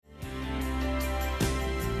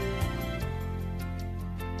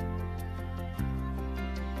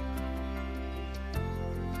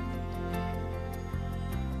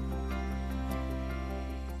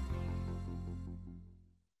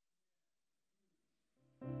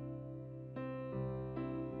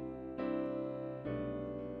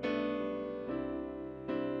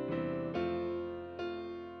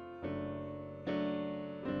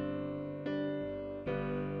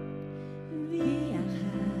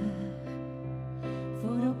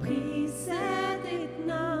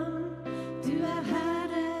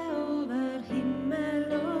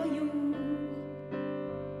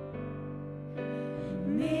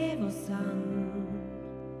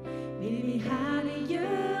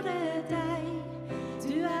herliggjøre deg.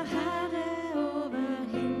 Du Herre over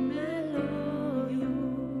himmel og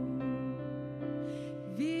jord.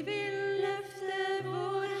 Vi vil løfte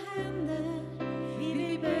våre hender, vi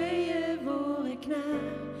vil bøye våre knær.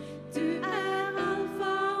 Du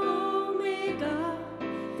alfa og omega,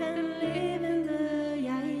 den levende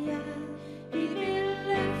jeg er. Vi vil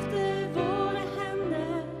løfte våre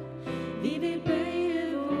hender, vi vil bøye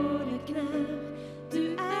våre knær. Du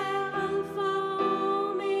alfa og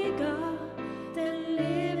omega, den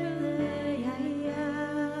levende jeg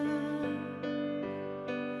er.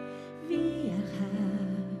 Vi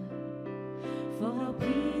her for å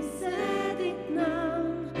prise ditt navn.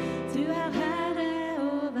 Du Herre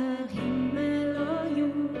over himmel og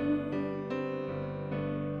jord.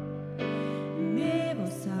 Med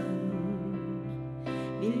vår sang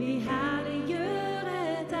vil vi herliggjøre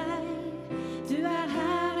deg. Du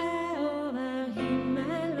Herre over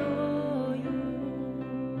himmel og jord.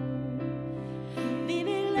 Vi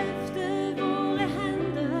vil løfte våre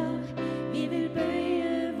hender, vi vil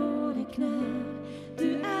bøye våre knær. Du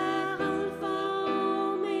alfa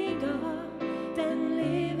og omega, den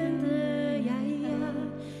levende jeg er.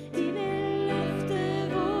 Vi vil løfte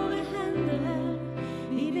våre hender,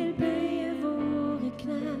 vi vil bøye våre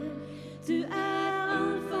knær. Du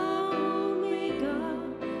alfa og omega,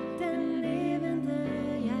 den levende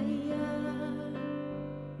jeg er.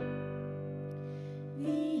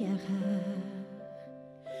 Vi her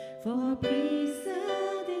for å prise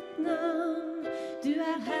ditt navn. Du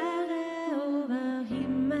Herre over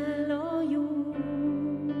himmel og jord.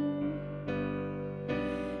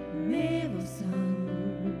 Med vår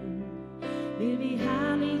sang vil vi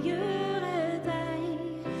herliggjøre deg.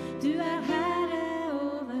 Du Herre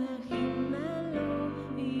over himmel og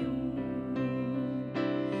jord.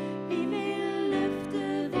 Vi vil løfte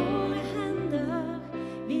våre hender,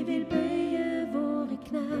 vi vil bøye våre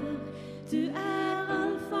knær. Du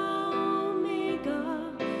alfa og omega,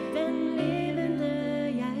 den levende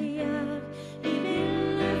jeg er. Vi vil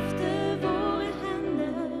løfte våre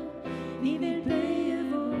hender, vi vil bøye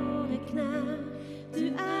våre knær. Du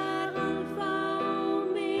alfa og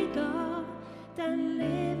omega, den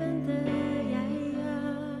levende jeg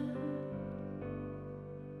er.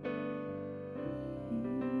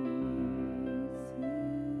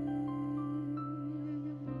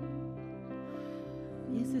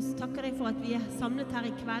 Jesus, takker deg for at vi er samlet her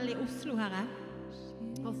i kveld i Oslo, Herre.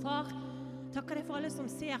 Og far, takker deg for alle som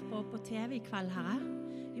ser på TV i kveld, Herre.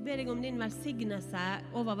 Vi ber deg om din velsignelse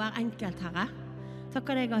over hver enkelt, Herre.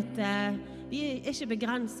 Takker deg at vi er ikke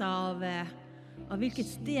begrenset av hvilket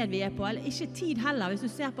sted vi er på, eller ikke tid heller. Hvis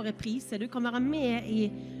du ser på reprise, du kan være med i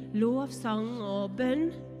lovsang og bønn.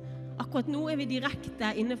 Akkurat nå er vi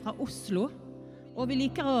direkte inne fra Oslo, og vi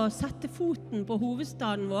liker å sette foten på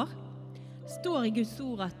hovedstaden vår. Det står i Guds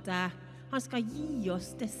ord at han skal gi oss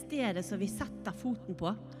det stedet som vi setter foten på.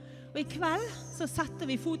 Og i kveld så setter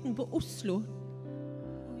vi foten på Oslo,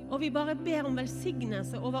 og vi bare ber om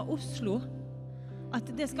velsignelse over Oslo, at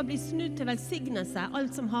det skal bli snudd til velsignelse,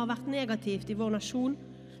 alt som har vært negativt i vår nasjon.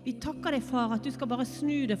 Vi takker deg, far, at du skal bare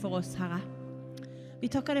snu det for oss, Herre. Vi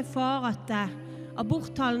takker deg, far, at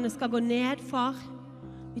aborttallene skal gå ned, far.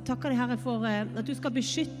 Vi takker deg, Herre, for at du skal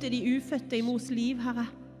beskytte de ufødte i mors liv, Herre.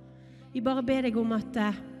 Vi bare ber deg om at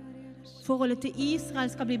forholdet til Israel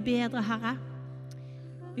skal bli bedre, Herre.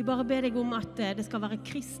 Vi bare ber deg om at det skal være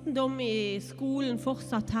kristendom i skolen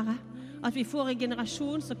fortsatt, Herre. At vi får en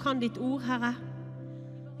generasjon som kan ditt ord, Herre.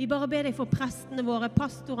 Vi bare ber deg for prestene våre,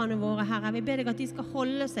 pastorene våre, Herre. Vi ber deg at de skal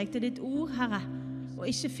holde seg til ditt ord, Herre, og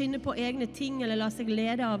ikke finne på egne ting eller la seg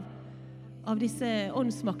lede av disse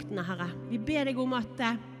åndsmaktene, Herre. Vi ber deg om at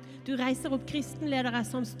du reiser opp kristenledere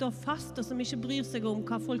som står fast og som ikke bryr seg om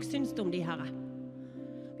hva folk syns om de, Herre.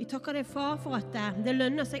 Vi takker deg, far, for at det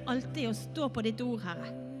lønner seg alltid å stå på ditt ord, Herre.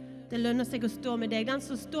 Det lønner seg å stå med deg. Den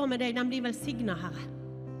som står med deg, den blir velsignet, Herre.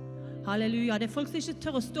 Halleluja. Det er folk som ikke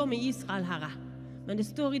tør å stå med Israel, Herre. Men det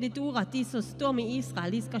står i ditt ord at de som står med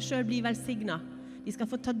Israel, de skal selv bli velsignet. De skal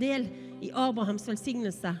få ta del i Abrahams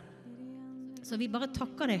velsignelse. Så vi bare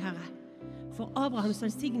takker deg, Herre, for Abrahams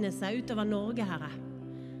velsignelse utover Norge, Herre.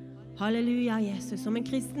 Halleluja, Jesus. Som en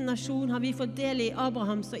kristen nasjon har vi fått del i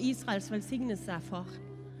Abrahams og Israels velsignelse, far.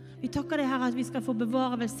 Vi takker deg, Herre, at vi skal få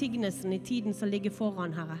bevare velsignelsen i tiden som ligger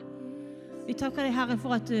foran, Herre. Vi takker deg, Herre,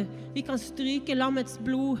 for at vi kan stryke lammets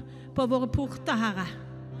blod på våre porter, Herre.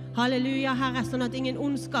 Halleluja, Herre, sånn at ingen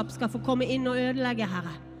ondskap skal få komme inn og ødelegge,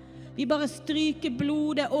 Herre. Vi bare stryker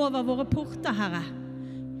blodet over våre porter, Herre.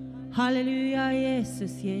 Halleluja,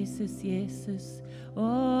 Jesus, Jesus, Jesus.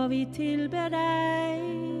 Og vi tilber deg.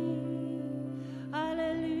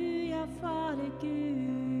 Halleluja, Fader Gud.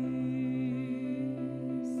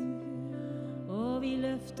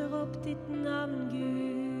 løfter opp ditt navn, Gud,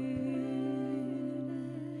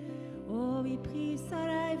 og vi priser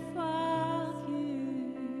deg, far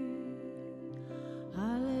Gud.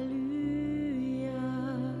 Halleluja.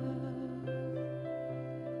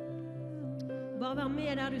 Bare vær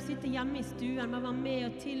med der du sitter hjemme i stuen, bare vær med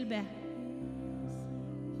og tilbe.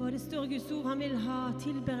 Og det står Guds ord, han vil ha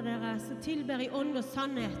tilber dere, så tilber i ånd og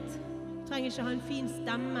sannhet. Du trenger ikke ha en fin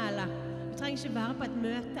stemme, eller du trenger ikke være på et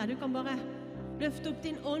møte. Du kan bare løfte opp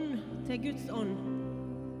din ånd til Guds ånd,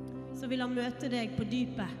 så vil han møte deg på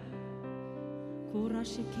dypet. Kora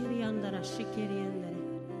shikiriandara shikiriandere,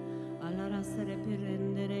 alarasere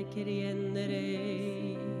pirendere kiriendere,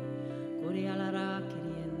 kori alara kiriendere.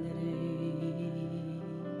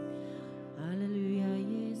 Halleluja,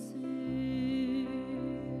 Jesus.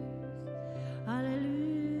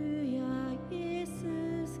 Halleluja,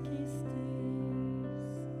 Jesus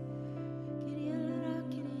Kristus. Kiri alara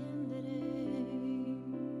kiriendere.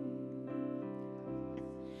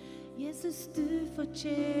 Jesus, du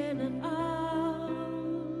fortjener alt.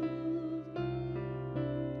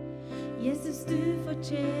 Jesus, du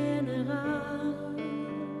fortjener alt.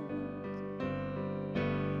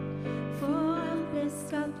 For alt ble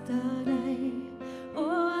skapt av deg,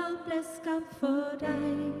 og alt ble skapt for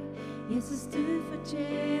deg. Jesus, du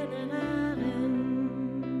fortjener æren.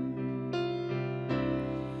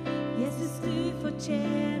 Jesus, du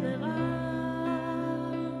fortjener alt.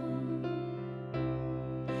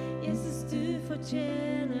 Jesus, du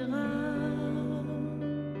fortjener alt.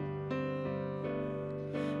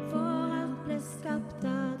 For alt ble skapt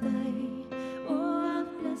av deg, og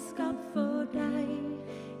alt ble skapt for deg.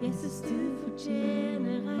 Jesus, du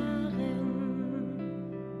fortjener æren.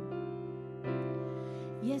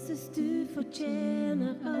 Jesus, du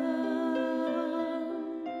fortjener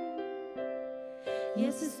alt.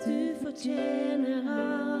 Jesus, du fortjener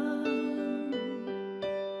alt.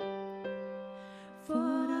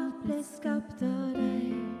 For alt ble skapt av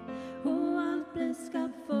deg, og alt ble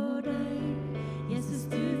skapt for deg. Jesus,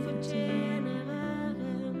 du fortjener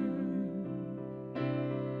æren.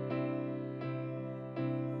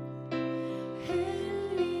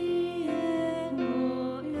 Hellige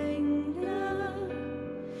og engler,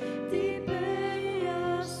 de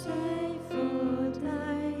bøyer seg for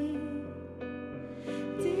deg.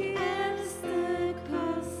 De eldste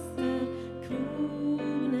kaster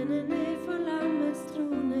kronene ned for lammets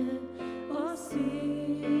trone og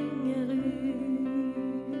synger ut.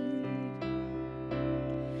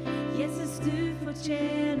 Jesus, du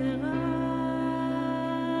fortjener alt.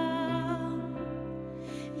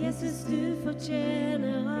 Jesus, du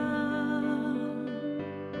fortjener alt.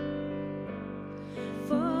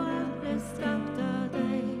 For alt ble skapt av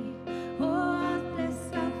deg, og alt ble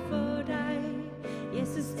skapt for deg.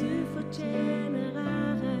 Jesus, du fortjener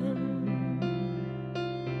æren.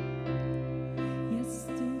 Jesus,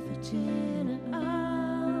 du fortjener alt.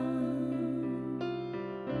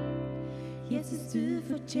 Jesus, du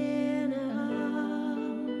fortjener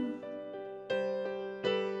alt.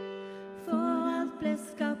 For alt ble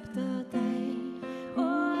skapt av deg,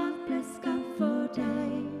 og alt ble skapt for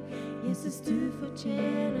deg. Jesus, du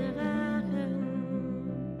fortjener æren.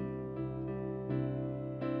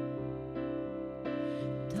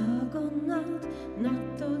 Dag og natt,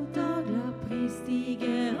 natt og dag, la pris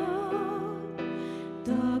stige opp.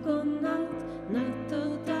 Dag og natt, natt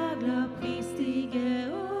og dag, la pris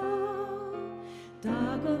stige opp.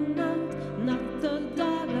 Dag og natt, natt og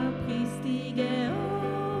dag, la pris stige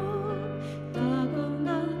opp. Dag og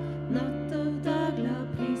natt, natt og dag, la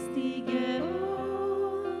pris stige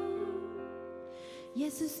opp.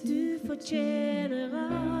 Jesus, du fortjener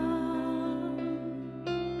alt.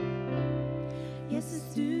 Jesus,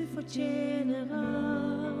 du fortjener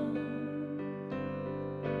alt.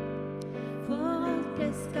 For alt ble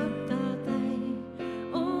skapt av deg,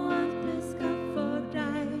 og alt ble skapt for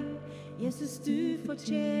deg. Jesus, du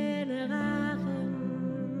fortjener æren.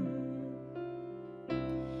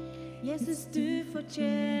 Jesus, du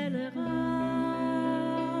fortjener alt.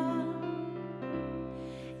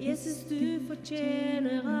 Jesus, du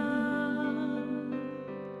fortjener alt.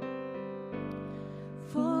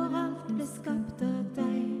 For alt ble skapt av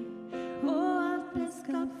deg, og alt ble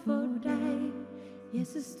skapt for deg.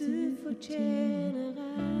 Jesus, du fortjener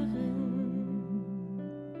æren.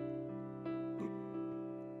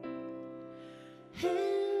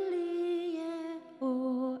 Hellige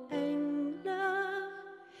og engler,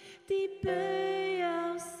 de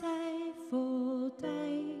bøyer seg for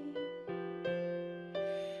deg.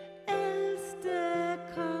 Eldste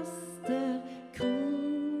kaster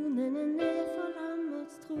kronene ned for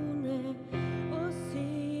lammets trone og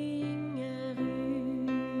synger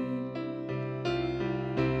ut.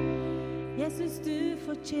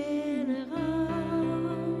 fortjener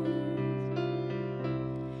alt.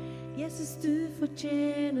 Jesus, du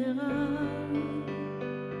fortjener alt.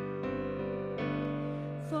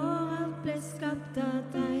 For alt ble skapt av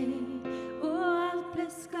deg, og alt ble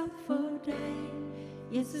skapt for deg.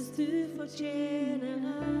 Jesus, du fortjener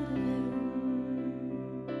alt.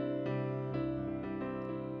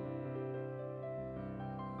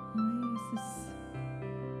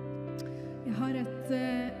 Jeg har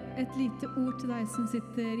et lite ord til deg som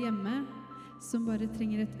sitter hjemme, som bare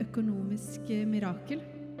trenger et økonomisk mirakel.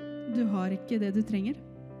 Du har ikke det du trenger.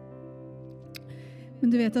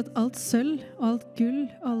 Men du vet at alt sølv, alt gull,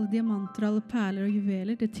 alle diamanter, alle perler og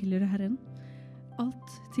juveler, det tilhører Herren. Alt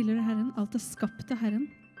tilhører Herren, alt er skapt av Herren.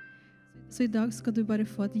 Så i dag skal du bare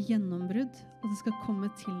få et gjennombrudd, og det skal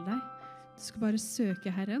komme til deg. Du skal bare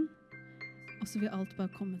søke Herren, og så vil alt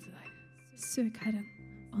bare komme til deg. Søk Herren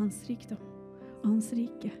og hans rikdom og hans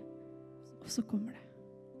rike, og så kommer det.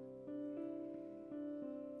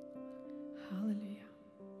 Halleluja.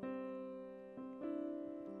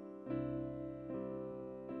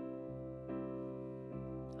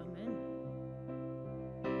 Amen.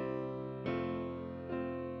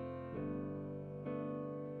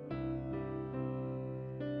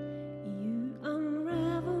 You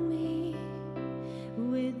unravel me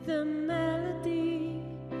with the melody.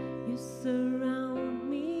 You surround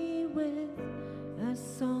me with a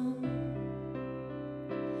song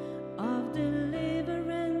of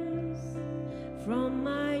deliverance from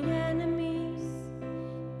my enemies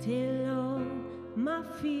till all my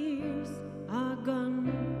fears are gone.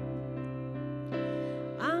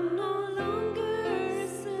 I'm no longer a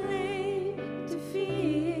slave to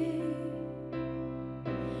fear.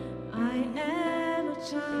 I am a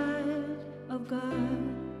child of God.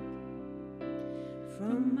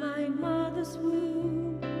 From my mother's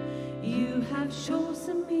womb, you have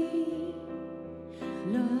chosen me.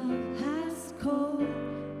 Love has called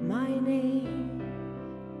my name.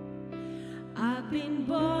 I've been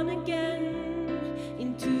born again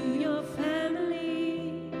into your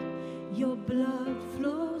family. Your blood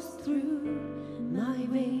flows through my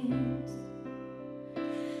veins.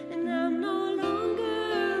 And I'm no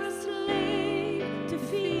longer a slave to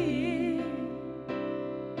fear.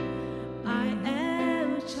 I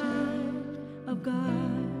am a child of God.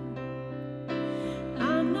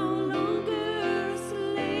 I'm no longer a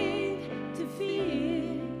slave to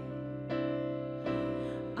fear.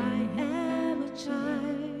 I am a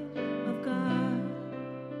child of God.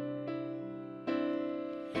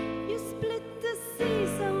 You split the sea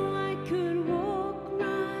so I could walk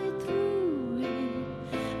right through it.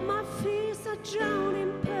 My fears are drowned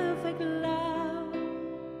in perfect love.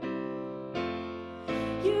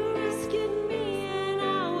 You rescued me and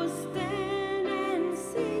I will stand and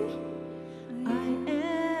sing. I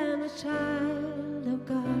am a child of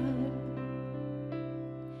God.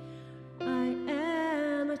 I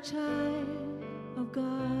am a child of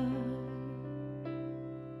God.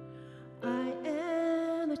 I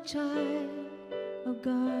am a child of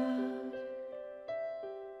God.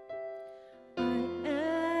 I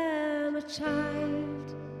am a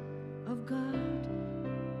child of God.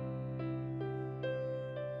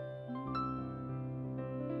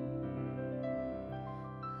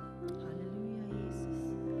 Halleluja, Jesus.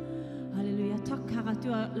 Halleluja. Takk, Herre, at du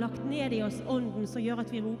har lagt ned i oss ånden som gjør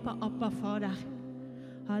at vi roper Abba, Fader.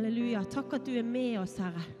 Halleluja. Takk at du er med oss,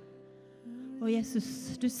 Herre. Og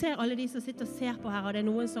Jesus, du ser alle de som sitter og ser på, Herre, og det er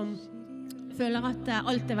noen som føler at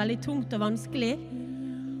alt er veldig tungt og vanskelig,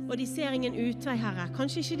 og de ser ingen utvei, Herre.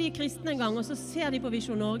 Kanskje ikke de er kristne engang, og så ser de på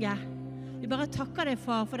Visjon Norge. Vi bare takker deg,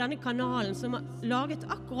 Far, for denne kanalen som er laget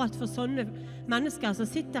akkurat for sånne mennesker som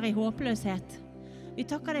sitter i håpløshet. Vi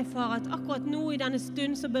takker deg, Far, at akkurat nå i denne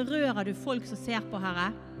stund så berører du folk som ser på,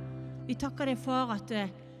 Herre. Vi takker deg, Far, at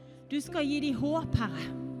du skal gi dem håp, Herre.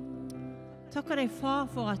 Takker deg, Far,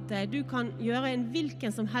 for at du kan gjøre en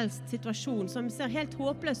hvilken som helst situasjon som ser helt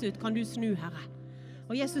håpløs ut, kan du snu, Herre.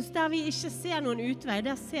 Og Jesus, der vi ikke ser noen utvei,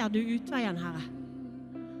 der ser du utveien, Herre.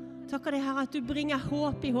 Takker deg, Herre, at du bringer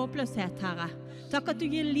håp i håpløshet, Herre. Takk at du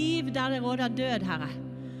gir liv der det råder død, Herre.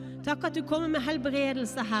 Takk at du kommer med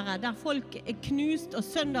helbredelse, Herre, der folk er knust og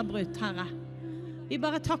sønderbrutt, Herre. Vi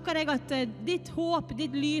bare takker deg at ditt håp,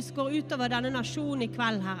 ditt lys går utover denne nasjonen i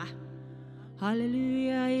kveld, Herre.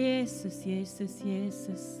 Halleluja, Jesus, Jesus,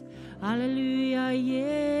 Jesus. Halleluja,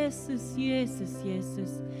 Jesus, Jesus,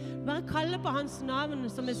 Jesus. Bare kalle på hans navn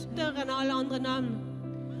som er større enn alle andre navn.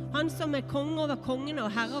 Han som er konge over kongene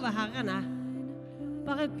og herre over herrene.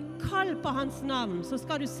 Bare kall på hans navn, så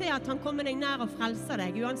skal du se at han kommer deg nær og frelser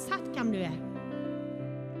deg, uansett hvem du er.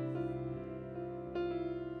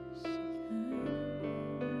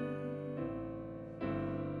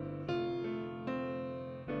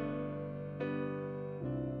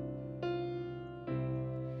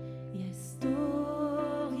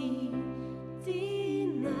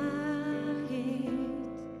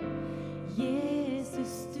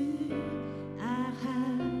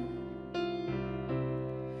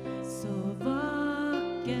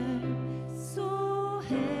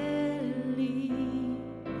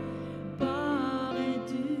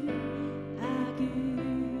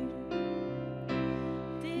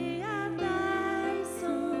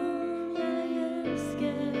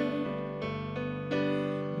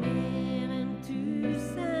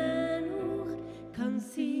 kan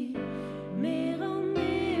si mer og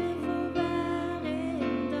mer for hver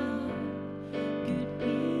en dag. Gud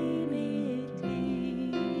blir mitt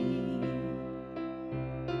liv.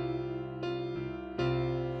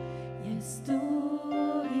 Jeg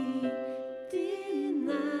står i din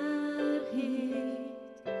nærhet.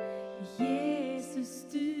 Jesus,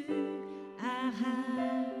 du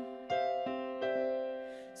her.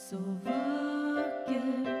 Så vakker,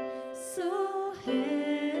 så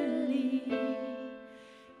hellig.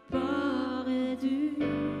 Bare du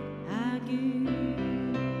Gud.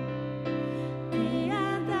 Det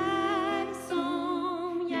deg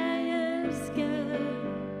som jeg elsker.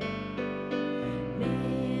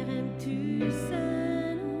 Mer enn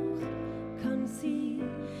 1000 ord kan si.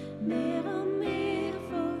 Mer og mer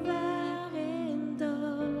for hver en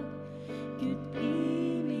dag. Gud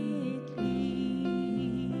blir mitt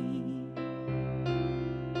liv.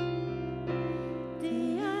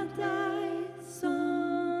 Det deg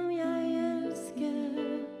som jeg elsker.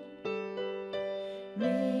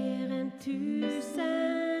 Mer enn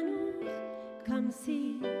 1000 ord kan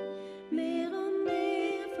si. Mer og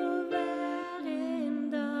mer for hver en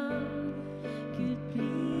dag. Gud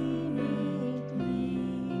blir mitt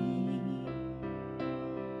liv.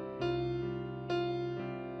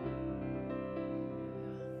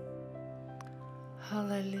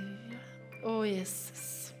 Halleluja. Å,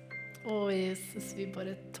 Jesus. Å, Jesus, vi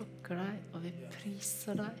bare takker deg, og vi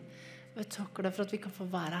priser deg. Vi takker deg for at vi kan få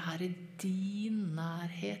være her i din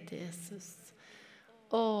nærhet, Jesus.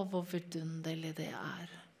 Å, hvor vidunderlig det er.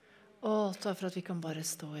 Å, takk for at vi kan bare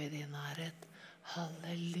stå i din nærhet.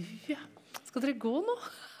 Halleluja. Skal dere gå nå?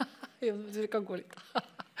 Jo, dere kan gå litt.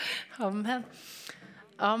 Amen.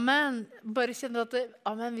 Amen. Bare kjenner at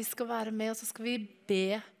amen, vi skal være med, og så skal vi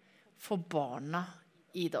be for barna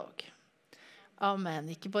i dag.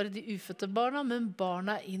 Amen. Ikke bare de ufødte barna, men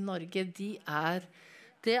barna i Norge,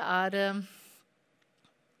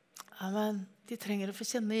 amen, de trenger å få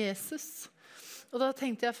kjenne Jesus. Og da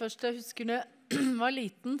tenkte jeg først, jeg husker når jeg var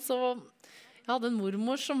liten, så jeg hadde en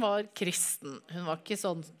mormor som var kristen. Hun var ikke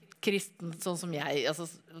sånn kristen sånn som jeg, altså,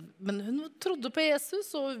 men hun trodde på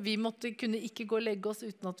Jesus, og vi kunne ikke gå og legge oss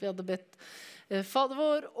uten at vi hadde bedt Fader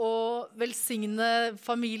vår og velsigne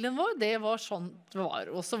familien vår. Det var sånn det var.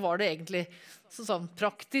 Og så var det egentlig sånn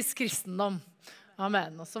praktisk kristendom.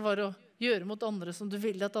 Amen. Og så var det å gjøre mot andre som du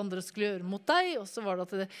ville at andre skulle gjøre mot deg. Og så var det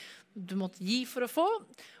at du måtte gi for å få.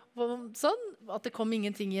 Og sånn at det kom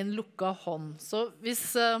ingenting i en lukka hånd. Så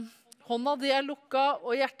hvis hånda di er lukka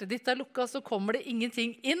og hjertet ditt er lukka, så kommer det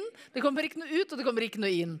ingenting inn. Det kommer ikke noe ut, og det kommer ikke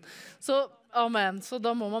noe inn. Så amen. Så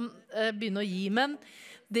da må man begynne å gi. Men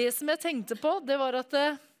det som jeg tenkte på, det var at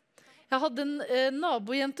jeg hadde en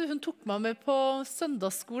nabojente, hun tok meg med på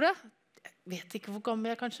søndagsskole. Jeg vet ikke hvor gammel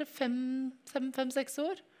jeg er, kanskje 5-6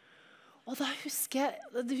 år. Og da husker jeg,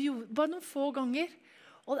 bare noen få ganger,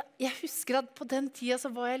 og jeg husker at på den tiden så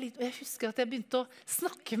var jeg litt, og jeg husker at jeg begynte å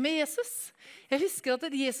snakke med Jesus. Jeg husker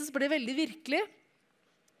at Jesus ble veldig virkelig.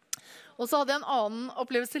 Og så hadde jeg en annen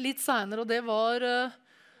opplevelse litt senere, og det var...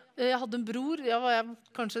 Jeg hadde en bror, jeg var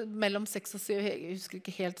kanskje mellom 6 og 7, jeg husker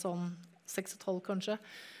ikke helt sånn, 6 og 12 kanskje,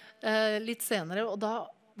 litt senere, og da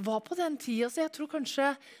var på den tiden, så jeg tror kanskje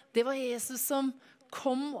det var Jesus som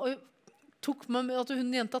kom og tok meg med, at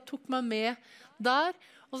hun jenta tok meg med der,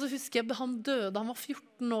 og så husker jeg han døde, han var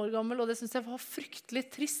 14 år gammel, og det synes jeg var fryktelig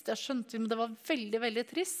trist, jeg skjønte, men det var veldig, veldig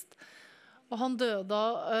trist, og han døde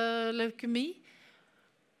av leukemi,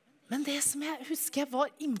 men det som jeg husker, jeg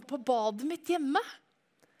var inne på badet mitt hjemme,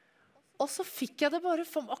 og så fikk jeg det bare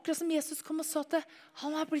for meg, akkurat som Jesus kom og sa at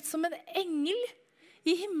han er blitt som en engel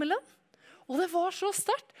i himmelen. Og det var så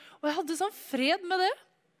sterkt. Og jeg hadde sånn fred med det.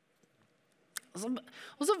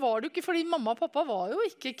 Og så var det jo ikke, fordi mamma og pappa var jo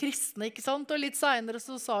ikke kristne, ikke sant? Og litt senere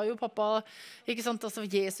så sa jo pappa, ikke sant, altså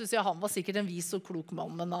Jesus, ja, han var sikkert en vis og klok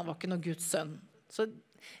mann, men han var ikke noe Guds sønn. Så,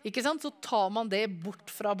 ikke sant, så tar man det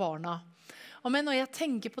bort fra barna. Amen, og jeg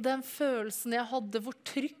tenker på den følelsen jeg hadde, hvor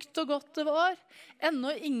trygt og godt det var.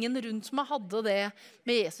 Ennå ingen rundt meg hadde det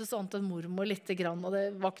med Jesus, annet enn mormor litt grann. Og det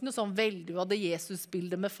var ikke noe sånn veldig, du hadde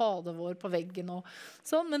Jesus-bildet med fader vår på veggen og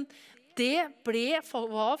sånn. Men det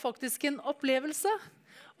var faktisk en opplevelse.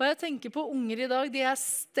 Og jeg tenker på unger i dag, de er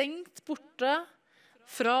stengt borte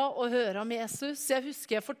fra å høre om Jesus. Jeg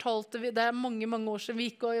husker jeg fortalte, det er mange år siden vi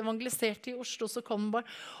gikk og evangeliserte i Oslo, så kom barn,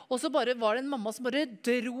 og så bare var det en mamma som bare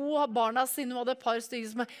dro av barna sine, og hadde et par stykker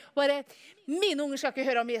som bare, mine unger skal ikke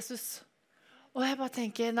høre om Jesus. Og jeg bare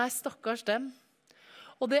tenker, nei, stakkars dem.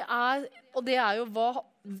 Og det er jo hva,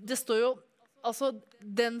 det står jo, altså,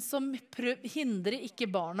 den som hindrer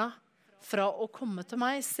ikke barna fra å komme til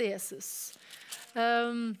meg, sier Jesus.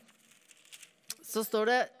 så står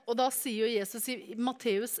det, og da sier jo Jesus i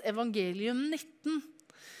Matteus evangelium 19,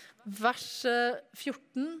 vers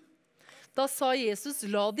 14, da sa Jesus,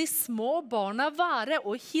 la de små barna være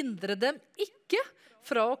og hindre dem ikke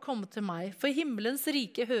fra å komme til meg, for himmelens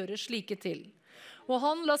rike hører slike til. Og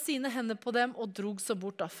han la sine hender på dem og drog så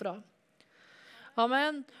bort derfra.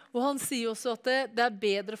 Amen. Og han sier også at det er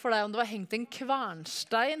bedre for deg om det var hengt en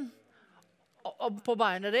kvernstein på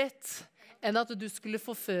beinet ditt, enn at du skulle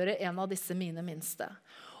forføre en av disse mine minste.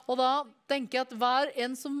 Og da tenker jeg at hver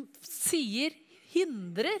en som sier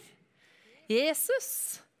hindrer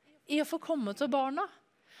Jesus i å få komme til barna.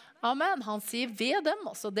 Amen. Han sier ved dem,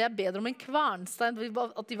 altså det er bedre om en kvernstein,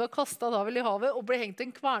 at de var kastet da vel i havet, og ble hengt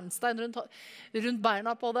en kvernstein rundt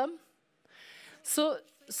beina på dem.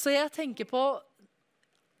 Så jeg tenker på,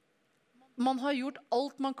 man har gjort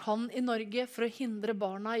alt man kan i Norge for å hindre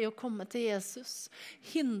barna i å komme til Jesus.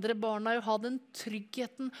 Hindre barna i å ha den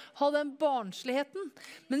tryggheten, ha den barnsligheten.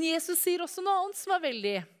 Men Jesus sier også noe annet som er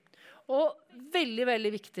veldig, veldig,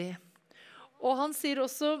 veldig viktig. Og han sier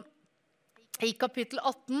også, i kapittel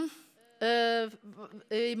 18,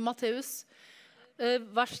 i Matteus,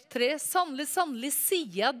 vers 3, sannelig, sannelig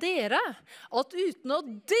sier jeg dere, at uten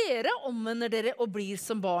at dere omvender dere og blir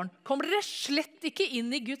som barn, kommer dere slett ikke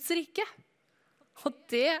inn i Guds rike. Og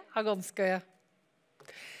det er ganske.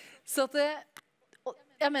 Så at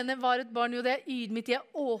jeg mener, var et barn, jo det er ydmykt, de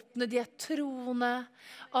er åpne, de er troende,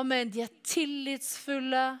 amen, de er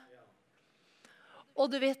tillitsfulle.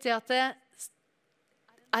 Og du vet det at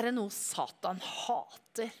er det noe Satan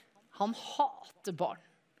hater? Han hater barn.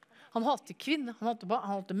 Han hater kvinner, han hater barn,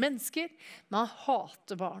 han hater mennesker, men han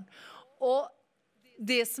hater barn. Og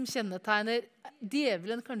det som kjennetegner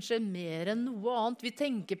djevelen kanskje mer enn noe annet, vi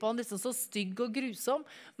tenker på han liksom så stygg og grusom,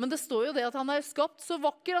 men det står jo det at han er skapt så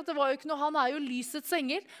vakker, at det var jo ikke noe, han er jo lysets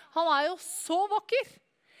engel, han er jo så vakker.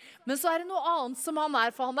 Men så er det noe annet som han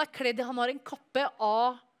er, for han er kledd, han har en kappe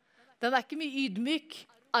av, den er ikke mye ydmyk,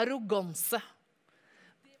 arroganse.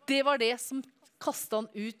 Det var det som kastet han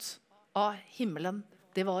ut av himmelen.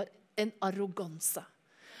 Det var en arroganse.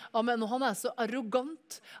 Amen. Og han er så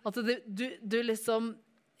arrogant at du liksom,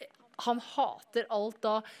 han hater alt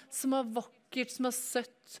da som er vakkert, som er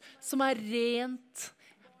søtt, som er rent.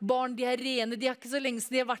 Barn, de er rene, de er ikke så lenge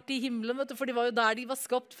siden de har vært i himmelen, vet du, for de var jo der de var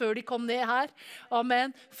skapt før de kom ned her.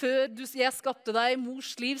 Amen. Før jeg skapte deg i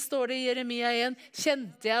mors liv, står det i Jeremia 1,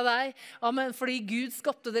 kjente jeg deg. Amen. Fordi Gud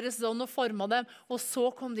skapte deres ånd og formet dem, og så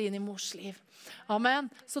kom de inn i mors liv. Amen.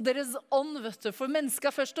 Så deres ånd, vet du, for mennesket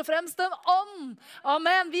er først og fremst en ånd.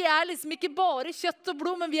 Amen. Vi er liksom ikke bare kjøtt og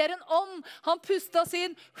blod, men vi er en ånd. Han pustet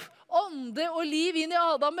sin ånde og liv inn i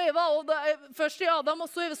Adam og Eva, og først i Adam, og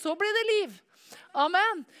så Eva, så ble det liv.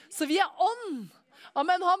 Amen. Så vi er ånd.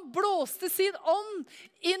 Amen. Han blåste sin ånd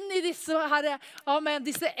inn i disse, herre, amen,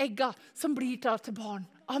 disse egga som blir til barn.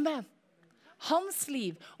 Amen. Hans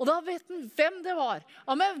liv. Og da vet han hvem det var.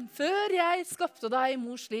 Amen. Før jeg skapte deg i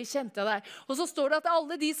mors liv, kjente jeg deg. Og så står det at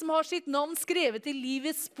alle de som har sitt navn skrevet i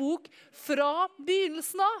livets bok fra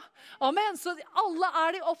begynnelsen av. Amen. Så alle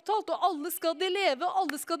er de opptalt, og alle skal de leve, og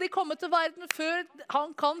alle skal de komme til verden før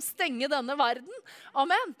han kan stenge denne verden.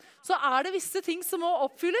 Amen. Så er det visse ting som må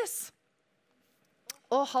oppfylles.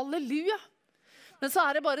 Å, halleluja. Men så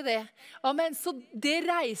er det bare det. Amen. Så det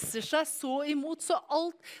reiser seg så imot. Så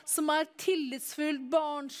alt som er tillitsfullt,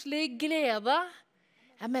 barnslig, glede.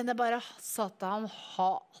 Jeg mener bare Satan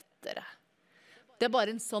hater det. Det er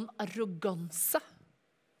bare en sånn arroganse.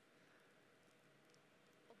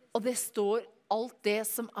 Og det står alt det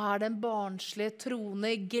som er den barnslige,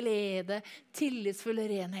 troende, glede, tillitsfulle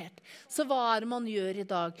renhet. Så hva er det man gjør i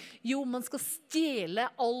dag? Jo, man skal stjele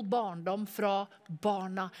all barndom fra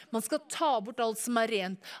barna. Man skal ta bort alt som er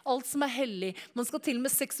rent, alt som er hellig. Man skal til og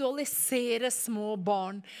med seksualisere små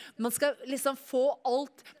barn. Man skal liksom få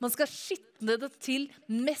alt. Man skal skitne det til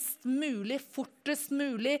mest mulig, fortest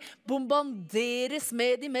mulig. Bombarderes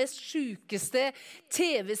med de mest sykeste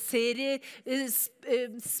TV-serier,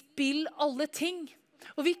 spill, alle ting.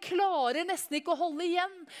 Og vi klarer nesten ikke å holde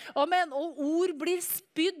igjen. Amen. Og ord blir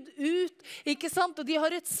spydd ut, ikke sant? Og de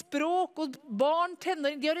har et språk, og barn,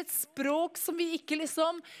 tenåringer, de har et språk som vi ikke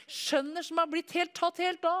liksom skjønner, som har blitt tatt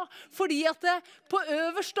helt av. Fordi at på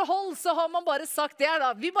øverste hold så har man bare sagt det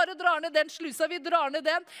da. Vi bare drar ned den slusa, vi drar ned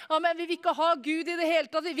den. Amen. Vi vil ikke ha Gud i det hele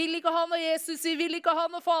tatt. Vi vil ikke ha noe Jesus, vi vil ikke ha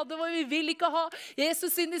noe Fader, vi vil ikke ha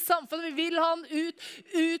Jesus inn i samfunnet. Vi vil ha han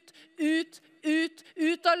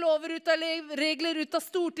ut av lover, ut av regler, ut av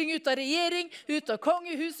storting, ut av regjering, ut av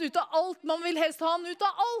kongehus, ut av alt. Man vil helst ha han ut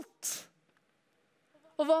av alt.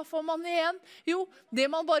 Og hva får man igjen? Jo, det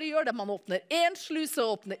man bare gjør, det man åpner en sluse,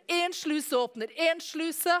 åpner en sluse, åpner en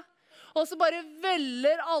sluse. og så bare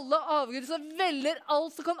veller alle avgrunner, så veller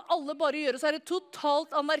alt, så kan alle bare gjøre, så er det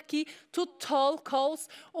totalt anarki, totalt kaos,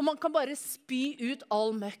 og man kan bare spy ut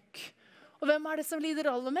all møkk. Og hvem er det som lider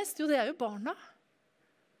aller mest? Jo, det er jo barna.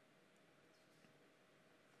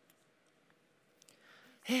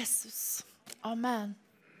 Jesus, amen.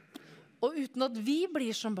 Og uten at vi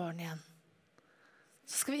blir som barn igjen,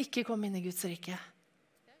 så skal vi ikke komme inn i Guds rike.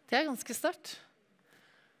 Det er ganske sterkt.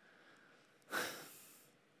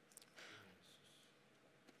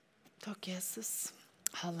 Takk, Jesus.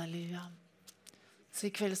 Halleluja. Så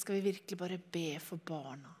i kveld skal vi virkelig bare be for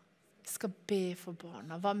barna. Vi skal be for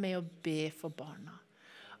barna. Vær med å be for barna.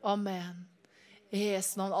 Amen. I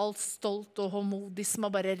Jesu navn, alt stolt og håndmodig som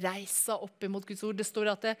har bare reist seg opp imot Guds ord. Det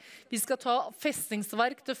står at vi skal ta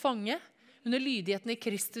festningsverk til fange under lydigheten i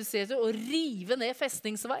Kristus Jesus og rive ned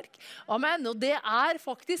festningsverk. Amen. Og det er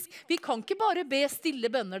faktisk, vi kan ikke bare be stille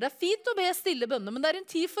bønner. Det er fint å be stille bønner, men det er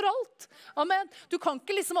en tid for alt. Amen. Du kan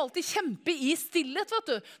ikke liksom alltid kjempe i stillhet, vet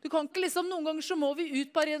du. Du kan ikke liksom, noen ganger så må vi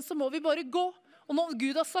ut bare igjen, så må vi bare gå. Og når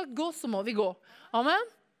Gud har sagt gå, så må vi gå.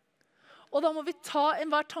 Amen. Og da må vi ta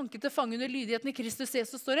enhver tanke til fange under lydigheten i Kristus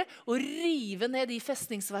Jesus, står det, og rive ned de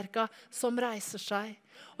festningsverka som reiser seg.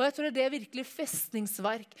 Og jeg tror det er virkelig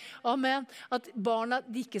festningsverk. Amen. At barna,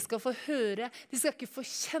 de ikke skal få høre, de skal ikke få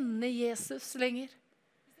kjenne Jesus lenger.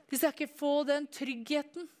 De skal ikke få den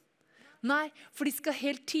tryggheten. Nei, for de skal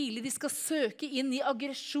helt tidlig, de skal søke inn i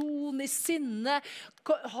aggresjon, i sinne,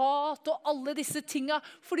 hat og alle disse tinga.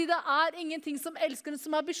 Fordi det er ingenting som elsker den,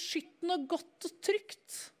 som er beskyttende og godt og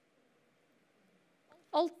trygt.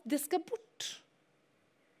 Alt det skal bort.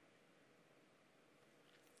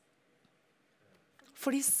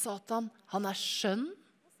 Fordi Satan, han er skjønn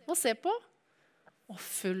å se på, og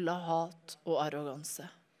full av hat og arroganse.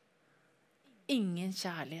 Ingen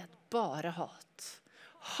kjærlighet, bare hat.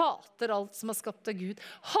 Hater alt som er skapt av Gud.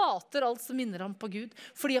 Hater alt som minner ham på Gud.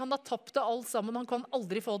 Fordi han har tapt det alt sammen, han kan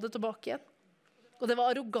aldri få det tilbake igjen. Og det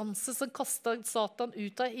var arroganse som kastet Satan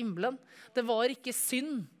ut av himmelen. Det var ikke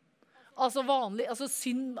synd. Altså vanlig, altså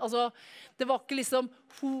synd, altså det var ikke liksom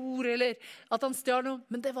hor eller at han stjal noe,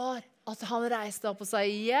 men det var at han reiste opp og sa,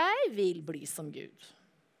 jeg vil bli som Gud.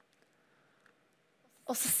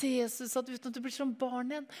 Og så sier Jesus at uten at du blir som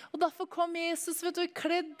barn igjen. Og derfor kom Jesus, vet du,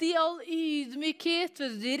 kledd i all ydmykhet,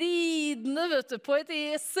 vet du, ridende, vet du, på et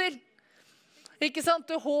esel. Ikke sant?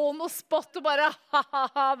 Du hån og spott og bare,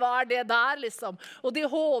 hva er det der liksom? Og de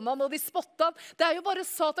håna og de spotta. Det er jo bare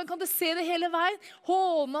Satan, kan du se det hele veien?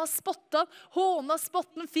 Håna,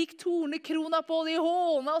 spotten, fikk tornekrona på de,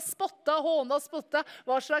 håna, spotta.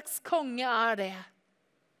 Hva slags konge er det?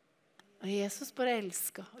 Og Jesus bare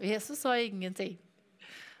elsket, og Jesus sa ingenting.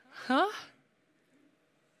 Hæ?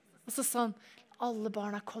 Og så sa han, alle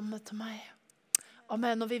barna kommer til meg.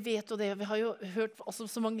 Amen, og vi vet jo det, vi har jo hørt altså,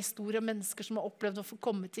 så mange store mennesker som har opplevd å få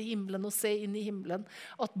komme til himmelen og se inn i himmelen,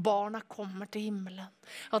 at barna kommer til himmelen,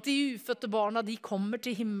 at de ufødte barna, de kommer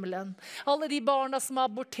til himmelen, alle de barna som er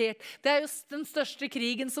abortert, det er jo den største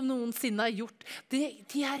krigen som noensinne har gjort, de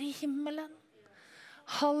er i himmelen.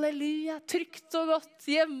 Halleluja, trygt og godt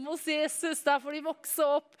hjemme hos Jesus, der får de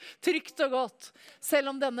vokse opp, trygt og godt,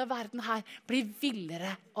 selv om denne verden her blir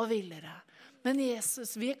villere og villere. Men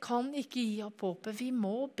Jesus, vi kan ikke gi opp håpet. Vi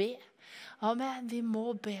må be. Amen, vi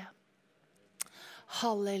må be.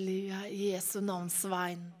 Halleluja, i Jesu navns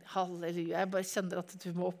veien. Halleluja, jeg bare kjenner at du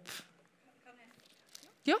må opp.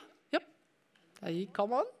 Ja.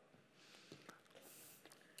 Kom an.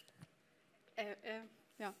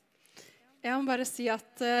 Ja. Jeg må bare si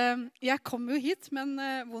at jeg kom jo hit med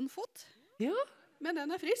en vond fot. Ja. Men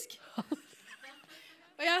den er frisk.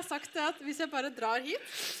 Og jeg har sagt det at hvis jeg bare drar hit,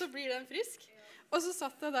 så blir den frisk. Og så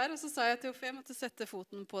satt jeg der, og så sa jeg til Uffe, jeg måtte sette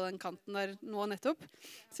foten på den kanten der nå nettopp.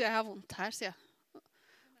 Så jeg har vondt her, sier jeg.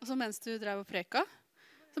 Og så mens du drev og preka,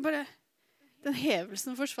 så bare, den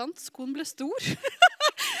hevelsen forsvant, skoen ble stor.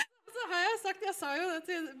 Så har jeg sagt, jeg sa jo det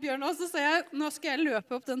til Bjørn også, så sa jeg, nå skal jeg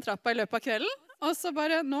løpe opp den trappa i løpet av kvelden. Og så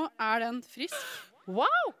bare, nå er den frisk.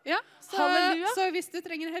 Wow! Ja, Halleluja! Så hvis du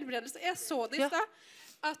trenger helbredelse, jeg så det i sted,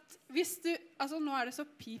 at hvis du, altså nå er det så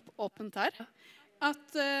pip åpent her,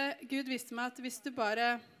 at Gud viste meg at hvis du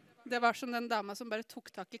bare, det var som den dama som bare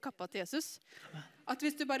tok tak i kappa til Jesus, at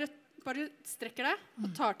hvis du bare strekker deg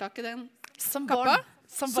og tar tak i den kappa,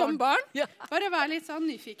 som barn, bare vær litt sånn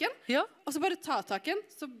nyfiken, og så bare ta tak i den,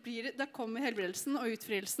 så blir det, da kommer helbredelsen og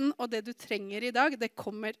utfrielsen, og det du trenger i dag, det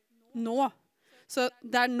kommer nå. Så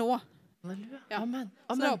det er nå. Ja. Amen.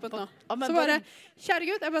 Så det er åpent nå. Så bare,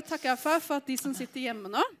 kjære Gud, jeg bare takker deg for at de som sitter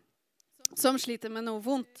hjemme nå, som sliter med noe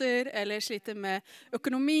vondter, eller sliter med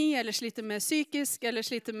økonomi, eller sliter med psykisk, eller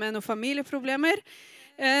sliter med noen familieproblemer,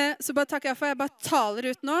 Så bare takker jeg for, jeg bare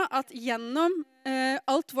taler ut nå, at gjennom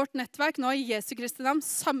alt vårt nettverk, nå i Jesu Kristi navn,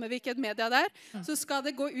 samme hvilket media der, så skal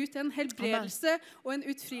det gå ut en helbredelse og en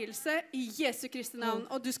utfrielse i Jesu Kristi navn.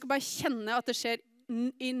 Og du skal bare kjenne at det skjer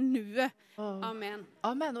i nuet. Amen.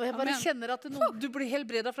 Amen. Og jeg bare kjenner at du blir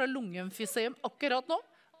helbredet fra lungeemfysem akkurat nå.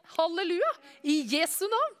 Halleluja! I Jesu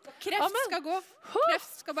navn. Kreft skal gå.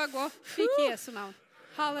 Kreft skal bare gå. I Jesu navn.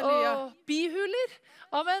 Halleluja. Bihuler.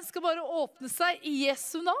 Amen. Skal bare åpne seg i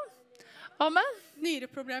Jesu navn. Amen.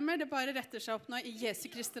 Nyreproblemer, det bare retter seg opp nå i Jesu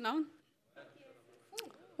Kristi navn.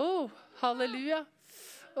 Halleluja.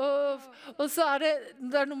 Og så det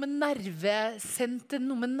er noe med nervesenter,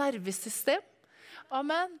 noe med nervesystem.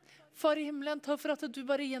 Amen. Far i himmelen, takk for at du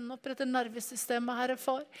bare gjenoppretter nervesystemet, Herre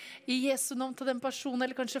far. I Jesu navn til den personen,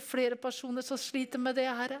 eller kanskje flere personer som sliter med det,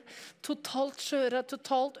 Herre. Totalt skjøre,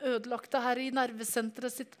 totalt ødelagte, Herre, i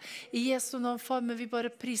nervesenteret sitt. I Jesu navn, far, men vi bare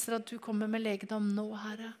priser at du kommer med legedom nå,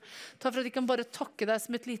 Herre. Takk for at de kan bare takke deg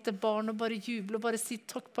som et lite barn, og bare juble, og bare si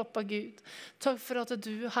takk, pappa Gud. Takk for at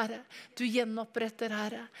du, Herre, du gjenoppretter,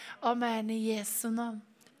 Herre. Amen, i Jesu navn.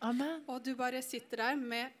 Amen. Og du bare sitter der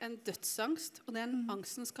med en dødsangst, og den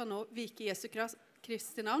angsten skal nå vike Jesu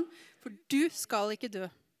Kristi navn, for du skal ikke dø.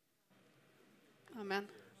 Amen.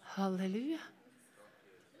 Halleluja.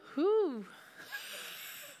 Wow,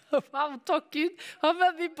 takk Gud.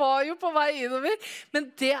 Amen, vi ba jo på vei innover, men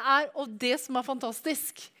det og det som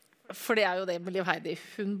fantastisk, for det jo det med Liv Heidi,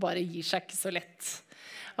 hun bare gir seg ikke så lett.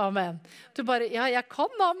 Amen. Du bare, ja, jeg kan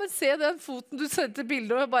da, men se den foten du sendte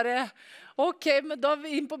bildet, og jeg bare, ok, men da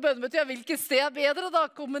inn på bønnemøtet, ja, hvilket sted bedre da,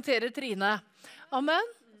 kommenterer Trine. Amen.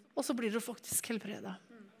 Og så blir du faktisk helbredet.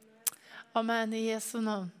 Amen, i Jesu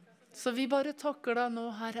navn. Så vi bare takker deg nå,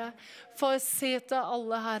 Herre, for å se til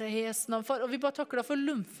alle, Herre, i Jesu navn. Og vi bare takker deg for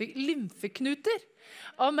lymfeknuter.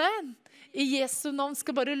 Amen. I Jesu navn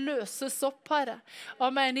skal bare løses opp, Herre.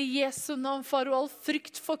 Amen. I Jesu navn, far, og all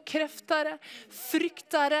frykt for kreft, Herre. Frykt,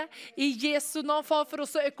 Herre. I Jesu navn, far, for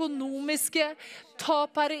også økonomiske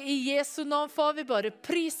tap, Herre. I Jesu navn, far, vi bare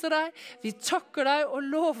priser deg. Vi takker deg og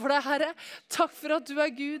lover deg, Herre. Takk for at du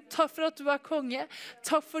Gud. Takk for at du konge.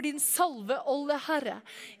 Takk for din salveolje, Herre.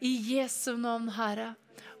 I Jesu navn, Herre.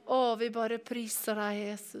 Vi bare priser deg,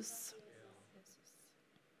 Jesus.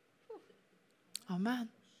 Amen.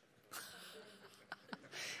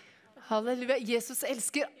 Halleluja. Jesus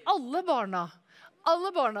elsker alle barna. Alle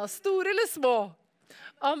barna, store eller små.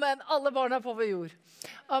 Amen. Alle barna på vår jord.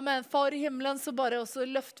 Amen. Far i himmelen, så bare også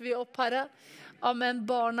løfter vi opp, Herre. Amen.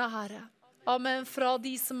 Barna, Herre. Amen. Fra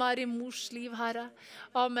de som i mors liv, Herre.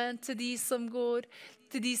 Amen. Til de som går,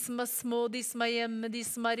 til de som små, de som hjemme, de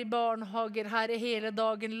som i barnehager, Herre, hele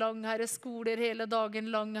dagen lang, Herre. Skoler hele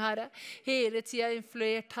dagen lang, Herre. Hele tiden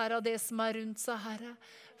influert, Herre, av det som rundt seg, Herre.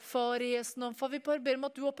 Far i Jesu navn, far, vi bare ber om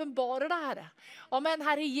at du åpenbarer deg, Herre. Amen,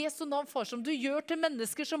 Herre, i Jesu navn, far, som du gjør til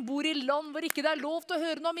mennesker som bor i land hvor ikke det lov til å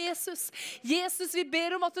høre noe om Jesus. Jesus, vi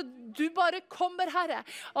ber om at du bare kommer, Herre.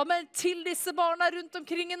 Amen, til disse barna rundt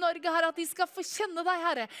omkring i Norge, Herre, at de skal få kjenne deg,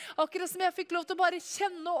 Herre. Akkurat som jeg fikk lov til å bare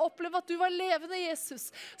kjenne og oppleve at du var levende, Jesus.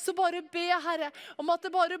 Så bare be, Herre, om at det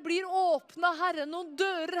bare blir åpnet, Herre, noen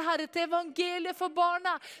dører, Herre, til evangeliet for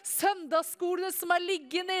barna. Søndagsskolene som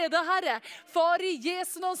ligget nede, Herre. Far, i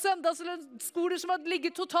Jesu navn, søndagsskoler som har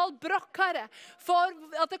ligget totalt brakk, Herre. For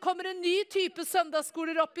at det kommer en ny type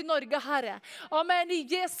søndagsskoler opp i Norge, Herre. Amen. I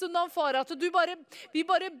Jesu navn, far, at vi bare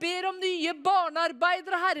ber om nye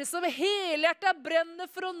barnearbeidere, Herre, som helhjertet brenner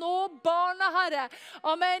for å nå barna, Herre.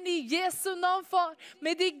 Amen. I Jesu navn, far,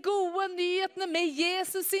 med de gode nyhetene, med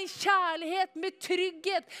Jesus sin kjærlighet, med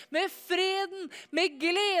trygghet, med freden, med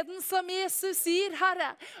gleden som Jesus gir,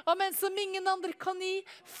 Herre. Amen. Som ingen andre kan gi.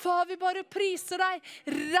 Far, vi bare priser deg.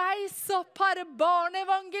 Reis opp, Herre,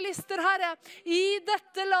 barnevangelister, Herre, i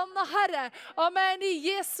dette landet, Herre. Amen.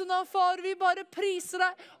 I Jesu navn, far, vi bare priser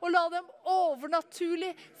deg, og la dem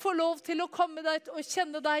overnaturlig få lov til å komme deg og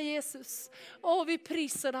kjenne deg, Jesus. Og vi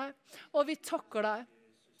priser deg, og vi takker deg.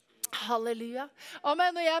 Halleluja.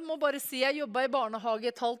 Amen. Og jeg må bare si, jeg jobbet i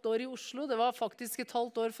barnehage et halvt år i Oslo. Det var faktisk et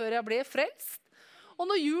halvt år før jeg ble frelst. Og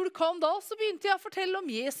når jul kom da, så begynte jeg å fortelle om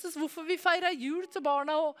Jesus, hvorfor vi feiret jul til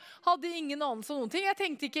barna, og hadde ingen anelse om noen ting. Jeg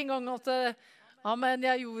tenkte ikke engang at, amen,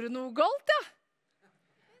 jeg gjorde noe galt, ja.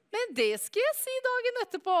 Men det skal jeg si dagen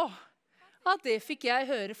etterpå, at det fikk jeg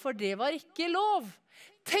høre, for det var ikke lov.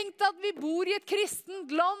 Tenk deg at vi bor i et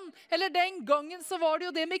kristent land, eller den gangen så var det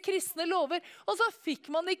jo det med kristne lover, og så fikk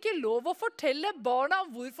man ikke lov å fortelle barna om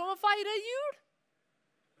hvorfor man feirer jul.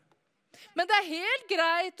 Men det helt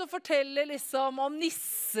greit å fortelle liksom om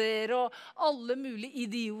nisser og alle mulige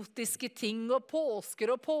idiotiske ting og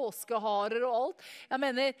påsker og påskeharer og alt. Jeg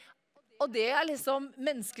mener, Og det liksom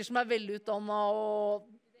mennesker som velutdannet og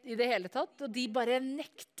i det hele tatt, og de bare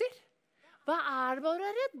nekter. Hva det bare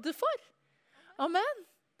å redde for? Amen.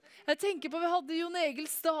 Jeg tenker på, vi hadde Jon Egil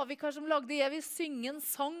Stavik her som lagde «Jeg vil synge en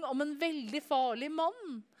sang om en veldig farlig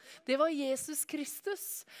mann». Det var Jesus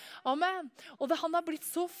Kristus. Amen. Og han har blitt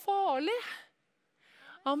så farlig.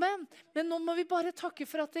 Amen. Men nå må vi bare takke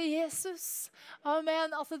for at det Jesus.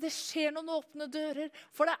 Amen. At det skjer noen åpne dører.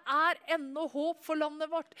 For det ennå håp for landet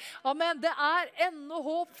vårt. Amen. Det ennå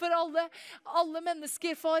håp for alle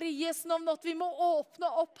mennesker. Far, i Jesu navn, at vi må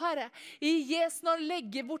åpne opp, Herre. I Jesu navn,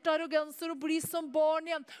 legge bort arroganser og bli som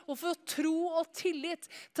barn igjen. Og få tro og tillit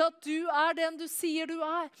til at du den du sier du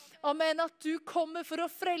Amen. At du kommer for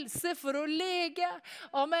å frelse, for å lege.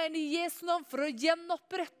 Amen. I Jesu navn, for å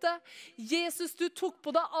gjenopprette. Jesus, du tok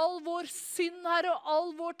på deg all vår synd, Herre, og all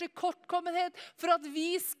vår tilkortkommenhet, for at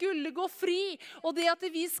vi skulle gå fri. Og det at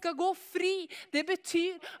vi skal gå fri, det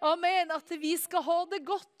betyr, amen, at vi skal ha det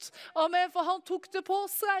godt. Amen, for han tok det på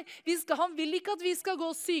seg. Han vil ikke at vi skal gå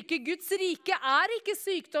syke. Guds rike ikke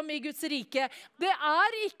sykdom i Guds rike. Det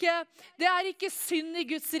ikke synd i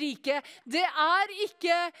Guds rike. Det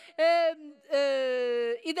ikke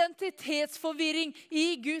identitetsforvirring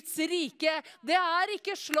i Guds rike. Det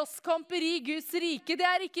ikke slåsskamper i Guds rike. Det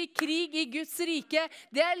ikke krig i Guds rike.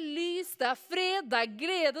 Det lys, det fred, det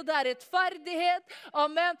glede, det rettferdighet.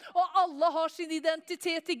 Amen. Og alle har sin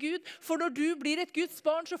identitet i Gud. For når du blir et Guds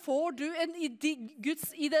barn, så får du en Guds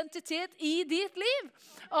identitet i ditt liv.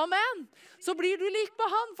 Amen. Så blir du lik på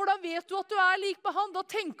han, for da vet du at du lik på han. Da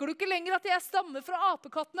tenker du ikke lenger at jeg stammer fra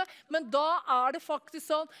apekattene, men da det faktisk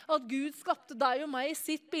sånn at Gud skapte deg og meg i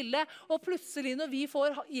sitt bilde, og plutselig når vi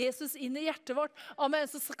får Jesus inn i hjertet vårt, amen,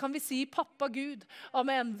 så kan vi si pappa Gud.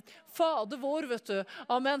 Amen. Fader vår, vet du.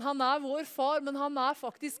 Amen. Han vår far, men han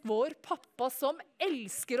faktisk vår pappa som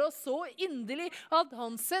elsker oss så inderlig at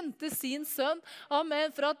han sendte sin sønn. Amen.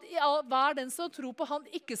 For at hver den som tror på han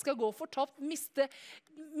ikke skal gå fortapt, miste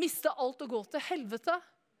alt og gå til helvete.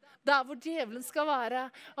 Der hvor djevelen skal være.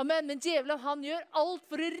 Amen. Men djevelen, han gjør alt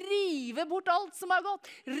for å rive bort alt som godt.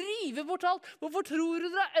 Rive bort alt. Hvorfor tror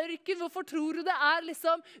du det ørken? Hvorfor tror du det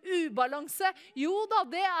liksom ubalanse? Jo da,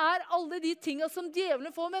 det alle de tingene som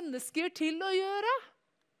djevelen får mennesker til å gjøre.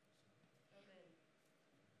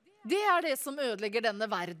 Det det som ødelegger denne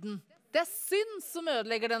verden. Det synd som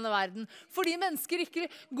ødelegger denne verden. Fordi mennesker ikke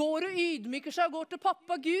går og ydmyker seg og går til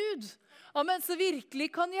pappa Gud. Amen, så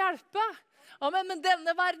virkelig kan hjelpe. Amen, men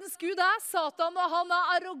denne verdens Gud Satan, og han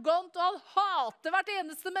arrogant, og han hater hvert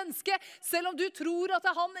eneste menneske. Selv om du tror at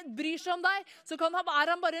han bryr seg om deg, så han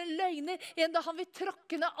bare en løgner. Han vil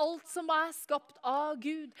tråkke ned alt som skapt av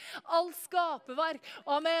Gud. Alt skaperverk.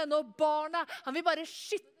 Amen, og barna, han vil bare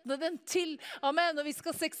skytte den til. Amen. Og vi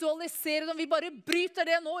skal seksualisere dem. Vi bare bryter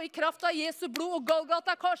det nå i kraft av Jesu blod og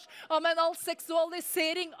Golgata kors. Amen. All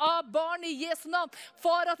seksualisering av barn i Jesu navn.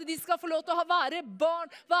 For at de skal få lov til å være barn,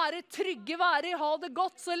 være trygge, ha det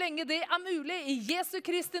godt så lenge det mulig. I Jesu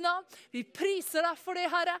Kristi navn. Vi priser deg for det,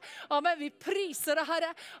 Herre. Amen. Vi priser deg, Herre.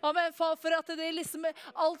 Amen. For at det liksom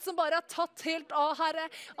alt som bare tatt helt av, Herre,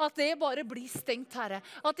 at det bare blir stengt, Herre.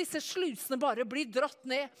 At disse slusene bare blir dratt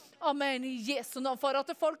ned. Amen. I Jesu navn. For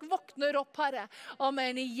at folk våkner opp, Herre.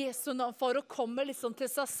 Amen. I Jesu navn. For å komme liksom til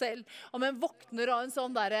seg selv. Amen. Våkner av en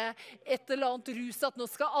sånn et eller annet rus at nå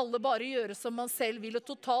skal alle bare gjøre som man selv vil. Og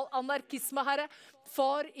total anarkisme, Herre.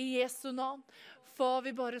 Far, i Jesu navn. Far,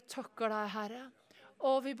 vi bare takker deg, Herre.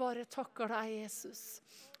 Og vi bare takker deg, Jesus.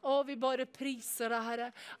 Og vi bare priser deg, Herre.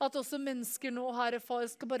 At også mennesker nå, Herre, far,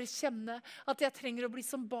 skal bare kjenne at jeg trenger å bli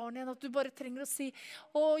som barn igjen. At du bare trenger å si,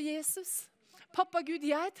 å, Jesus, pappa Gud,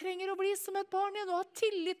 jeg trenger å bli som et barn igjen og ha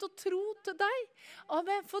tillit og tro til deg.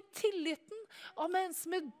 Amen. For tilliten. Amen.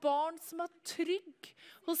 Som et barn som trygg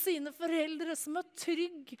hos sine foreldre, som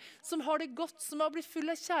trygg, som har det godt, som har blitt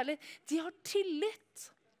full av kjærlighet. De har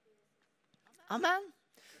tillit. Amen.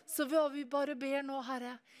 Så vi bare ber nå,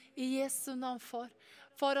 Herre, i Jesu navn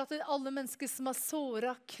for at alle mennesker som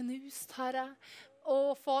såret, knust, Herre,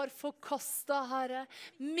 og far, forkastet, Herre,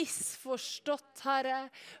 misforstått, Herre,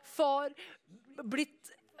 far,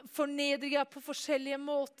 blitt fornedret på forskjellige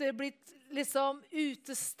måter, blitt liksom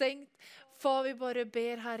utestengt. Far, vi bare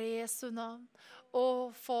ber, Herre, i Jesu navn.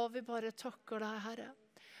 Og far, vi bare takker deg, Herre.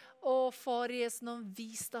 Og far, i Jesu navn,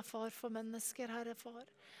 vis deg, far, for mennesker, Herre, far.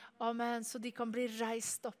 Amen, så de kan bli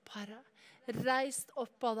reist opp, Herre. Reist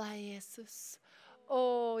opp av deg, Jesus. Å,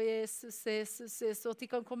 Jesus, Jesus, Jesus. Og at de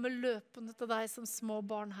kan komme løpende til deg som små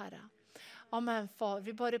barn, Herre. Amen, far.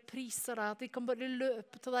 Vi bare priser deg, at vi kan bare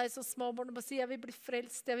løpe til deg som småbarn og bare si, jeg vil bli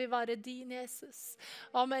frelst, jeg vil være din, Jesus.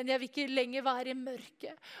 Amen, jeg vil ikke lenger være i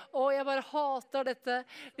mørket. Og jeg bare hater dette,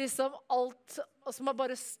 liksom alt som er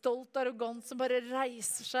bare stolt, arrogant, som bare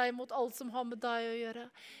reiser seg mot alt som har med deg å gjøre.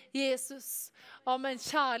 Jesus, amen,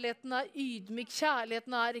 kjærligheten er ydmyk,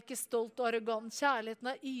 kjærligheten er ikke stolt og arrogant,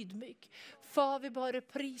 kjærligheten er ydmyk. Far, vi bare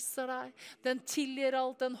priser deg. Den tilgir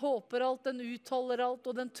alt, den håper alt, den utholder alt,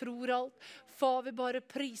 og den tror alt. Far, vi bare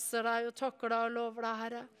priser deg og takker deg og lover deg,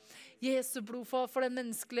 Herre. Jesu blod, far, for den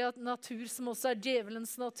menneskelige natur som også er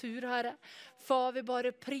djevelens natur, Herre. Far, vi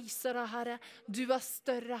bare priser deg, Herre. Du er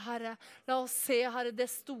større, Herre. La oss se, Herre, det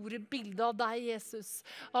store bildet av deg, Jesus.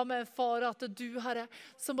 Amen, far, at du, Herre,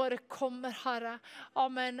 som bare kommer, Herre.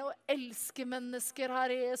 Amen, og elsker mennesker,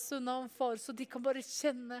 Herre, i Jesu navn, far, så de kan bare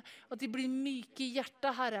kjenne at de blir myke i hjertet,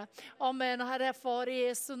 Herre. Amen, Herre, far, i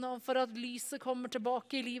Jesu navn, for at lyset kommer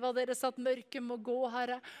tilbake i livet deres, at mørket må gå,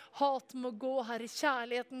 Herre. Hat må gå, Herre.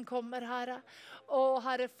 Kjærligheten kommer, Herre. Å,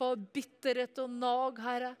 Herre, for bitterhet og nag,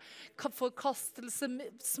 Herre. Forkastelse,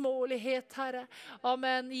 smålighet, Herre.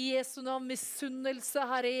 Amen. I Jesu navn, misunnelse,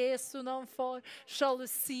 Herre. I Jesu navn, far.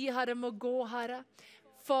 Sjalusi, Herre, må gå, Herre.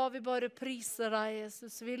 Far, vi bare priser deg,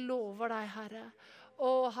 Jesus. Vi lover deg, Herre.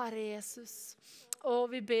 Å, Herre Jesus. Å,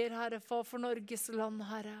 vi ber, Herre, far, for Norges land,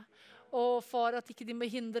 Herre. Å, far, at ikke de må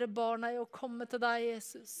hindre barna i å komme til deg,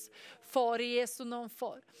 Jesus. Far, i Jesu navn,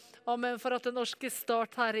 far. Amen, for at den norske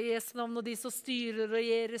start, Herre, i Jesu navn, og de som styrer og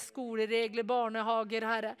gir skoleregler, barnehager,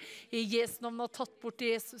 Herre, i Jesu navn har tatt bort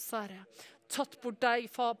Jesus, Herre. Tatt bort deg,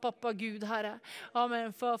 far, pappa, Gud, Herre.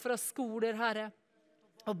 Amen, far, fra skoler, Herre,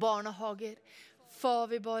 og barnehager. Far,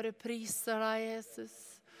 vi bare priser deg, Jesus.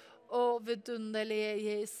 Å, vidunderlige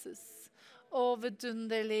Jesus. Å,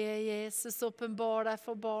 vidunderlige Jesus, åpenbar deg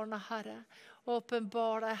for barna, Herre.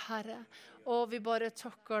 Åpenbar deg, Herre. Og vi bare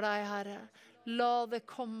takker deg, Herre. La det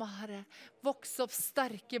komme, Herre. Voks opp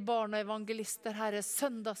sterke barneevangelister, Herre.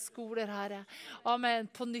 Søndagsskoler, Herre.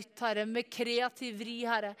 Amen. På nytt, Herre. Med kreativ vri,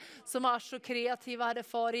 Herre. Som er så kreative, Herre,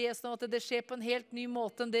 far i Jesu navn, at det skjer på en helt ny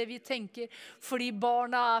måte enn det vi tenker. Fordi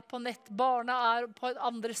barna er på nett. Barna er på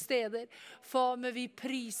andre steder. Far, men vi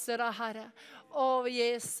priser deg, Herre. Å,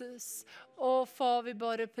 Jesus. Å, far, vi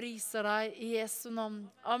bare priser deg i Jesu navn.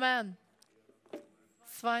 Amen.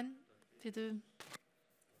 Svein, vil du...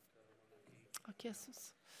 Takk, Jesus.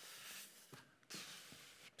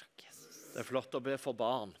 Takk, Jesus. Det er flott å be for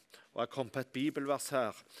barn. Og jeg kom på et bibelvers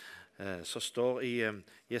her, som står i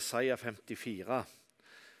Jesaja 54.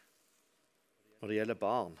 Når det gjelder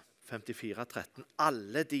barn, 54:13.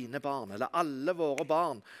 Alle dine barn, eller alle våre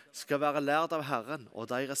barn, skal være lært av Herren, og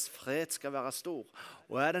deres fred skal være stor.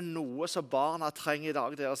 Og er det noe som barna trenger i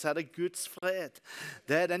dag, så er det Guds fred.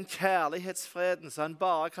 Det er den kjærlighetsfreden som han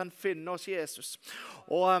bare kan finne hos Jesus.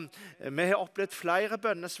 Og vi har opplevd flere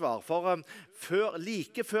bønnesvar, for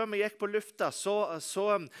like før vi gikk på lufta,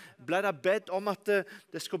 så ble det bedt om at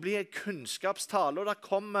det skulle bli en kunnskapstale, og det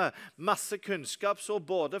kom masse kunnskapsord,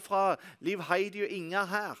 både fra Liv Heidi og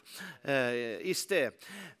Inger her i sted.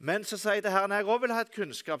 Men så sier det Herren, jeg også vil ha et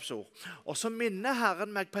kunnskapsord. Og så minner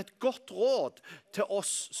Herren meg på et godt råd til oss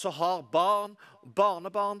som har barn,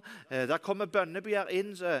 barnebarn. Der kommer bønnebegjær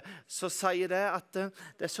inn, så sier det at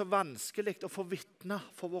det er så vanskelig å få vitne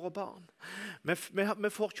for våre barn. Vi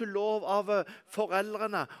får ikke lov av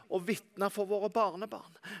foreldrene å vitne for våre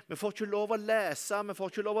barnebarn. Vi får ikke lov å lese, vi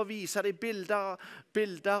får ikke lov å vise de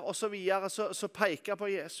bilder og så videre, så peker på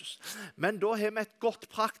Jesus. Men da har vi et godt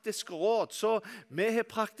praktisk råd, så vi har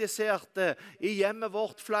praktisert det i hjemmet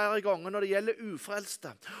vårt flere ganger når det gjelder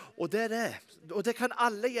ufrelste. Og det er det. Og det kan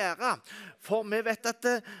alle gjøre, for vi vet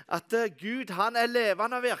at Gud, han er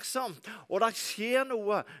levende og virksom, og det skjer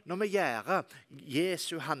noe når vi gjør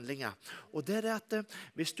Jesu handlinger. Og det er det at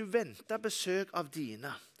hvis du venter besøk av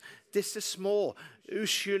dine, disse små,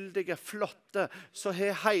 uskyldige, flotte, så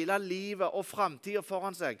har hele livet og fremtiden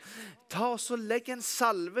foran seg. Ta og så legg en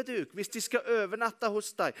salveduk hvis de skal overnatte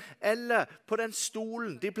hos deg, eller på den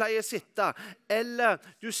stolen de pleier å sitte, eller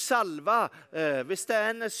du salver, hvis det er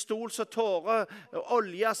en stol som tårer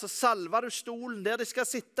olje, så salver du stolen der de skal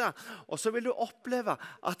sitte, og så vil du oppleve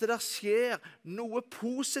at det skjer noe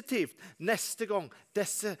positivt neste gang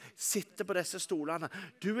disse sitter på disse stolene.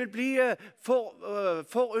 Du vil bli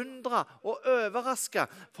forundret og overrasket overrasket,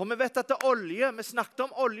 for vi vet at det er olje. Vi snakket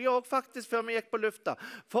om olje også faktisk før vi gikk på lufta.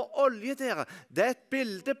 For olje, dere, det er et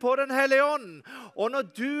bilde på den hellige ånden. Og når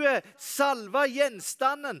du salver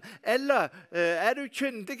gjenstanden, eller er du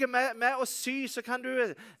kyndig med å sy, så kan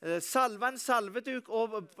du salve en salveduk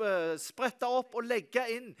og sprette opp og legge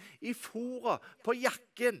inn i foret på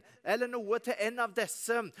jakken, eller noe til en av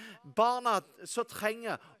disse barna som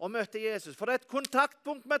trenger å møte Jesus. For det er et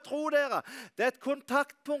kontaktpunkt med tro, dere. Det er et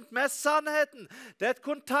kontaktpunkt med sannheten. Det er et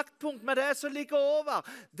kontaktpunkt med det som ligger over.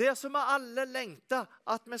 Der som vi alle lengter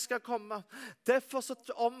at vi skal komme. Derfor så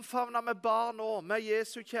omfavner vi barn nå med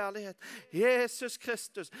Jesu kjærlighet. Jesus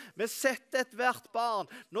Kristus. Vi setter et hvert barn.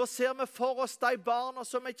 Nå ser vi for oss de barna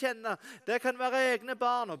som vi kjenner. Det kan være egne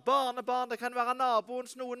barn og barnebarn. Det kan være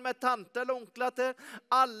naboens, noen med tante eller onkler til.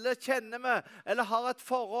 Alle kjenner vi eller har et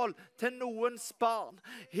forhold til noens barn.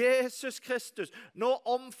 Jesus Kristus, nå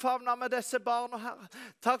omfavner vi disse barna, Herre.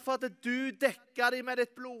 Takk for at du dekker dem med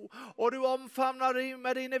ditt blod, og du omfavner dem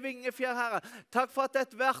med dine vingefjær, Herre. Takk for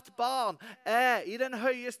at hvert barn er i den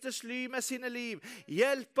høyeste sly med sine liv.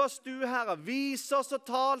 Hjelp oss du, Herre. Vis oss og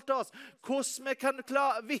tal til oss hvordan vi kan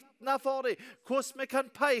vitne for dem, hvordan vi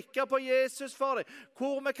kan peke på Jesus for dem,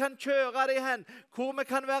 hvor vi kan kjøre dem hen, hvor vi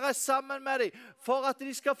kan være sammen med dem, for at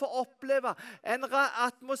de skal få oppleve en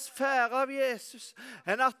atmosfære av Jesus,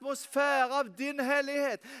 en atmosfære av din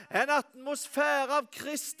hellighet, en atmosfære av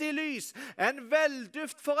Kristi lys, en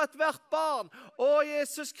velduft for hvert barn. Å,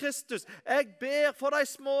 Jesus Kristus, jeg ber for de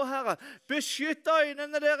små, Herre. Beskytt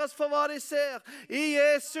øynene deres for hva de ser. I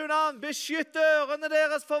Jesu navn, beskytt ørene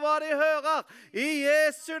deres for hva de hører. I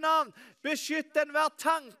Jesu navn, beskytt enhver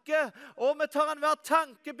tanke, og vi tar enhver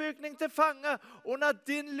tankebygning til fange under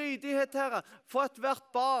din lydighet, Herre, for hvert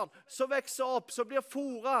barn som vokser opp, som blir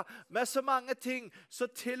foret med så mange ting som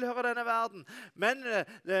tilhører denne verden. Men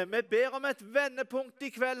vi ber om et vendepunkt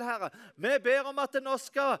i kveld, Herre. Vi ber om at nå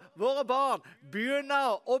skal våre barn begynne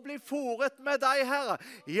å bli foret med deg, Herre.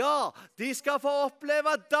 Ja, de skal få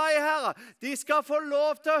oppleve deg, Herre. De skal få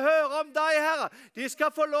lov til å høre om deg, Herre. De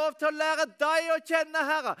skal få lov til å lære deg å kjenne,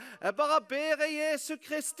 Herre. Jeg bare ber i Jesu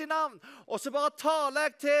Kristi navn, og så bare taler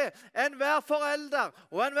jeg til enhver forelder,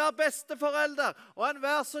 og enhver besteforelder, og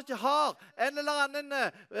enhver som har en eller annen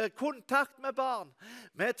kontakt med barn.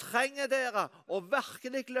 Vi trenger dere å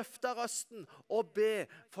virkelig løfte røsten og be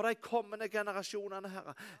for de kommende generasjonene,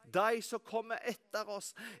 Herre. De som kommer etter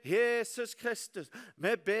oss. Jesus Kristus,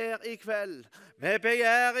 vi ber i kveld. Vi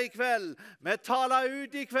begjær i kveld. Vi taler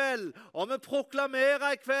ut i kveld, og vi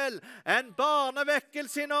proklamerer i kveld en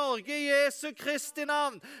barnevekkelse i Norge i Jesu Kristi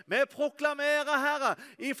navn. Vi proklamerer, Herre,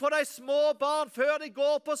 ifra de små barn før de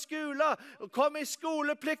går på skole, og kommer i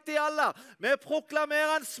skolepliktig alder. Vi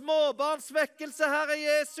proklamerer en småbarnsvekkelse, Herre, i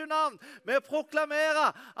Jesu navn. Vi proklamerer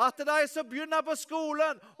at de som begynner på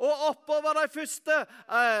skolen og oppover de første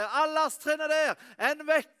alderstrinnet der, en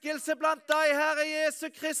vekkelse blant deg, Herre, i Jesu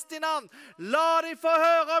Kristi navn. La de få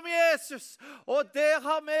høre om Jesus. Og der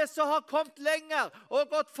har vi som har kommet lenger og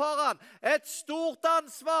gått foran et stort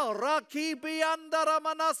ansvar.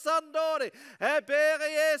 Jeg ber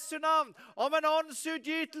i Jesu navn om en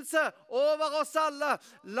åndsutgytelse over oss alle.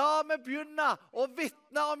 La meg begynne å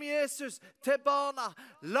vitne om Jesus til barna.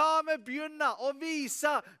 La meg begynne å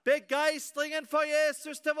vise begeistringen for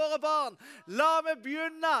Jesus til våre barn. La meg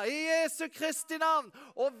begynne i Jesu Kristi navn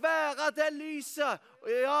å være det lyset,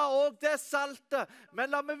 ja, og det saltet.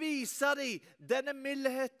 Men la meg vise dem denne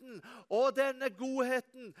mildheten og denne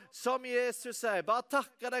godheten som Jesus er. Bare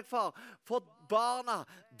takke deg, far, for barna,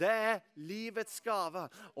 det er livets gave.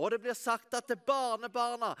 Og det blir sagt at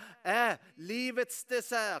barnebarna er livets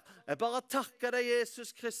dessert. Jeg bare takker deg,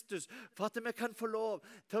 Jesus Kristus, for at vi kan få lov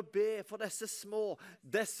til å be for disse små,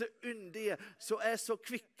 disse yndige, som er så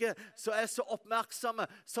kvikke, som er så oppmerksomme,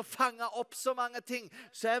 som fanger opp så mange ting,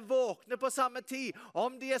 som er våkne på samme tid.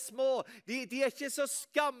 Om de er små, de er ikke så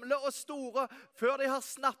gamle og store før de har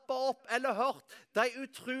snappet opp eller hørt de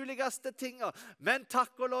utroligste tingene. Men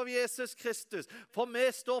takk og lov, Jesus Kristus, for vi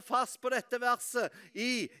står fast på dette verset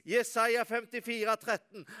i Jesaja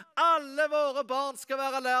 54:13. Alle våre barn skal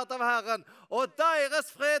være lært av Herren, og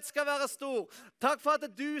deres fred skal være stor. Takk for at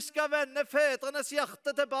du skal vende fedrenes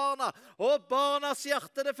hjerte til barna, og barnas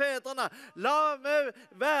hjerte til fedrene. La meg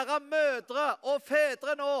være mødre og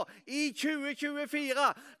fedre nå i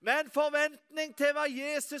 2024, med en forventning til hva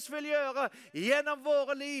Jesus vil gjøre gjennom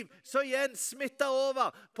våre liv, så igjen smitter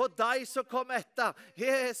over på deg som kommer etter.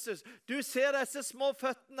 Jesus, du ser disse små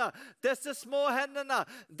føttene, disse små hendene,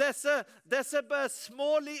 disse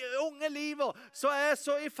små unge liver som er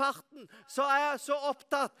så i farten, som er så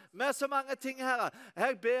opptatt med så mange ting, Herre.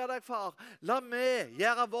 Jeg ber deg, far, la meg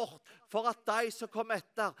gjøre vårt for at de som kommer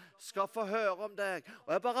etter skal få høre om deg.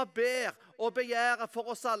 Og jeg bare ber og begjærer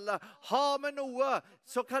for oss alle. Har vi noe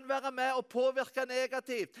som kan være med og påvirke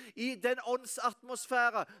negativt i den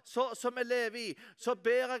åndsatmosfære som vi lever i, så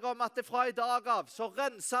ber jeg om at det fra i dag av, så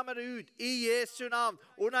renser vi det ut i Jesu navn,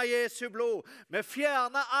 under Jesu blod. Vi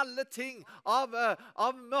fjerner alle ting av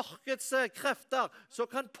mørkets krefter som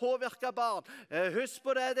kan påvirke barn. Husk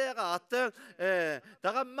på det, dere, at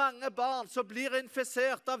det er mange barn som blir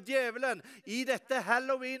infisert av djevelen i dette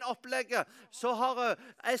Halloween-opplegget, som har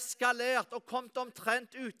eskalert og kommet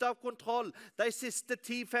omtrent ut av kontroll de siste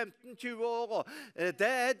 10-15-20 årene. Det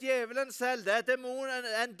er djevelen selv, det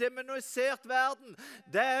er en demonisert verden,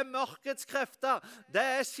 det er mørkets krefter, det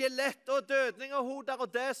er skjelett og dødning og hoder, og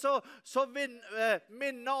det som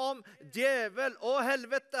minner om djevel og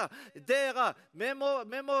helvete. Dere, vi må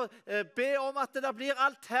be om at det blir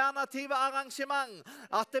alternative arrangement,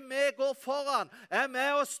 at vi går foran, er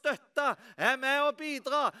med å støtte, er med å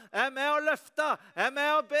bidra, er med å løfte, er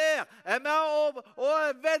med å ber, er med å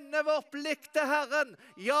vende vårt blikk til Herren.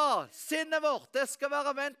 Ja, sinnet vårt, det skal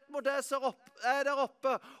være vendt mot det som er der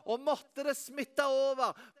oppe, og måtte det smitte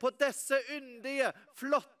over på disse yndige,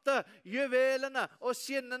 flotte juvelene og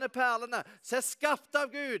skinnende perlene som er skapt av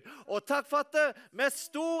Gud. Og takk for at med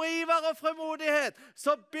stor iver og fremodighet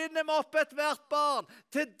så binder vi opp et hvert barn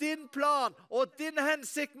til din plan og din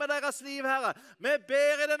hensikt med deres liv, Herre. Vi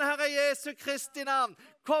ber i den Herre Jesu Kristi navn,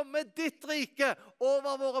 komme ditt rike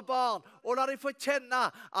over våre barn, og la de få kjenne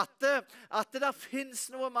at det finnes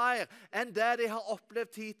noe mer enn det de har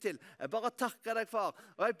opplevd hittil. Jeg bare takker deg, far.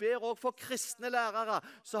 Og jeg ber også for kristne lærere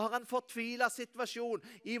som har en fortvilet situasjon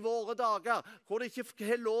i våre dager, hvor de ikke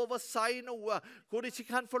har lov å si noe, hvor de ikke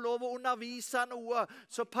kan få lov å undervise noe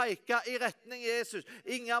som peker i retning Jesus.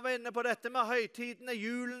 Inger var inne på dette med høytidene,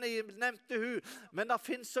 julen, nevnte hun, men det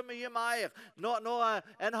finnes så mye mer. Når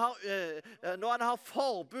en har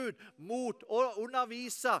forbud mot å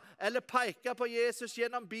undervise eller peke på Jesus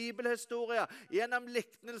gjennom bibelhistorier, gjennom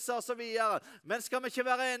liknelser og så videre. Men skal vi ikke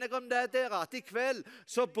være enige om det, dere, at i kveld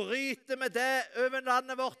så bryter vi det over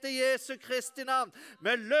landet vårt i Jesu Kristi navn.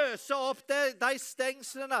 Vi løser opp de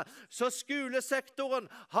stengslene som skolesektoren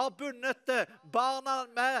har bundet barna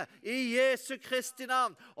med i Jesu Kristi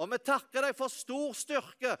navn. Og vi takker deg for stor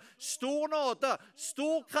styrke, stor nåde,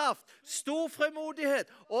 stor kraft, stor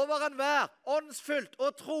fremodighet over enhver åndsfylt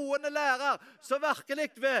og troende lærer som virkelig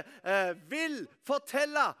vil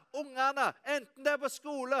fortelle ungene, enten det er på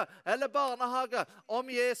skole eller barnehage, om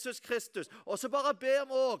Jesus Kristus. Og så bare ber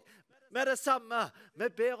vi også med det samme. Vi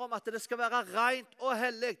ber om at det skal være rent og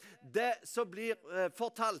hellig, det som blir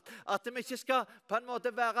fortalt. At vi ikke skal på en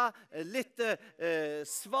måte være litt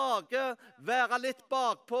svage, være litt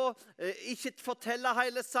bakpå, ikke fortelle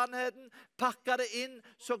hele sannheten, pakke det inn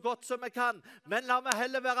så godt som vi kan. Men la meg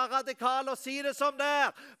heller være radikal og si det som det er.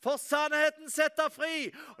 For sannheten setter fri.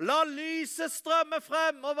 La lyset strømme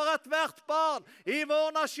frem over et hvert barn i vår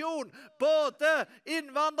nasjon, både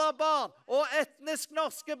innvandrerbarn og etnisk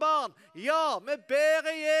norske barn. Ja, vi ber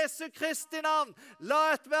i Jesu Kristi navn.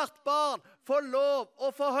 La et hvert barn få lov å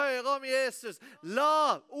få høre om Jesus.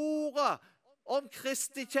 La ordet om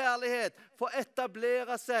Kristi kjærlighet få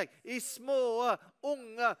etablere seg i små,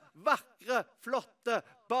 unge, vakre, flotte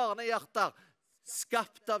barnehjerter,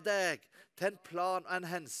 skapt av deg, til en plan og en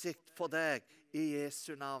hensikt for deg i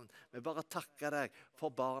Jesu navn. Vi bare takker deg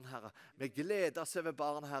for barn, Herre. Vi gleder oss over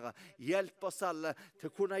barn, Herre. Hjelp oss alle til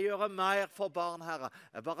å kunne gjøre mer for barn, Herre.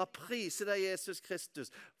 Jeg bare priser deg, Jesus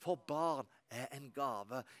Kristus, for barn er en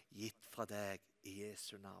gave gitt fra deg i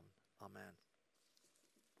Jesu navn. Amen.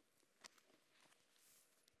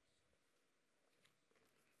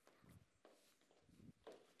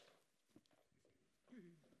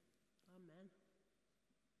 Amen.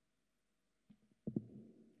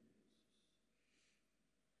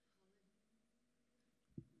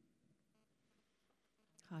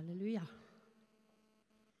 Halleluja.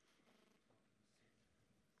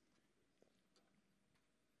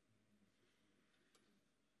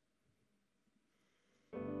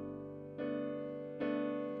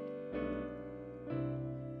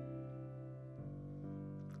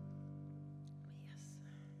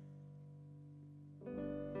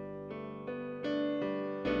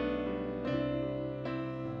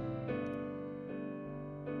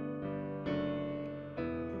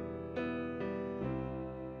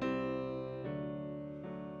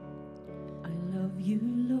 You,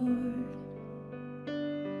 Lord,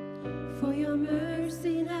 for your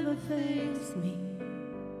mercy never fails me.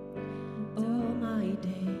 All my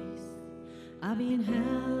days I've been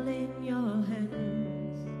held in your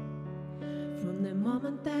hands, from the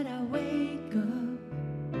moment that I wake up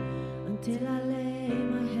until I lay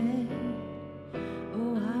my head.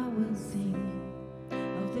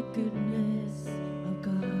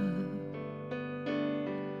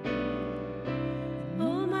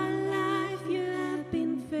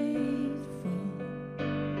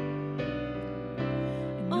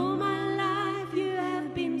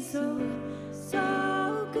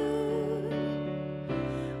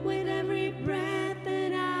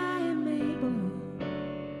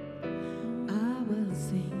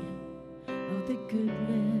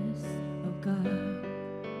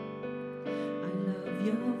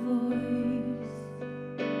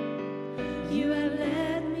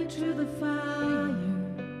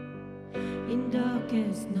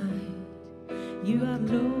 darkest night, you are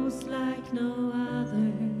close like no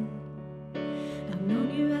other. I've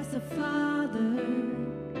known you as a father,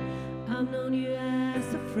 I've known you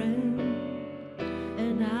as a friend,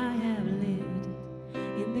 and I have lived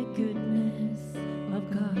in the goodness of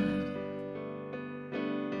God.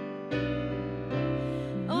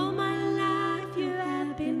 All my life you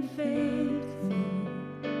have been faithful,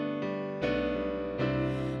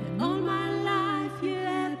 and all my life you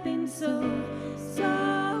have been so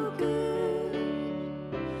good.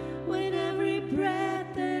 With every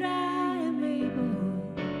breath that I am able,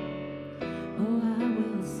 oh, I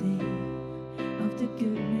will sing of the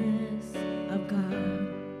goodness of God.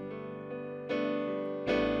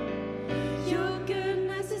 Your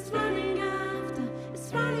goodness is running after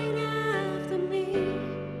me.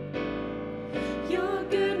 Your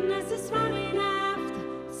goodness is running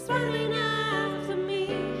after me.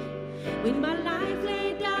 With my life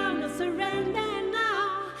laid down, I surrender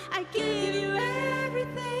now. I give you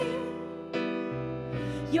everything.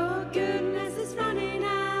 Your goodness is running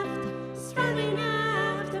after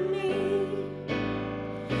me.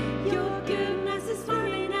 Your goodness is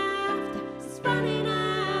running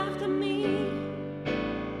after me.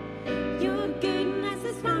 Your goodness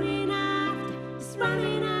is running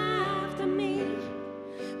after me.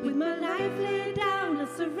 With my life laid down, I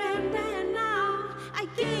surrender now. I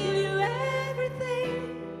give you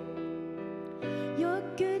everything. Your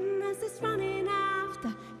goodness is running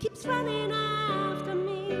after, keeps running after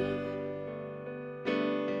me.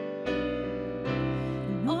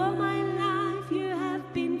 And all my life you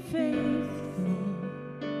have been faithful.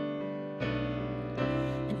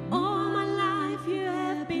 And all my life you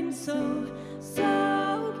have been so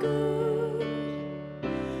good.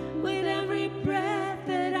 With every breath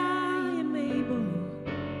that I am able,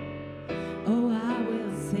 oh, I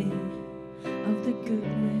will sing of the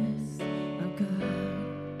goodness of God.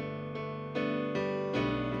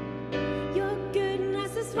 Your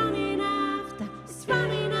goodness is running after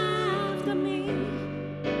me.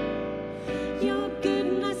 Your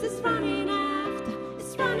goodness is running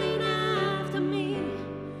after me.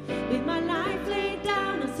 With my life laid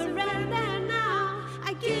down, I surrender now.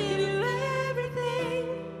 I give you everything.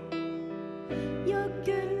 Your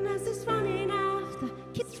goodness is running after,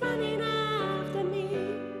 keeps running after me.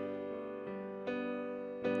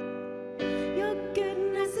 Your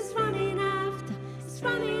goodness is running after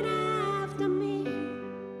me.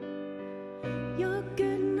 Your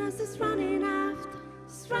goodness is running after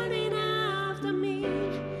me.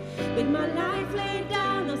 With my life laid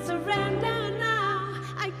down, I surrender now.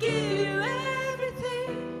 I give you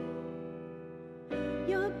everything.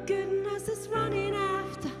 Your goodness is running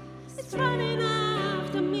after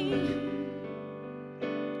me.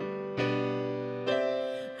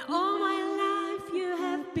 All my life you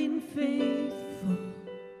have been faithful,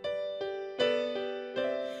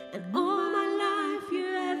 and all my life you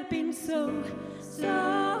have been so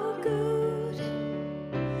good.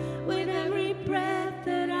 With every breath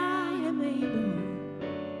that I am able,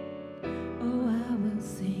 oh, I will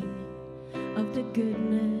sing of the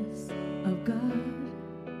goodness of God.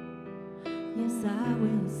 Yes, I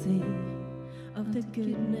will sing of the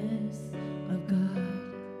goodness of God.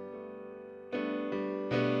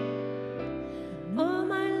 All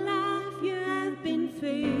my life you have been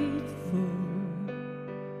faithful,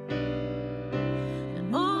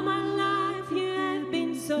 and all my life you have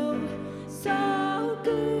been so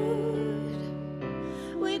good.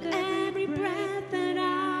 With every breath that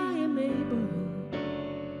I am able,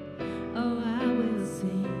 oh, I will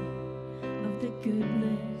sing of the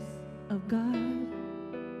goodness of God.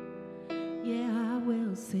 Yeah, I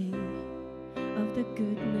will sing of the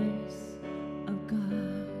goodness of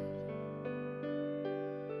God.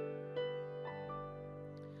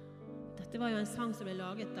 Dette var jo en sang som ble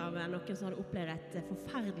laget av noen som hadde opplevd et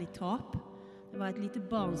forferdelig tap. Det var et lite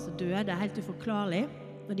barn som døde, helt uforklarlig,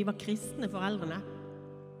 når de var kristne foreldrene.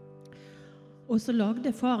 Og så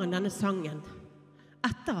lagde faren denne sangen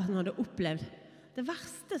etter at han hadde opplevd det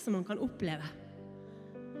verste som man kan oppleve.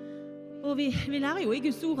 Og vi lærer jo i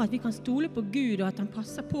Guds ord at vi kan stole på Gud, og at han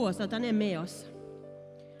passer på oss, at han er med oss.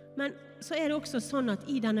 Men så er det også sånn at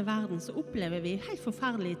i denne verden så opplever vi helt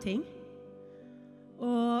forferdelige ting.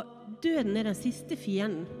 Og døden er den siste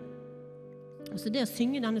fienden. Og så det å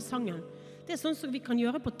synge denne sangen, det er sånn som vi kan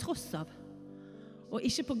gjøre på tross av, og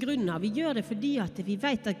ikke på grunn av. Vi gjør det fordi at vi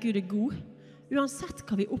vet at Gud er god. Uansett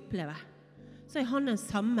hva vi opplever, så er han den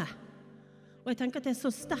samme. Og jeg tenker at det er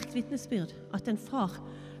så sterkt vitnesbyrd at en far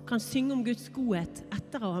kan synge om Guds godhet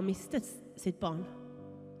etter å ha mistet sitt barn.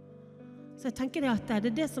 Så jeg tenker at det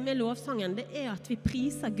er det som er lovsangen, det er at vi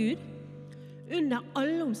priser Gud under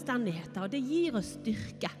alle omstendigheter, og det gir oss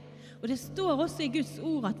styrke. Og det står også i Guds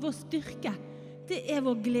ord at vår styrke, det er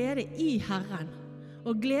vår glede i Herren.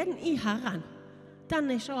 Og gleden i Herren, den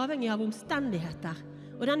er ikke avhengig av omstendigheter,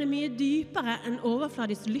 og den er mye dypere enn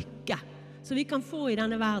overfladisk lykke, som vi kan få i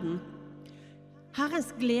denne verden. Herrens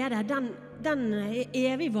glede, den er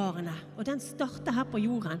evigvarende, og den starter her på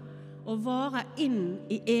jorden, og varer inn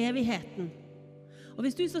i evigheten. Og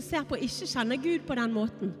hvis du så ser på ikke kjenner Gud på den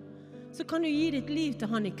måten, så kan du gi ditt liv til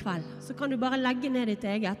han i kveld. Så kan du bare legge ned ditt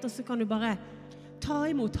eget, og så kan du bare ta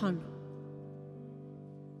imot han.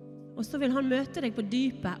 Og så vil han møte deg på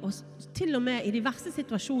dypet, og til og med i de verste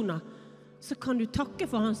situasjoner, så kan du takke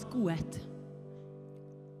for hans godhet.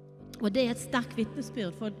 Og det er et sterkt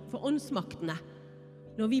vitnesbyrd for åndsmaktene,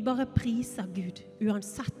 når vi bare priser Gud,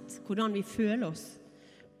 uansett hvordan vi føler oss,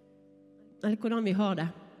 eller hvordan vi har det.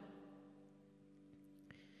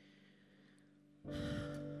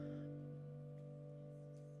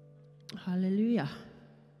 Halleluja.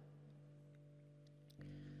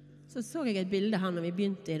 Så jeg et bilde her når vi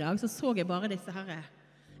begynte i dag, så jeg bare disse her.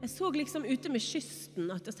 Jeg så liksom ute med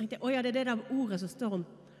kysten, at jeg tenkte, ja, det er det der ordet som står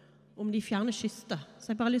om de fjerne kyster.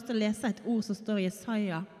 Så jeg bare har lyst til å lese et ord som står i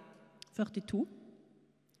Jesaja 42.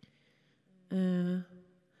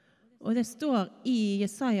 Og det står i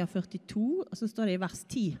Jesaja 42, og så står det i vers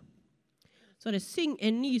 10. Så det, syng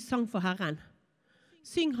en ny sang for Herren.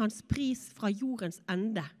 Syng hans pris fra jordens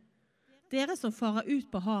ende. Dere som farer ut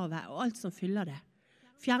på havet og alt som fyller det.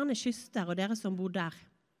 Fjerne kyster og dere som bor der.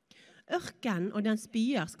 Ørken og dens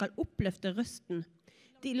byer skal oppløfte røsten,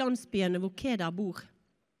 de landsbyene hvor Kedar bor.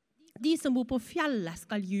 De som bor på fjellet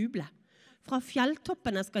skal juble. Fra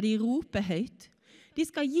fjelltoppene skal de rope høyt. De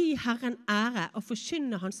skal gi Herren ære og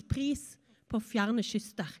forkynne hans pris på fjerne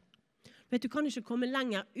kyster. Vet du, kan ikke komme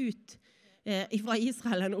lenger ut fra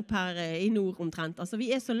Israel enn opp her i nord omtrent. Altså,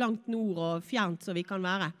 vi er så langt nord og fjernt som vi kan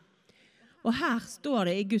være. Og her står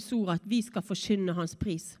det i Guds ord at vi skal forkynne hans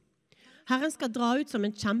pris. Herren skal dra ut som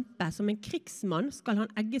en kjempe, som en krigsmann skal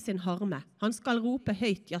han egge sin harme. Han skal rope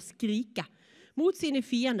høyt, ja skrike. Mot sine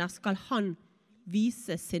fiender skal han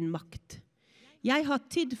vise sin makt. Jeg har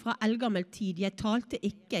tidd fra eldgammel tid, jeg talte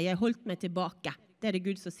ikke, jeg holdt meg tilbake. Det er det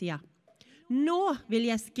Gud som sier. Nå vil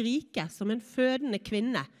jeg skrike som en fødende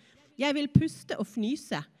kvinne. Jeg vil puste og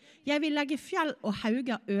fnyse. Jeg vil legge fjell og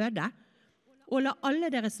hauger øde, og la alle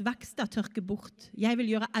deres vekster tørke bort. Jeg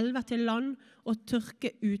vil gjøre elver til land og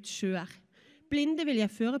tørke ut sjøer. Blinde vil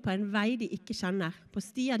jeg føre på en vei de ikke kjenner. På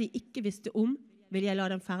stier de ikke visste om, vil jeg la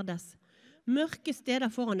dem ferdes. Mørke steder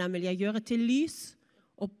foran dem vil jeg gjøre til lys,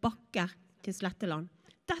 og bakker til sletteland.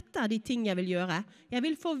 Dette er de ting jeg vil gjøre. Jeg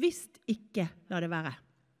vil for visst ikke la det være.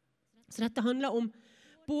 Så dette handler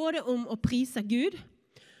både om å prise Gud,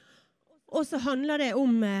 og så handler det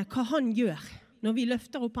om hva han gjør når vi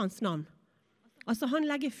løfter opp hans navn. Altså, han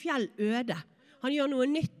legger fjell øde. Han gjør noe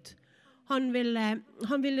nytt. Han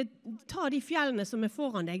vil ta de fjellene som er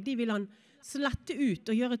foran deg, de vil han slette ut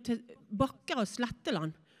og gjøre til bakker og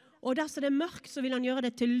sletteland. Og dersom det er mørkt, så vil han gjøre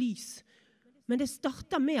det til lys. Men det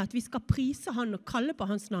starter med at vi skal prise han og kalle på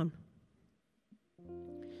hans navn.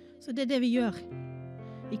 Så det er det vi gjør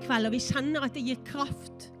i kveld, og vi kjenner at det gir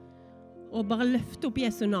kraft å bare løfte opp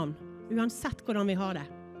Jesu navn, uansett hvordan vi har det.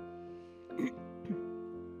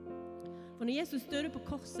 For når Jesus døde på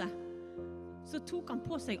korset, så tok han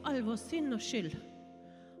på seg all vår synd og skyld.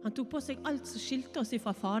 Han tok på seg alt som skilte oss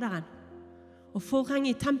fra Faderen. Og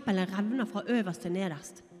forhenget i tempelet revner fra øverst til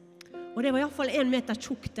nederst. Og det var i hvert fall 1 meter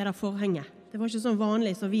tjukt, det der forhenget. Det var ikke sånn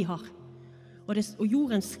vanlig som vi har. Og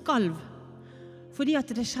jorden skalv, fordi at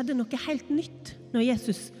det skjedde noe helt nytt når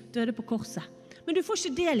Jesus døde på korset. Men du får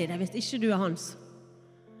ikke del i det hvis ikke du er hans.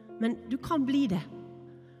 Men du kan bli det.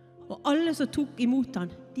 Og alle som tok imot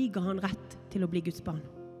han, de ga han rett til å bli Guds barn.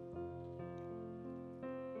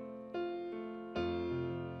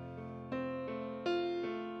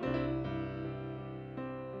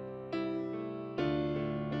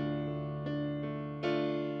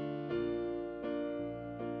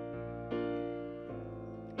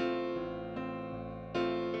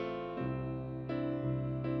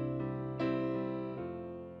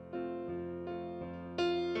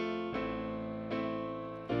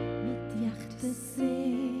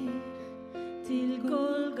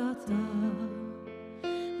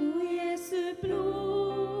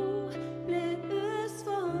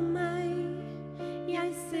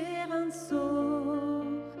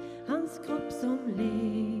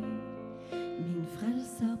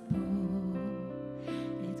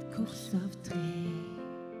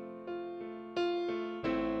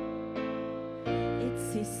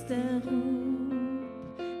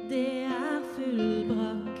 Det er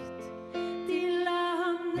fullbrakt. De la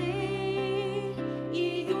ham ned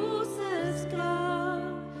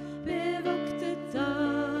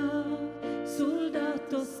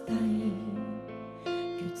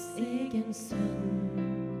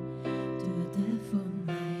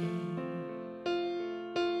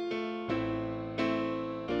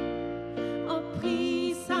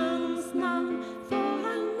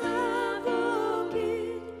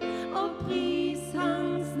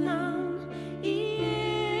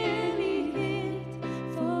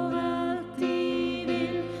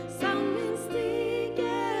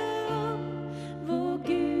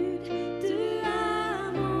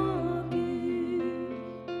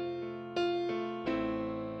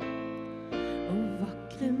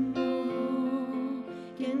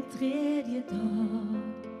den tredje dag,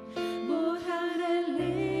 vår Herre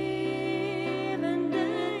levende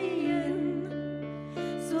igjen.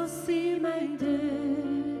 Så si meg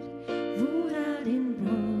død, hvor din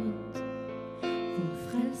brodd? Vår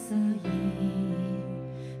frelser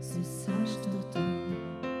Jesus har stått opp.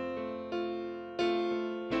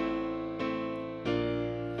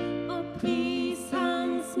 Og pris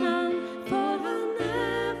hans navn, for han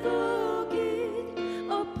vår Gud.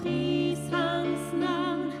 Og pris hans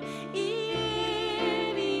navn i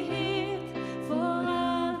evighet. For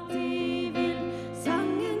alltid vil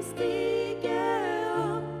sangen stige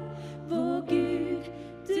opp. Vår Gud,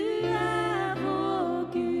 du vår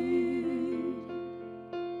Gud.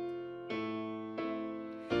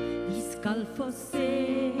 Vi skal få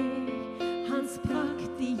se hans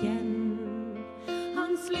prakt igjen.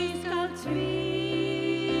 Hans lys skal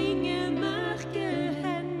tvinge mørket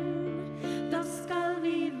hen. Da skal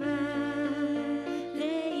vi være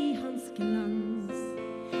i hans glans.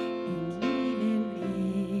 En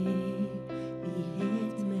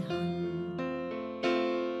evighet med han.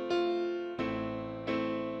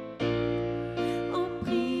 Og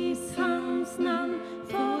pris hans navn,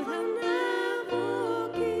 for han vår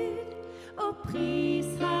Gud. Og pris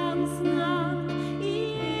hans navn i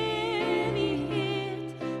evighet.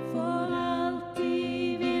 For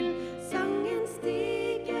alltid vil sangen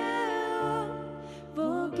stige opp.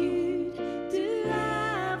 Vår Gud, du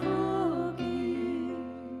vår Gud.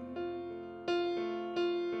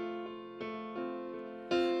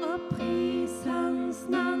 Og pris hans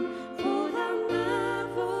navn, for han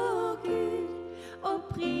vår Gud. Og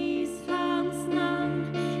pris hans navn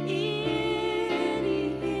i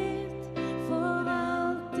evighet. For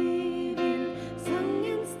alltid vil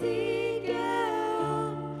sangen stige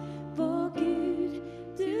opp. Vår Gud,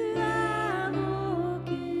 du vår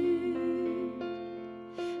Gud.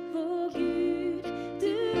 Vår Gud,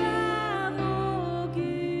 du vår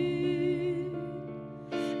Gud.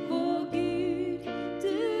 Vår Gud,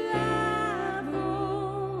 du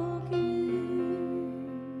vår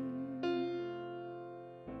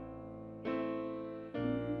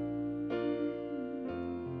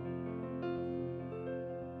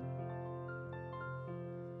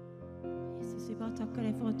Jesus, vi bare takker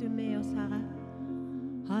deg for at du med oss, Herre.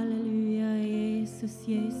 Halleluja, Jesus,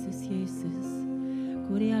 Jesus, Jesus.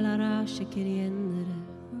 Kurialara shekeriendere.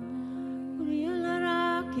 Kurialara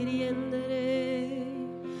keriendere.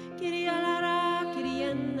 Kurialara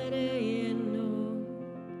keriendere eno.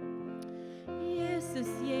 Jesus,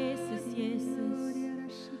 Jesus,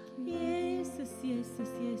 Jesus. Jesus,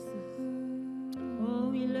 Jesus, Jesus.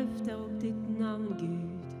 Og vi løfter opp ditt navn, Gud.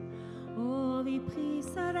 Og vi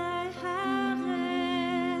priser deg, Herre.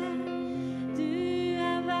 Du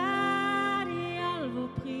verdig all vår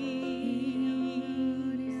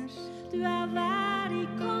pris. Du verdig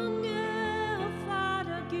konge og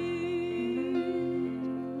Fader Gud.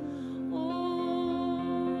 Å,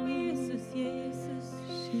 Jesus, Jesus.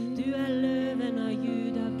 Du løven av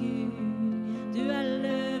Juda, Gud. Du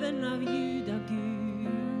løven av Juda,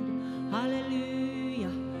 Gud.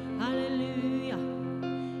 Halleluja, halleluja.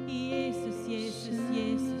 Jesus, Jesus,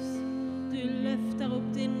 Jesus. Du løfter opp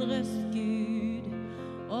din røst, Gud.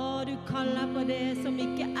 Og du kaller på det som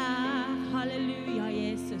ikke Halleluja,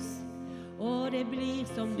 Jesus. Og det blir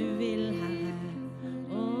som du vil, Herre.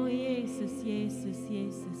 Å, Jesus, Jesus,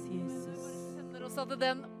 Jesus, Jesus. Kjenner oss at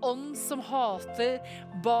den ånd som hater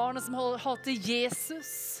barnet, som hater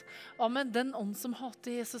Jesus. Amen. Den ånd som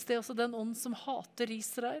hater Jesus, det er også den ånd som hater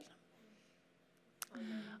Israel.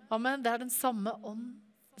 Amen. Det er den samme ånd.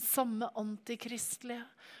 Samme antikristelige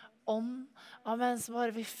ånd. Amen. Så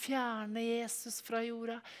bare vi fjerne Jesus fra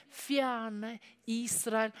jorda. Fjerne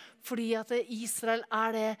Israel. Fordi at Israel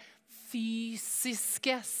er det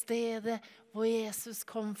fysiske stedet hvor Jesus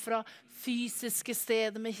kom fra. Fysiske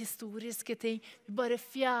stedet med historiske ting. Vi bare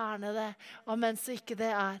fjerner det. Amen, så ikke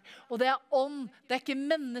det er. Og det er ånd, det er ikke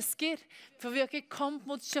mennesker. For vi har ikke kamp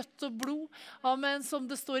mot kjøtt og blod. Amen, som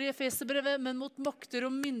det står i Efeserbrevet, men mot makter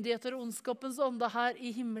og myndigheter og ondskapens ånde her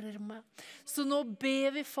i himmelrommet. Så nå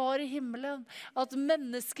ber vi Far i himmelen at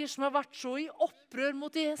mennesker som har vært så i opprør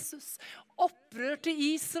mot Jesus, opprør til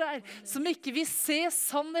Israel, som ikke vil se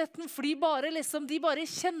sannheten, for de bare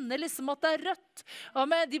kjenner liksom at det er rødt.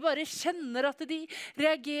 Amen. De bare kjenner at de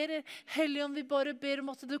reagerer. Helligånd, vi bare ber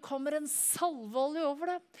om at det kommer en salveolje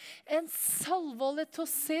over dem. En salveolje til å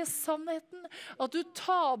se sannheten. At du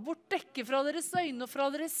tar bort dekket fra deres øyne og fra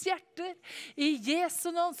deres hjerter. I Jesu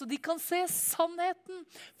navn, så de kan se sannheten.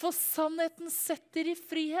 For sannheten setter i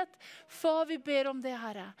frihet. Far, vi ber om det,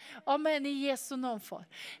 Herre. Amen, i Jesu navn, far.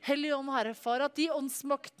 Helligånd, Herre, far, at de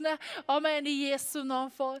åndsmaktene, amen, i Jesu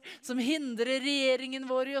navn, far, som hindrer regjeringen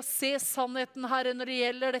vår i å se sannheten, Herre, når det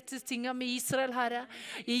gjelder dette tinget med Israel, Herre.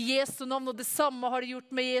 I Jesu navn, og det samme har de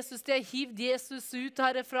gjort med Jesus. De har hivd Jesus ut,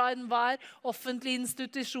 Herre, fra enhver offentlig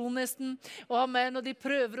institusjon nesten. Og amen, og de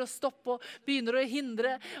prøver å stoppe og begynner å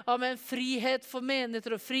hindre, amen, frihet for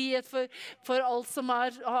menigheter og frihet for alt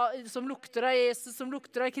som lukter av Jesus, som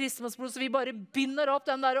lukter av kristendomsblod. Så vi bare binder opp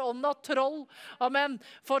den der ånden av troll. Amen.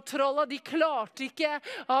 For trolla, de klarte ikke,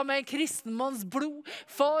 amen, kristenmanns blod.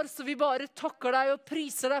 Far, så vi bare takker deg og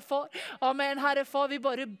priser deg, far. Amen, Herre, far, vi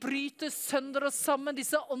bare bryter sønder og sammen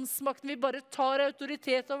disse åndsmaktene. Vi bare tar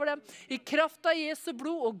autoritet over dem i kraft av Jesu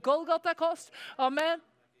blod og Golgata kors. Amen.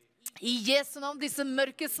 I Jesu navn, disse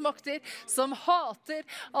mørkets makter som hater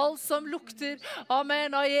alt som lukter,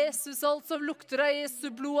 amen, av Jesus, alt som lukter av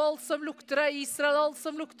Jesu blod, alt som lukter av Israel, alt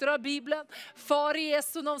som lukter av Bibelen. Far, i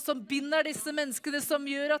Jesu navn, som binder disse menneskene, som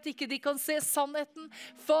gjør at ikke de kan se sannheten.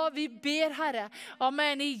 Far, vi ber, Herre,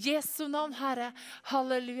 amen, i Jesu navn, Herre.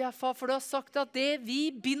 Halleluja, far, for du har sagt at det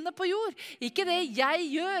vi binder på jord, ikke det jeg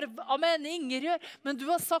gjør, amen, Inger gjør, men du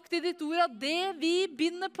har sagt i ditt ord at det vi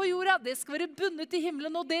binder på jorda, det skal være bundet i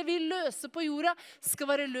himmelen, og det vi løser på jorda skal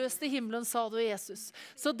være løst i himmelen, sa du, Jesus.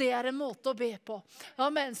 Så det er en måte å be på.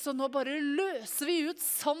 Amen. Så nå bare løser vi ut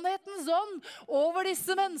sannhetens ånd over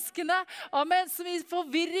disse menneskene. Amen. Som i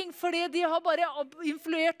forvirring fordi de har bare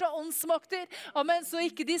influert av åndsmakter. Amen. Så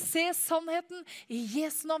ikke de ser sannheten. I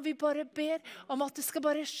Jesu navn vi bare ber om at det skal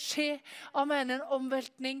bare skje. Amen. En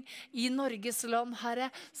omveltning i Norges land,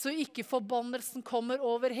 Herre. Så ikke forbannelsen kommer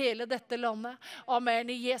over hele dette landet.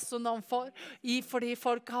 Amen. I Jesu navn, far. Fordi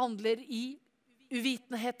folk handler i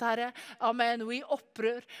uvitenhet, Herre. Amen. Og i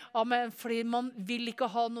opprør. Amen. Fordi man vil ikke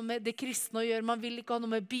ha noe med det kristne å gjøre. Man vil ikke ha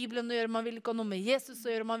noe med Bibelen å gjøre. Man vil ikke ha noe med Jesus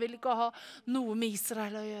å gjøre. Man vil ikke ha noe med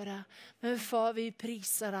Israel å gjøre. Men far, vi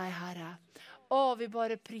priser deg, Herre. Å, vi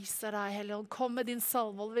bare priser deg, Helligånd. Kom med din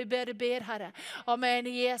salveolje. Vi ber, Herre. Amen,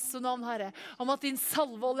 i Jesu navn, Herre. Om at din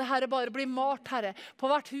salveolje, Herre, bare blir malt, Herre. På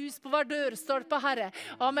hvert hus, på hver dørstolpe, Herre.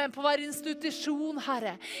 Amen, på hver institusjon,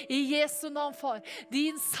 Herre. I Jesu navn, far.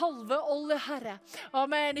 Din salveolje, Herre.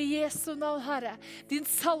 Amen, i Jesu navn, Herre. Din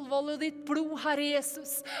salveolje og ditt blod, Herre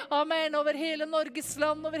Jesus. Amen, over hele Norges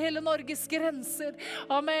land, over hele Norges grenser.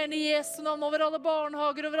 Amen, i Jesu navn, over alle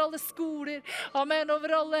barnehager, over alle skoler. Amen,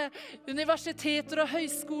 over alle universiteter og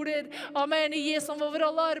høyskoler. Amen. I Jesu navn, over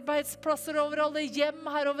alle arbeidsplasser, over alle hjem,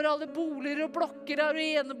 Herre, over alle boliger og blokker, Herre,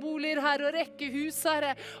 og eneboliger, Herre, og rekkehus,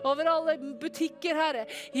 Herre, over alle butikker, Herre.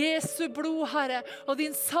 Jesu blod, Herre, og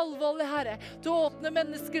din salveolje, Herre. Du åpner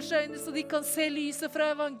menneskers øyne så de kan se lyset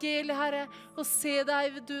fra evangeliet, Herre, og se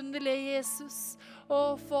deg vidunderlig, Jesus.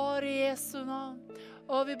 Å, far, i Jesu navn.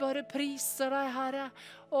 Og vi bare priser deg, Herre.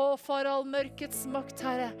 Og for all mørkets makt,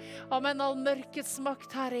 Herre. Amen, all mørkets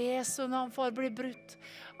makt, Herre. Jesu navn får bli brutt.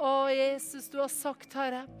 Å, Jesus, du har sagt,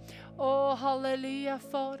 Herre. Å, halleluja,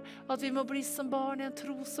 far, at vi må bli som barn i en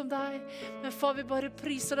tro som deg. Men far, vi bare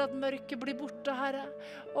priser deg at mørket blir borte, Herre.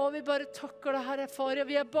 Og vi bare takker deg, Herre, far. Ja,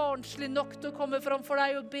 vi er barnslig nok til å komme fram for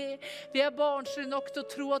deg og be. Vi er barnslig nok til å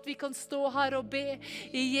tro at vi kan stå her og be.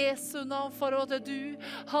 I Jesu navn, for at du,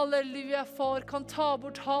 halleluja, far, kan ta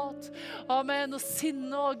bort hat. Amen, og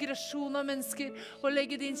sinne og aggresjon av mennesker. Og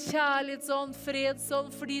legge din kjærlighetsånd,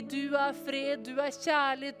 fredsånd, fordi du er fred, du er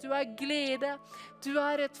kjærlighet, du er glede. Du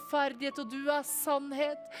er rettferdighet, og du er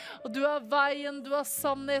sannhet. Og du er veien, du er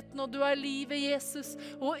sannheten, og du er livet, Jesus.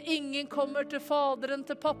 Og ingen kommer til Faderen,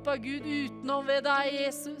 til pappa Gud, utenom ved deg,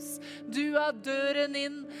 Jesus. Du er døren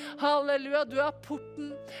inn. Halleluja, du er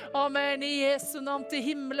porten. Amen, i Jesu navn til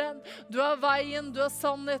himmelen. Du er veien, du er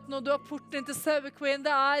sannheten, og du er porten til sauekven.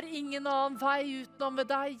 Det er ingen annen vei utenom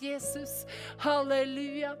ved deg, Jesus.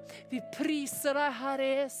 Halleluja. Vi priser deg,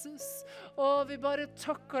 Herre Jesus. Og vi bare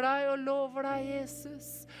takker deg og lover deg, Jesus.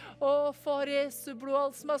 Og for Jesu blod,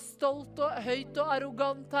 alt som er stolt og høyt og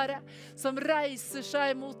arrogant, Herre, som reiser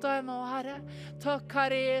seg mot deg nå, Herre. Takk,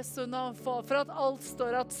 Herre Jesu navn, for at alt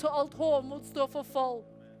står, at alt håmod står for fall.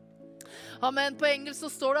 Amen. På engelsk så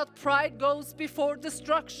står det at pride goes before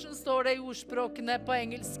destruction, står det i ordspråkene på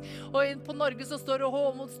engelsk. Og på Norge så står det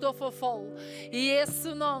håmod står for fall. I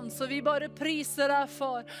Jesu navn, så vi bare priser deg,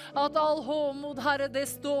 far, at all håmod, Herre, det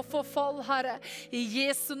står for fall, Herre. I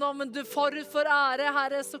Jesu navn, men du forut for ære,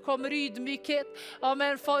 Herre, så kommer ydmykhet.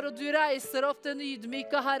 Amen, far, og du reiser opp den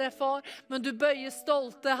ydmyke, Herre, far, men du bøyer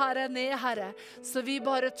stolte, Herre, ned, Herre. Så vi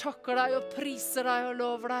bare takker deg og priser deg og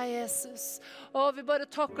lover deg, Jesus. Og vi bare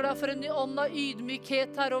takker deg for en ny ånd av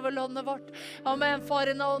ydmykhet her over landet vårt. Amen, far,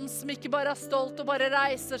 en ånd som ikke bare er stolt og bare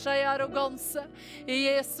reiser seg i arroganse, i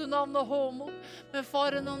Jesu navn og håmod, men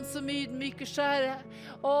far, en ånd som ydmyker seg, Herre.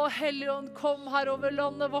 Å, Hellige ånd, kom her over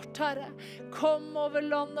landet vårt, Herre. Kom over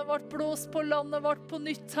landet vårt, blås på landet vårt på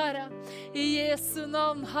nytt, Herre. I Jesu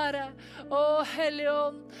navn, Herre. Å, Hellige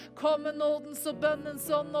ånd, kom med nådens og bønnens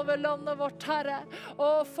ånd over landet vårt, Herre.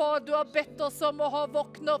 Å, far, du har bedt oss om å ha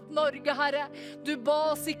våkne opp Norge, Herre. Du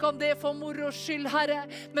ba oss ikke om det for moro skyld, Herre,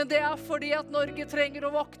 men det er fordi at Norge trenger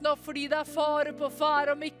å våkne opp, fordi det er fare på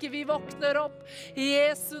fær om ikke vi våkner opp. I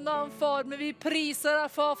Jesu navn, far, men vi priser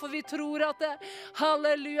deg, far, for vi tror at det,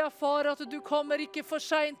 halleluja, far, at du kommer ikke for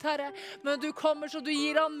sent, Herre, men du kommer så du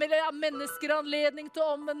gir mennesker anledning til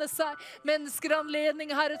å omvende seg, mennesker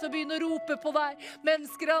anledning, Herre, til å begynne å rope på deg,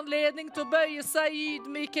 mennesker anledning til å bøye seg i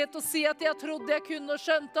ydmykhet og si at jeg trodde jeg kunne og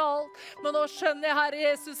skjønte alt, men nå skjønner jeg, Herre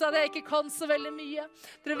Jesus, at jeg ikke kan så veldig mye.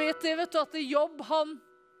 Dere vet det, vet du, at Jobb,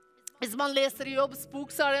 hvis man leser i Jobbs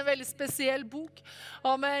bok, så er det en veldig spesiell bok.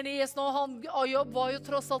 Amen. Jobb var jo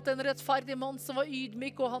tross alt en rettferdig mann som var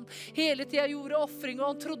ydmyk, og han hele tiden gjorde offring, og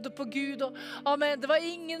han trodde på Gud. Og, amen. Det var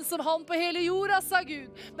ingen som han på hele jorda, sa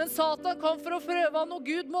Gud. Men Satan kom for å prøve han, og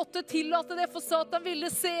Gud måtte tillate det, for Satan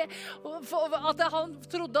ville se at han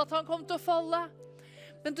trodde at han kom til å falle.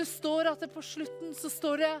 Men det står at det på slutten så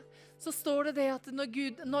står det at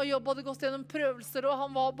når Jobb hadde gått gjennom prøvelser, og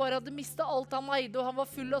han hadde mistet alt han eide, og han var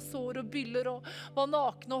full av sår og byller, og var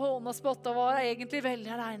naken og hånet og spottet, og var egentlig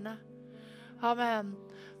veldig alene. Amen.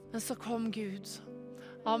 Men så kom Gud.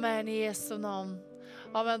 Amen, i Jesu navn.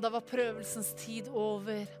 Amen, da var prøvelsens tid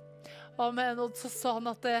over. Amen, og så sa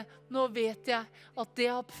han at nå vet jeg at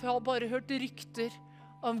jeg har bare hørt rykter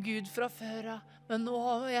om Gud fra før, men nå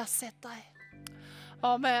har jeg sett deg.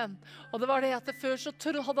 Amen. Og det var det at før så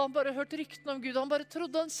hadde han bare hørt ryktene om Gud. Han bare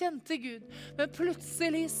trodde han kjente Gud. Men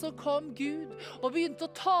plutselig så kom Gud og begynte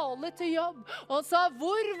å tale til Jobb. Og han sa,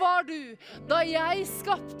 hvor var du da jeg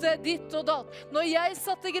skapte ditt og datt? Når jeg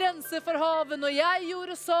satte grenser for havet, når jeg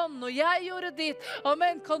gjorde sånn, når jeg gjorde ditt.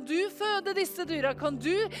 Amen. Kan du føde disse dyra? Kan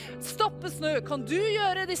du stoppe snø? Kan du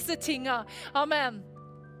gjøre disse tinga? Amen.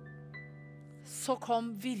 Så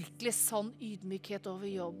kom virkelig sann ydmykhet over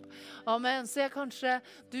Jobb. Amen. Så kanskje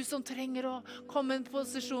du som trenger å komme i en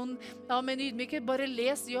posisjon, amen, ydmykhet, bare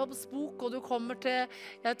les Jobbs bok, og du kommer til,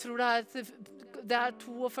 jeg tror det er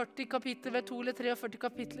 42 kapitler, ved 2 eller 43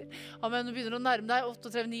 kapitler. Amen, du begynner å nærme deg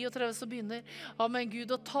 38, 39, så begynner, amen,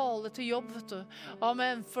 Gud å tale til Jobb, vet du.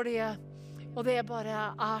 Amen, og det bare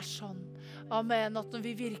er sånn. Amen, at når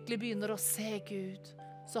vi virkelig begynner å se Gud,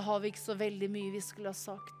 så har vi ikke så veldig mye vi skulle ha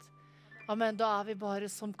sagt. Amen, da er vi bare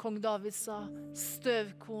som kong David sa,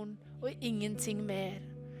 støvkorn og ingenting mer.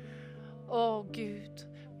 Å Gud,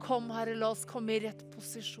 kom Herre, la oss komme i rett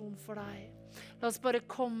posisjon for deg. La oss bare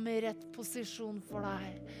komme i rett posisjon for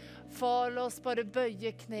deg. Far, la oss bare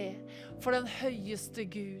bøye kne for den høyeste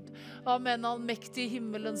Gud. Amen, allmektig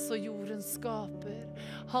himmelens og jordens skaper.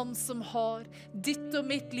 Han som har ditt og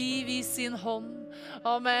mitt liv i sin hånd.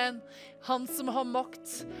 Amen. Han som har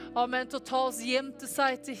makt, amen, til å ta oss hjem til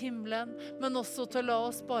seg til himmelen, men også til å la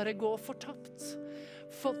oss bare gå fortapt.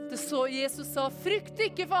 For det så Jesus sa, frykt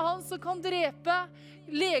ikke for han som kan drepe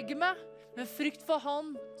legeme, men frykt for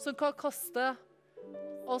han som kan kaste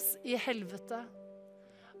oss i helvete.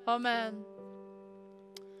 Amen.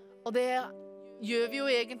 Og det gjør vi jo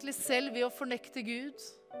egentlig selv ved å fornekte Gud.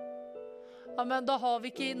 Amen, da har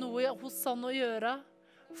vi ikke noe hos han å gjøre.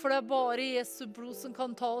 For det er bare Jesu blod som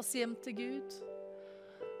kan ta oss hjem til Gud.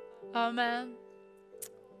 Amen.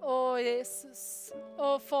 Å, Jesus.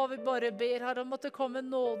 Å, far, vi bare ber her om at det kommer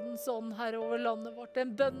nådens ånd her over landet vårt.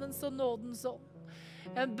 En bønnens og nådens ånd.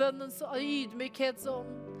 En bønnens og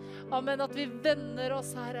ydmykhetsånd. Amen, at vi vender oss,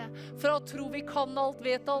 Herre, fra å tro vi kan alt,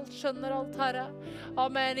 vet alt, skjønner alt, Herre.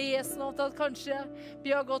 Amen, i Jesu navn, at kanskje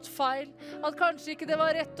vi har gått feil, at kanskje ikke det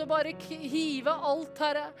var rett å bare hive alt,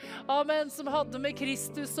 Herre. Amen, som hadde med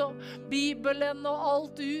Kristus og Bibelen og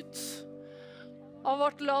alt ut av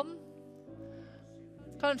vårt land.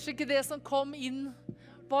 Kanskje ikke det som kom inn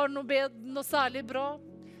var noe særlig bra,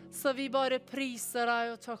 så vi bare priser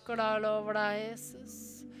deg og takker deg og lover deg, Jesus.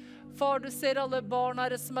 Far, du ser alle barn,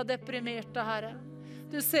 Herre, som er deprimerte, Herre.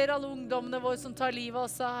 Du ser alle ungdommene våre som tar livet av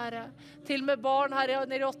seg, Herre. Til og med barn, Herre,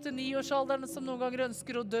 nede i 8-9-årsalderen som noen ganger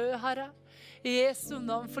ønsker å dø, Herre. I Jesu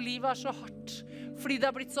navn, for livet så hardt. Fordi det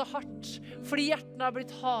har blitt så hardt. Fordi hjertene har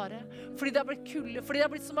blitt harde. Fordi det har blitt kulde. Fordi det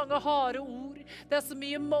har blitt så mange harde ord. Det så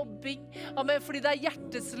mye mobbing. Amen, fordi det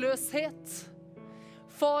hjertesløshet.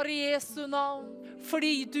 Far, i Jesu navn.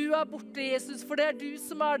 Fordi du borte, Jesus, for det du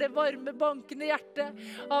som det varme, bankende hjertet.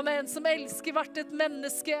 Amen, som elsker hvert et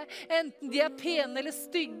menneske, enten de pene eller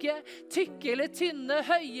stygge, tykke eller tynne,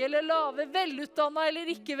 høye eller lave, velutdannet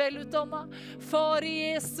eller ikke velutdannet. Far,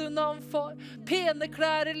 i Jesu navn, far, pene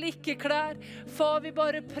klær eller ikke klær. Far, vi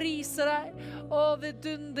bare priser deg, å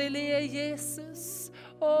vidunderlige Jesus.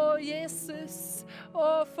 Å, Jesus.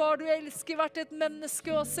 Å, far, du elsker hvert et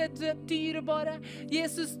menneske, og sett du dyrebare.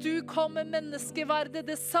 Jesus, du kom med menneskeverde,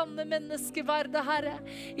 det sanne menneskeverde, Herre.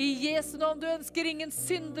 I Jesu navn, du ønsker ingen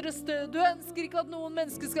synderes død. Du ønsker ikke at noen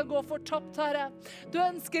mennesker skal gå fortapt, Herre. Du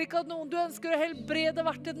ønsker ikke at noen, du ønsker å helbrede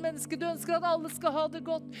hvert et menneske. Du ønsker at alle skal ha det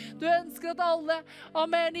godt. Du ønsker at alle,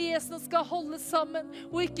 amen, i Jesu navn skal holde sammen,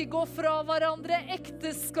 og ikke gå fra hverandre.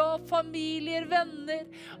 Ekteskap, familier, venner.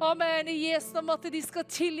 Amen, i Jesu navn, at de skal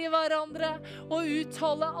tilgi hverandre og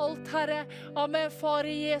uttale alt, Herre. Amen, far,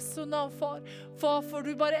 i Jesu navn, far. Far, for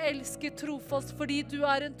du bare elsker trofast, fordi du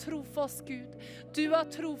en trofast Gud. Du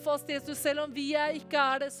trofast, Jesus, selv om vi ikke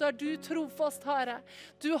det, så du trofast, Herre.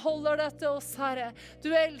 Du holder deg til oss, Herre.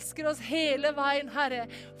 Du elsker oss hele veien, Herre.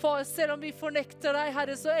 Far, selv om vi fornekter deg,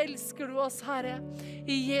 Herre, så elsker du oss, Herre.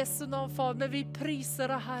 I Jesu navn, far, men vi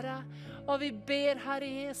priser deg, Herre. Og vi ber, Herre,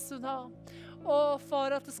 i Jesu navn. Å,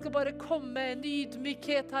 far, at det skal bare komme en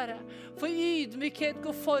ydmykhet, Herre. For ydmykhet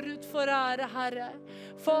går forut for ære, Herre.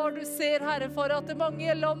 Far, du ser, Herre, for at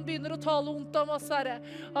mange land begynner å tale ondt om oss, Herre.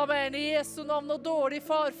 Amen, i Jesu navn, og dårlig,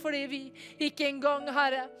 far, fordi vi ikke engang,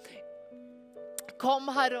 Herre,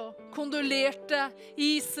 kom, Herre, og kondolerte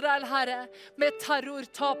Israel, Herre, med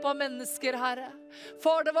terrortap av mennesker, Herre.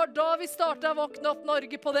 Far, det var da vi startet å våkne opp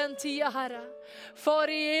Norge på den tiden, Herre.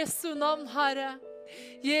 Far, i Jesu navn, Herre.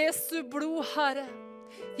 Jesu blod, Herre.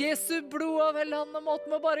 Jesu blod over landet, måtte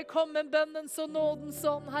må bare komme en bønnens og nådens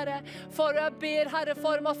ånd, Herre. For jeg ber, Herre,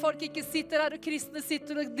 for at folk ikke sitter her, og kristne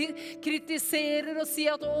sitter og kritiserer og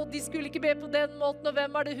sier at de skulle ikke be på den måten, og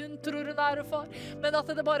hvem det hun tror hun og far. Men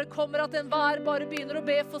at det bare kommer at enhver bare begynner å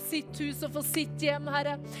be for sitt hus og for sitt hjem,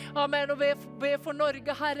 Herre. Amen, og be for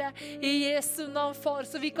Norge, Herre, i Jesu navn, far,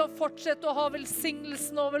 så vi kan fortsette å ha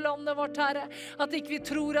velsignelsen over landet vårt, Herre. At ikke vi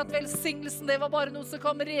tror at velsignelsen, det var bare noe som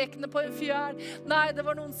kom rekende på en fjær. Nei, det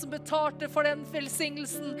var noen som betalte for den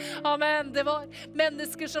velsignelsen. Amen. Det var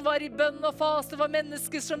mennesker som var i bønn og fast. Det var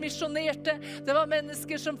mennesker som misjonerte. Det var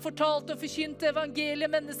mennesker som fortalte og forkynte evangeliet.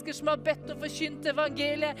 Mennesker som har bedt og forkynt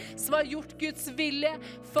evangeliet. Som har gjort Guds vilje.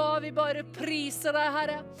 Far, vi bare priser deg,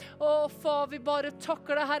 Herre. Og far, vi bare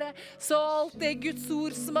takker deg, Herre. Så alt det Guds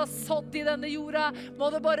ord som har sådd i denne jorda, må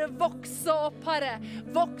det bare vokse opp, Herre.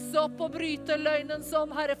 Vokse opp og bryte løgnen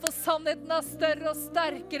sånn, Herre. For sannheten større og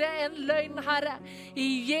sterkere enn løgn, Herre.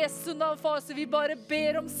 I Jesu navn, far, så vi bare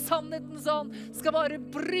ber om sannhetens ånd skal bare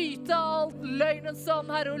bryte alt løgnens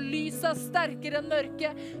ånd, Herre, og lyset sterkere enn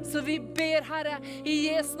mørke. Så vi ber, Herre, i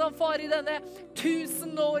Jesu navn, far, i denne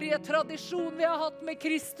 1000-årige tradisjon vi har hatt med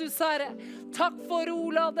Kristus, Herre. Takk for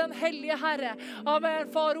Olav den hellige, Herre. Amen,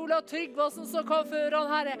 far Olav Tryggvason som kom før han,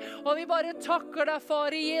 Herre. Og vi bare takker deg,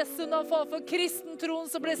 far, i Jesu navn, far, for kristentroen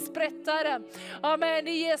som ble spredt, Herre. Amen,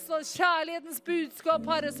 i Jesu navn, kjærlighetens budskap,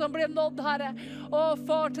 Herre, som ble nådd, Herre. Og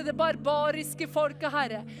far, til det barbariske folket,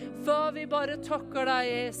 Herre. Far, vi bare takker deg,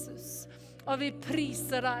 Jesus. Og vi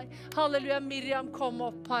priser deg. Halleluja, Miriam, kom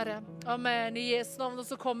opp, Herre. Amen, i Jesu navn. Og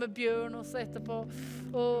så kommer Bjørn også etterpå.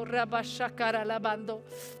 Og Rabashakara Labando.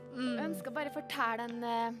 Jeg ønsker bare å fortelle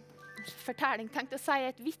en fortelling, tenkte å si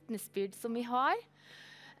et vittnesbyrd som vi har.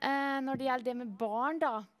 Når det gjelder det med barn,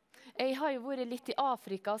 da. Jeg har jo vært litt i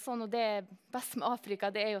Afrika og sånn, og det beste med Afrika,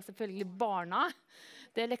 det jo selvfølgelig barna.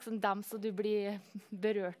 Det liksom dem som du blir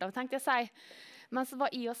berørt av, tenkte jeg å si. Men så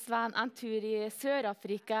var jeg og Sven en tur i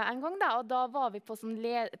Sør-Afrika en gang, da, og da var vi på sånn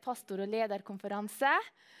pastor- og lederkonferanse.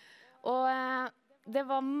 Og det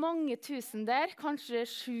var mange tusen der, kanskje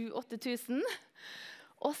 7-8 tusen.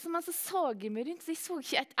 Og så, men så jeg meg rundt, så jeg så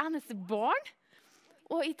ikke et eneste barn.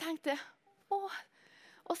 Og jeg tenkte,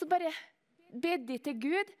 og så bare bedde jeg til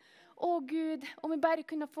Gud. Å Gud, om jeg bare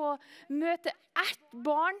kunne få møte ett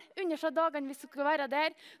barn under seg dagene vi skulle være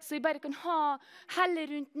der, så jeg bare kunne ha helle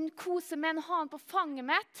rundt den, kose med den, ha den på fanget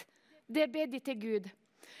mitt, det bedde jeg til Gud.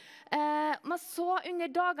 Men så under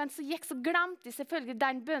dagene så glemte jeg selvfølgelig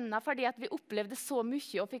den bønnen, fordi at vi opplevde så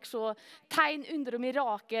mye og fikk så tegn, under og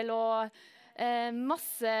mirakel og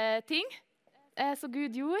masse ting som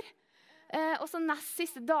Gud gjorde. Og så nest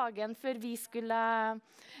siste dagen før vi skulle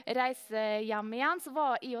reise hjem igjen, så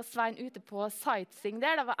var jeg og Svein ute på sightseeing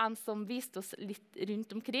der. Det var en som viste oss litt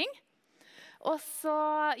rundt omkring. Og så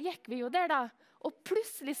gikk vi jo der da. Og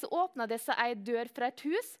plutselig så åpnet det seg en dør fra et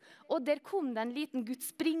hus, og der kom det en liten gutt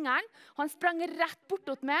springeren. Han sprang rett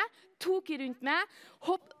bortåt meg, tok i rundt meg,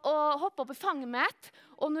 hoppet opp i fanget mitt,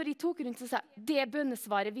 og når jeg tok rundt så sa jeg, det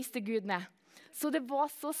bønnesvaret visste Gud med. Så det var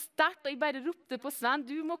så sterkt, og jeg bare ropte på Sven,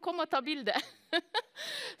 du må komme og ta bilde.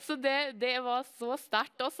 Så det var så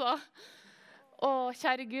sterkt også. Å,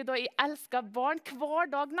 kjære Gud, og jeg elsker barn. Hver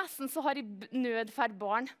dag nesten så har jeg nød for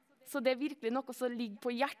barn. Så det er virkelig noe som ligger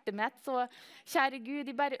på hjertet mitt. Så kjære Gud,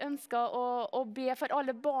 jeg bare ønsker å be for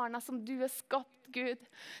alle barna som du har skapt, Gud.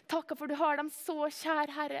 Takk for du har dem så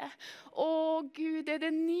kjær, Herre. Å, Gud, det er det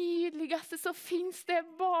nydeligste som finnes det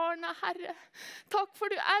barna, Herre. Takk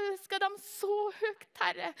for du elsker dem så høyt,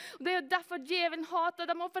 Herre. Og det er derfor djevelen hater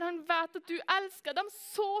dem, og for han vet at du elsker dem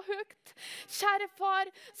så høyt. Kjære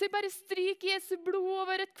far, så jeg bare stryker Jesu blod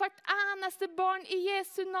over et hvert eneste barn i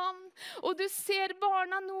Jesu navn. Og du ser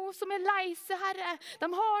barna nå som er lei seg, Herre.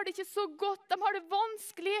 De har det ikke så godt, de har det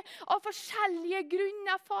vanskelig av forskjellige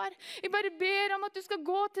grunner, far. Jeg bare ber om at du skal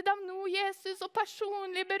gå til dem nå, Jesus, og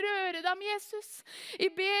personlig berøre dem, Jesus. Jeg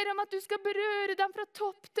ber om at du skal berøre dem fra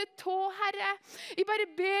topp til tå, Herre. Jeg bare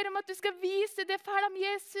ber om at du skal vise det for dem,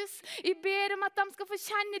 Jesus. Jeg ber om at de skal få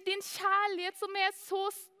kjenne din kjærlighet som er så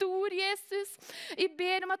stor, Jesus. Jeg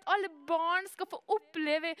ber om at alle barn skal få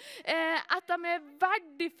oppleve at de er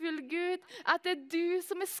verdifulle, Gud. At det er du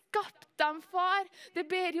som er skapt dem, far. Det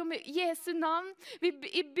ber jeg om i Jesu navn. Vi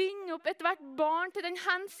binder opp et hvert barn til den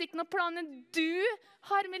hensikten og planen du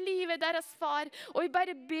har med livet deres, far. Og jeg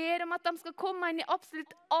bare ber om at de skal komme inn i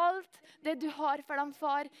absolutt alt det du har for dem,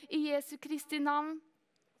 far, i Jesu Kristi navn.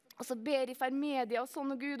 Og så ber jeg for media og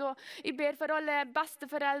sånn, og Gud, og jeg ber for alle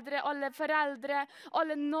besteforeldre, alle foreldre,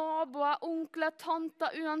 alle naboer, onkler,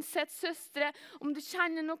 tanter, uansett søstre. Om de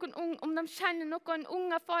kjenner noen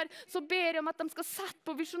unger, far, så ber jeg om at de skal sette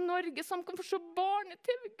på Visjon Norge, som kan få se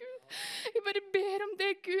barne-TV, Gud. Jeg bare ber om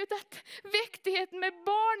det, Gud, at vektigheten med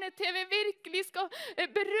barne-TV virkelig skal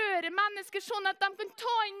berøre mennesker, sånn at de kan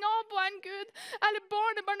ta inn naboen, Gud, eller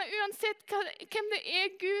barnebarna, uansett hvem det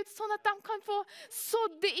er, Gud, sånn at de kan få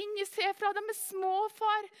sådd det inn i seg fra dem er små,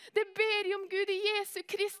 far. Det ber jeg om, Gud, i Jesu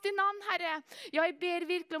Kristi navn, Herre. Ja, jeg ber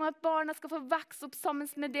virkelig om at barna skal få vokse opp sammen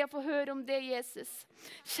med det og få høre om det, Jesus.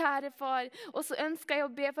 Kjære far. Og så ønsker jeg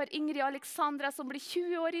å be for Ingrid Alexandra, som blir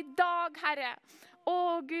 20 år i dag, Herre.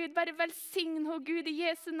 Å, Gud, bare velsign henne, Gud, i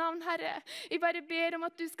Jesu navn, Herre. Jeg bare ber om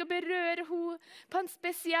at du skal berøre henne på en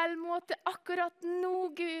spesiell måte akkurat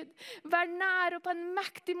nå, Gud. Vær nær og på en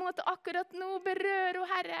mektig måte akkurat nå. Berør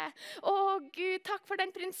henne, Herre. Å, Gud, takk for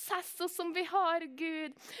den prinsessa som vi har,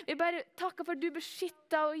 Gud. Vi bare takker for du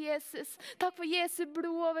beskytter henne, Jesus. Takk for Jesu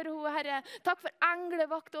blod over henne, Herre. Takk for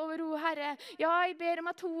englevakt over henne, Herre. Ja, jeg ber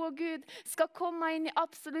om at hun og Gud skal komme inn i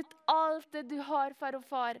absolutt alt det du har for henne,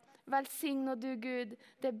 far. Velsign og du, Gud.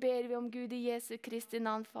 Det ber vi om, Gud, i Jesu Kristi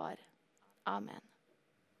navn, far. Amen.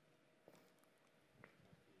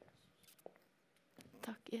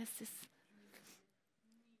 Takk, Jesus.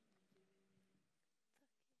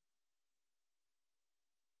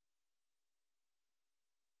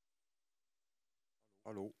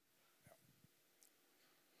 Hallo.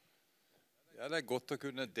 Ja, det er godt å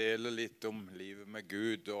kunne dele litt om livet med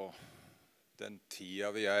Gud og den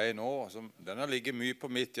tida vi er i nå. Den har ligget mye på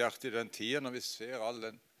mitt hjerte i den tida, når vi ser all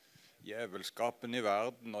den djevelskapen i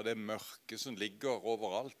verden og det mørke som ligger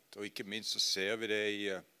overalt. Og ikke minst så ser vi det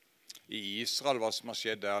i Israel, hva som har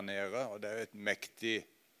skjedd der nede. Og det er et mektig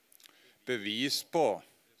bevis på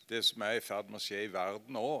det som er i ferd med å skje i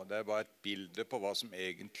verden også. Det er bare et bilde på hva som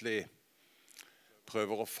egentlig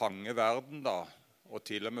prøver å fange verden da, og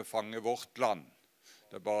til og med fange vårt land.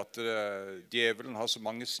 Det er bare at djevelen har så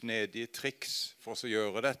mange snedige triks for å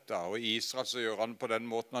gjøre dette. Og i Israel så gjør han på den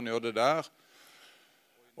måten han gjør det der.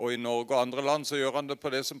 Og i Norge og andre land så gjør han det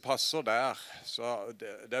på det som passer der. Så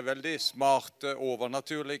det er veldig smarte,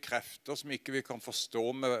 overnaturlige krefter som ikke vi kan forstå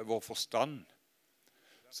med vår forstand.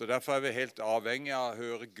 Så derfor er vi helt avhengige av å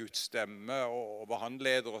høre Guds stemme og hva han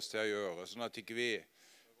leder oss til å gjøre. Sånn at ikke vi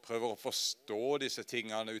prøver å forstå disse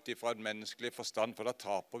tingene ut ifra en menneskelig forstand, for da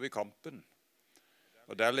taper vi kampen.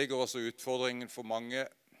 Og der ligger også utfordringen for mange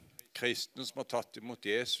kristne som har tatt imot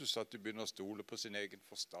Jesus, at de begynner å stole på sin egen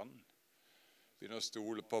forstand. Begynner å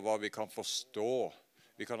stole på hva vi kan forstå.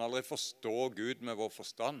 Vi kan aldri forstå Gud med vår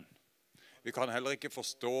forstand. Vi kan heller ikke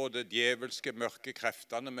forstå det djevelske mørke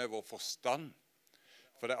kreftene med vår forstand.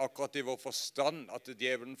 For det er akkurat i vår forstand at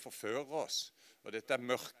djevelen forfører oss. Og dette er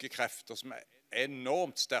mørke krefter som er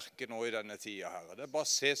enormt sterke nå i denne tida her. Det bare å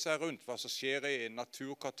se seg rundt hva som skjer i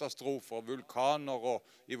naturkatastrofer, vulkaner og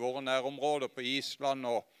i våre nærområder på Island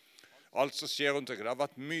og alt som skjer rundt omkring. Det har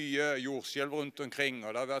vært mye jordskjelv rundt omkring,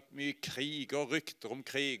 og det har vært mye krig og rykter om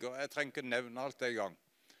krig, og jeg trenger ikke nevne alt det i gang.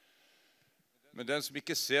 Men den som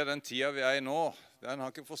ikke ser den tida vi er i nå, den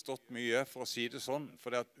har ikke forstått mye, for å si det sånn,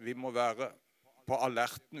 for vi må være på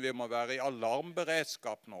alerten, vi må være i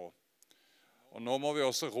alarmberedskap nå. Og nå må vi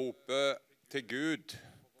også rope til Gud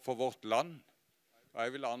for vårt land. Og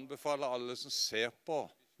jeg vil anbefale alle som ser på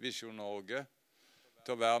Visjon Norge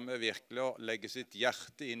til å være med virkelig og legge sitt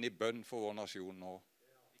hjerte inn i bønn for vår nasjon nå.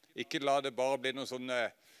 Ikke la det bare bli noen sånne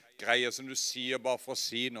greier som du sier bare for å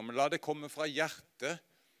si noe, men la det komme fra hjertet.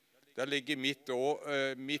 Der ligger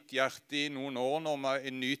mitt hjerte i noen år nå med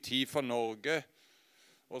en ny tid for Norge,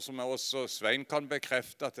 og som jeg også Svein kan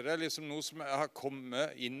bekrefte, at det liksom noe som jeg har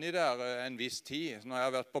kommet inn i der en viss tid. Når jeg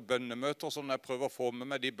har vært på bønnemøter, så når jeg prøver å få med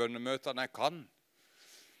meg de bønnemøtene jeg kan.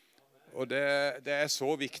 Og det så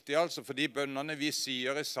viktig, altså, for de bønnene vi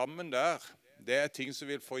sier sammen der, det ting som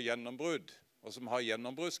vil få gjennombrudd, og som har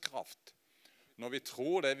gjennombruddskraft. Når vi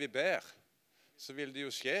tror det vi ber, så vil det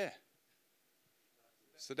jo skje.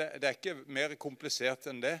 Så det ikke mer komplisert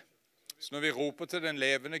enn det. Så når vi roper til den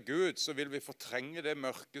levende Gud, så vil vi fortrenge det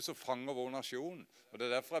mørke som fanger vår nasjon. Og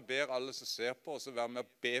det derfor jeg ber alle som ser på oss å være med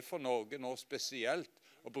å be for Norge nå spesielt.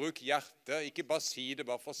 Og bruk hjertet, ikke bare si det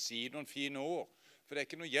bare for å si noen fine ord. For det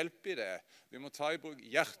ikke noe hjelp i det. Vi må ta i bruk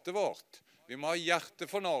hjertet vårt. Vi må ha hjerte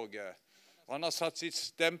for Norge. Og han har satt sitt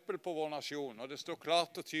stempel på vår nasjon. Og det står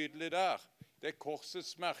klart og tydelig der. Det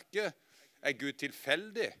korsets merke. Gud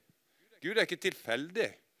tilfeldig? Gud ikke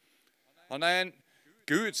tilfeldig. Han en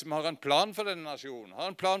Gud som har en plan for denne nasjonen. Han har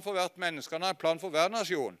en plan for hvert menneske, han har en plan for hver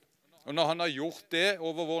nasjon. Og når han har gjort det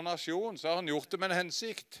over vår nasjon, så har han gjort det med en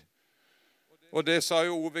hensikt. Og det sa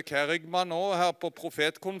jo Ove Kerigman også her på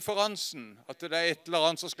profetkonferansen, at det et eller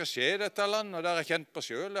annet som skal skje i dette landet, og det har jeg kjent på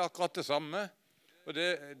selv, det akkurat det samme. Og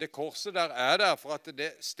det korset der der, for at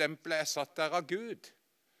det stempelet satt der av Gud.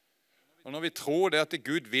 Og når vi tror det at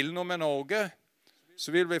Gud vil noe med Norge, så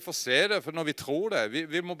vil vi få se det, for når vi tror det,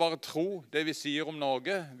 vi må bare tro det vi sier om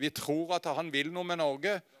Norge. Vi tror at han vil noe med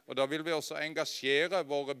Norge, og da vil vi også engasjere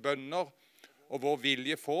våre bønner og vår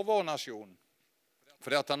vilje for vår nasjon.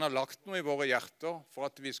 Fordi at han har lagt noe i våre hjerter for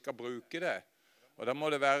at vi skal bruke det. Og da må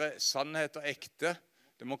det være sannhet og ekte.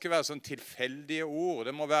 Det må ikke være sånn tilfeldige ord.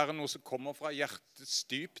 Det må være noe som kommer fra hjertets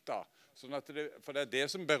dyp da. Sånn at for det det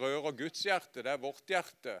som berører Guds hjerte, det vårt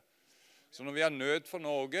hjerte. Så når vi har nød for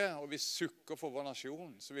Norge, og vi sukker for vår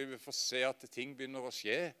nasjon, så vil vi få se at ting begynner å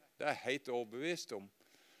skje. Det jeg helt overbevist om.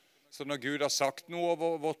 Så når Gud har sagt noe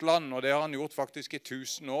over vårt land, og det har han gjort faktisk i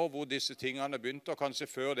 1000 år, hvor disse tingene begynte, og kanskje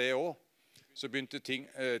før det også, så begynte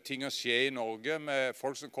ting å skje i Norge med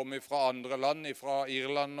folk som kom fra andre land, fra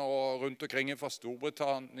Irland og rundt omkring fra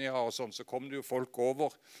Storbritannia og sånn, så kom det jo folk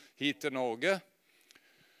over hit til Norge.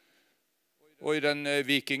 Og i den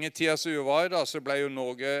vikingetida som vi var i da, så ble jo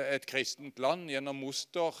Norge et kristent land gjennom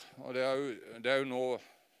moster, og det er jo nå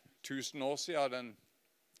 1000 år siden,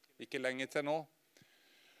 ikke lenge til nå.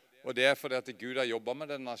 Og det fordi at Gud har jobbet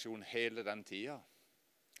med den nasjonen hele den tida.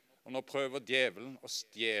 Og nå prøver djevelen å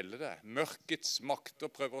stjele det. Mørkets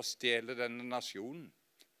makter prøver å stjele denne nasjonen,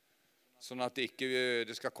 sånn at det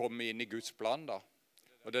ikke skal komme inn i Guds plan da.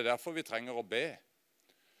 Og det er derfor vi trenger å be.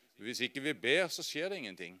 Hvis ikke vi ber, så skjer det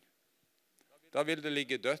ingenting. Da vil det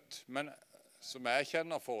ligge dødt, men som jeg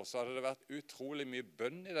kjenner for, så hadde det vært utrolig mye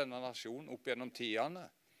bønn i denne nasjonen opp gjennom tidene.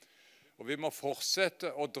 Og vi må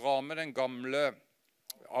fortsette å dra med den gamle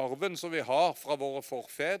arven som vi har fra våre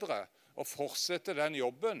forfedre, og fortsette den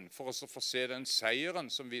jobben for å få se den seieren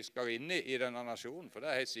som vi skal inn i denne nasjonen. For det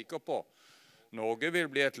er jeg helt sikker på. Norge vil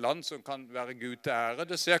bli et land som kan være Gud til ære.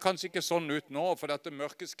 Det ser kanskje ikke sånn ut nå, for at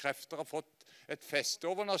mørkets krefter har fått et feste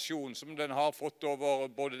over nasjonen som den har fått over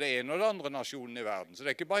både det ene og det andre nasjonen i verden. Så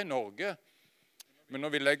det er ikke bare i Norge. Men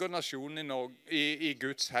når vi legger nasjonen i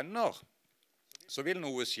Guds hender, så vil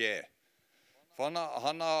noe skje. For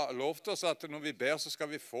han har lovt oss at når vi ber, så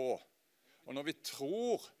skal vi få. Og når vi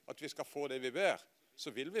tror at vi skal få det vi ber, så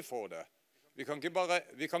vil vi få det. Vi kan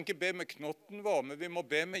ikke be med knotten vår, men vi må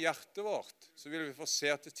be med hjertet vårt. Så vil vi få se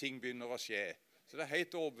at ting begynner å skje. Så det er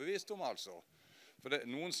helt overbevist om, altså. For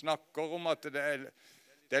noen snakker om at det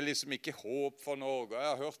er liksom ikke håp for Norge. Jeg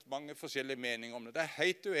har hørt mange forskjellige meninger om det. Det er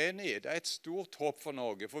helt uenig i. Det er et stort håp for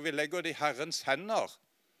Norge, for vi legger det i Herrens hender.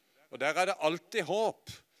 Og der er det alltid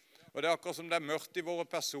håp. Og det er akkurat som det er mørkt i våre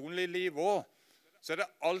personlige liv også. Så er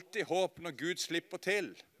det alltid håp når Gud slipper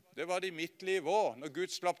til. Det var det i mitt liv også. Når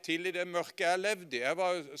Gud slapp til i det mørke jeg levde i. Jeg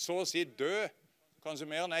var så å si død, kanskje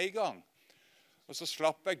mer enn en gang. Og så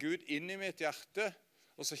slapp jeg Gud inn i mitt hjerte,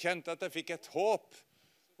 og så kjente jeg at jeg fikk et håp.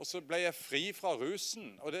 Og så ble jeg fri fra rusen.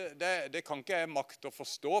 Og det kan ikke jeg makte å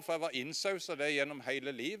forstå, for jeg var innsauset det gjennom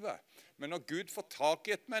hele livet. Men når Gud får tak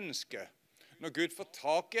i et menneske, når Gud får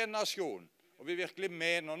tak i en nasjon, og vi virkelig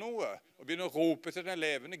mener noe, og begynner å rope til den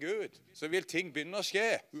levende Gud, så vil ting begynne å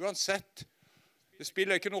skje, uansett. Det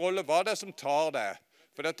spiller ikke noen rolle hva det er som tar det,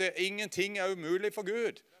 for ingenting er umulig for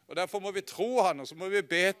Gud. Og derfor må vi tro han, og så må vi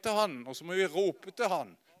be til han, og så må vi rope til han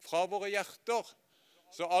fra våre hjerter.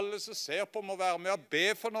 Så alle som ser på må være med å be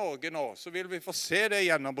for Norge nå, så vil vi få se det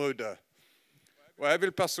gjennombruddet. Og jeg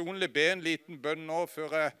vil personlig be en liten bønn nå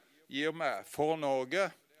før jeg gir meg for Norge,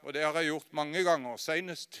 og det har jeg gjort mange ganger,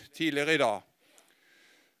 senest tidligere i dag.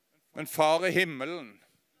 Men Far i himmelen,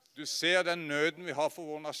 du ser den nøden vi har for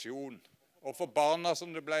vår nasjon, og for barna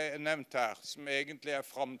som det ble nevnt her, som egentlig er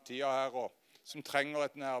fremtiden her, og som trenger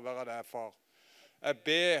et nærvær av deg, far. Jeg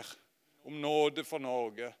ber om nåde for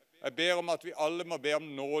Norge. Jeg ber om at vi alle må be om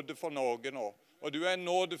nåde for Norge nå. Og du er en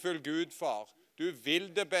nådefull Gud, far. Du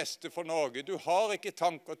vil det beste for Norge. Du har ikke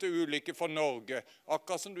tanker til ulykke for Norge,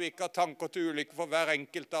 akkurat som du ikke har tanker til ulykke for hver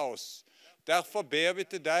enkelt av oss. Derfor ber vi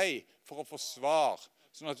til deg for å få svar,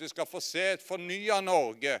 sånn at vi skal få se et fornyet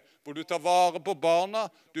Norge, hvor du tar vare på barna,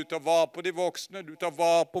 du tar vare på de voksne, du tar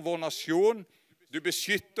vare på vår nasjon, du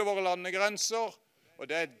beskytter våre landegrenser, og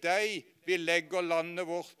det er deg vi legger landet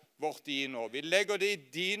vårt i nå. Vi legger det i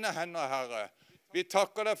dine hender, Herre. Vi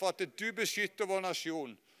takker deg for at du beskytter vår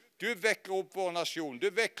nasjon. Du vekker opp vår nasjon. Du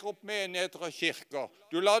vekker opp menigheter og kirker.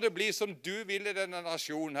 Du lar det bli som du vil i denne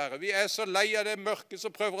nasjonen, Herre. Vi er så lei av det mørke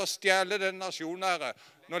som prøver å stjele denne nasjonen, Herre.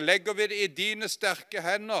 Nå legger vi det i dine sterke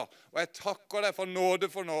hender, og jeg takker deg for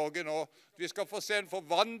nåde for Norge nå. Vi skal få se en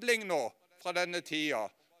forvandling nå fra denne tida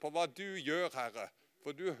på hva du gjør, Herre.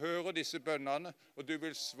 For du hører disse bønnene, og du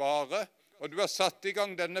vil svare. Og du har satt i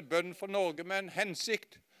gang denne bønnen for Norge med en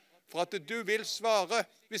hensikt, for at du vil svare.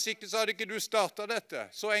 Hvis ikke så hadde ikke du startet dette.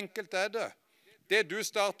 Så enkelt er det. Det du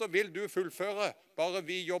starter vil du fullføre. Bare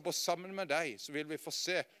vi jobber sammen med deg, så vil vi få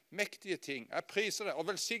se mektige ting. Jeg priser deg, og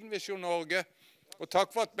velsign Visjon Norge. Og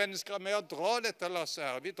takk for at mennesker er med å dra dette lasset,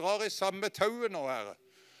 Herre. Vi drar i samme tauet nå, Herre.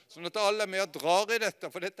 Sånn at alle er med og drar i dette,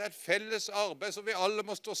 for dette er et felles arbeid som vi alle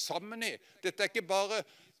må stå sammen i. Dette er ikke bare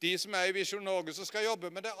de som er i Visjon Norge som skal jobbe,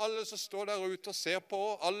 men det er alle som står der ute og ser på.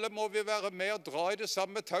 Alle må vi være med og dra i det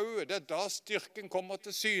samme tauet. Det er da styrken kommer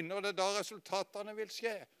til syne, og det er da resultatene vil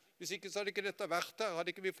skje. Hvis ikke så hadde ikke dette vært her,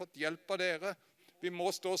 hadde ikke vi fått hjelp av dere. Vi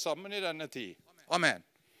må stå sammen i denne tid. Amen.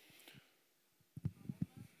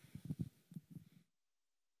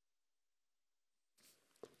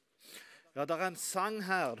 Ja, det er en sang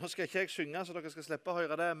her. Nå skal ikke jeg synge, så dere skal slippe å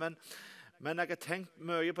høre det, men jeg har tenkt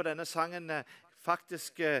mye på denne sangen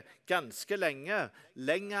faktisk ganske lenge.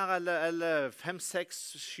 Lenger eller 5, 6,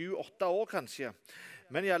 7, 8 år kanskje.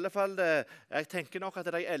 Men i alle fall, jeg tenker nok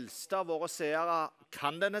at de eldste av våre seere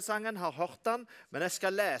kan denne sangen, har hørt den, men jeg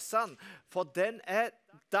skal lese den, for den er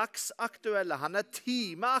dagsaktuelle, han er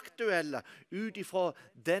timeaktuelle ut ifra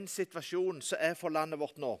den situasjonen som er for landet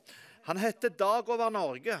vårt nå. Han heter Dag over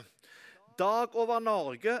Norge. Dag over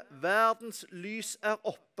Norge, verdens lys er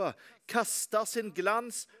oppe, kaster sin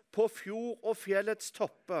glans på fjord og fjellets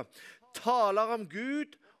toppe, taler om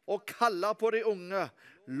Gud og kaller på de unge,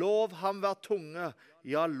 lov ham hver tunge,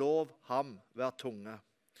 ja, lov ham hver tunge.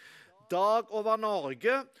 Dag over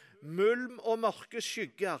Norge, mulm og mørke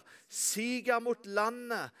skygger, siger mot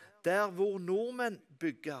landet der hvor nordmenn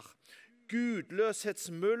bygger.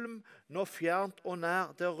 Gudløshetsmulm når fjernt og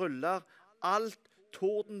nær det ruller, alt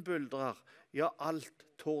tordenbuldrer, ja, alt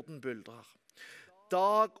tordenbuldrer.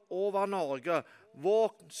 Dag over Norge,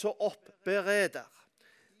 våkn så opp bereder.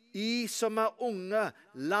 I som er unge,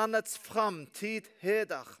 landets framtid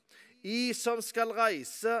heder. I som skal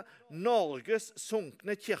reise Norges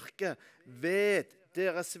sunkne kirke, ved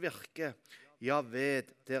deres virke, ja,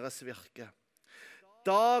 ved deres virke.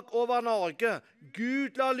 Dag over Norge,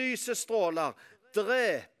 Gud la lyset stråler,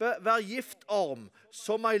 drepe hver giftorm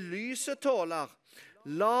som ei lyset tåler.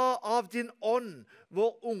 La av din ånd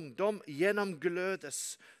vår ungdom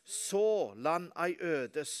gjennomglødes, så land ei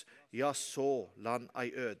ødes, ja, så land ei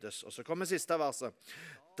ødes. Og så kommer siste verset.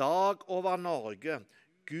 Dag over Norge,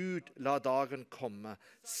 Gud la dagen komme,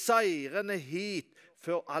 seirende hit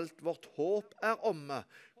før alt vårt håp er omme.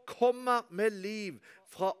 Kommer med liv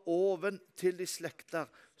fra oven til de slekter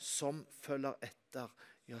som følger etter,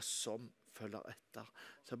 ja, som følger etter.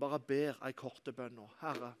 Så jeg bare ber ei korte bønn nå.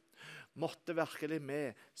 Herre, måtte virkelig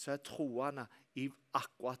med så er troende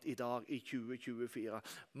akkurat i dag i 2024.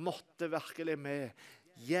 Måtte virkelig med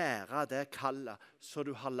gjøre det kallet som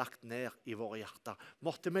du har lagt ned i våre hjerter.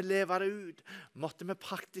 Måtte vi leve det ut, måtte vi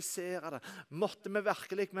praktisere det, måtte vi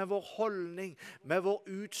virkelig med vår holdning, med vår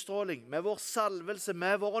utstråling, med vår salvelse,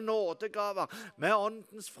 med våre nådegaver, med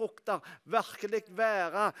åndens frukter, virkelig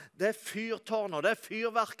være det fyrtårnet, det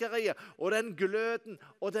fyrverkeriet, og den gløden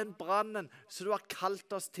og den brannen som du har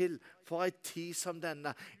kalt oss til for en tid som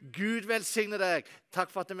denne. Gud velsigne deg. Takk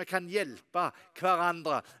for at vi kan hjelpe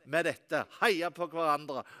hverandre med dette. Heia på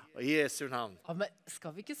hverandre i Jesu navn. Ja, men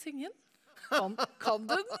skal vi ikke synge den? Kan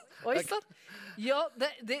du den? Oi, sant. Ja,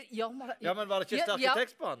 men var det ikke sterke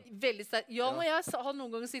tekst på den? Veldig sterk. Jan og jeg har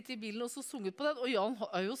noen ganger sittet i bilen og så sunget på den, og Jan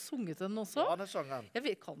har jo sunget den også. Ja, det sang han. Jeg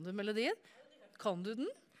vet, kan du melodien? Kan du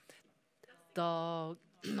den?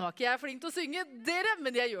 Nå er ikke jeg flink til å synge, dere,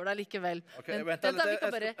 men jeg gjør det likevel. Ok, vent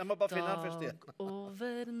litt, jeg må bare finne den først igjen. Dag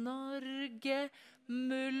over Norge,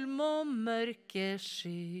 mulm og mørke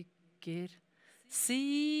skygger,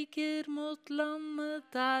 siger mot landet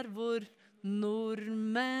der hvor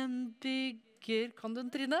nordmenn bygger. Kan du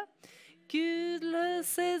den, Trine?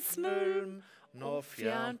 Gudløshetsmulm, nå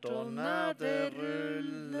fjernt og nær det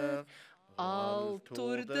ruller, alt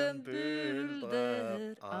torden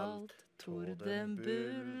bulder, alt torden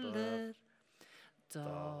bulder.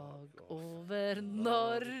 Dag over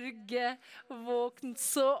Norge, våknet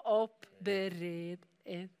så opp, bered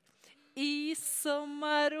I som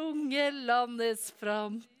unge landets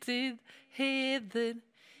framtid heder.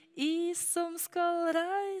 I som skal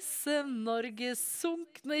reise Norges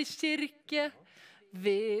sunkne kirke,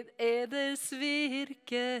 ved eders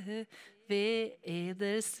virke, ved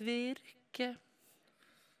eders virke.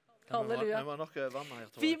 Halleluja. Vi må nok øve mer,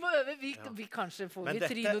 tror jeg. Vi må øve. Vi kanskje får vi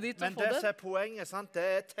Trine og de til å få det. Men det som er poenget, sant? Det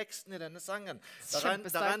er teksten i denne sangen.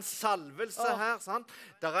 Det er en salvelse her, sant?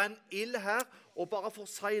 Det er en ild her. Og bare for å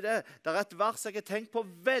si det, det er et vers jeg har tenkt på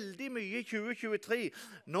veldig mye i 2023.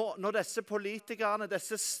 Når disse politikerne,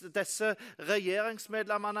 disse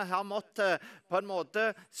regjeringsmedlemmene har måttet på en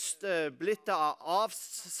måte blitt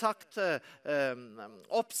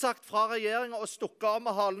oppsagt fra regjeringen og stukket av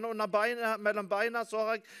med halen mellom beina, så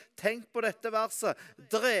har jeg tenkt på dette verset.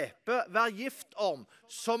 Drepe, vær gift om,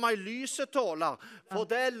 som ei lyset tåler. For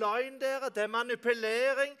det er løgn dere, det er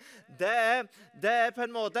manipulering, det er på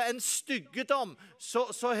en måte en styggedom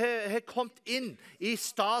som har kommet inn i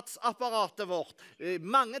statsapparatet vårt.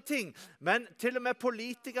 Mange ting, men til og med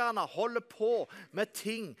politikerne holder på med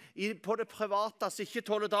ting på det private som ikke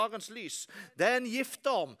tåler dagens lys. Det er en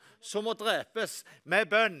giftorm som må drepes med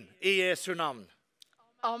bønn i Jesu navn.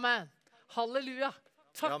 Amen. Halleluja.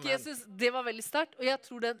 Takk, Amen. Jesus. Det var veldig sterkt, og jeg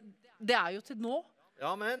tror det er jo til nå.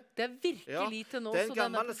 Amen. Det er virkelig til nå. Det er en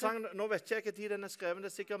gammel sang, nå vet jeg ikke tid den er skrevet, det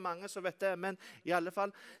er sikkert mange som vet det, men i alle fall,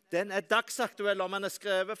 den er dagsaktuell om den er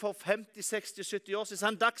skrevet for 50, 60, 70 år siden.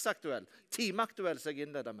 Den er dagsaktuell, timeaktuell, så jeg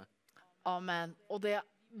innleder med. Amen. Og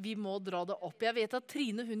vi må dra det opp. Jeg vet at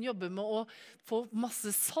Trine, hun jobber med å få masse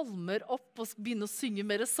salmer opp og begynne å synge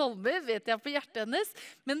mer salmer, vet jeg på hjertet hennes.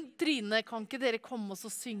 Men Trine, kan ikke dere komme oss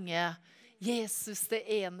og synge Jesus det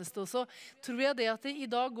eneste? Og så tror jeg det at i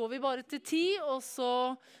dag går vi bare til 10, og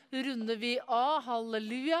så runder vi av.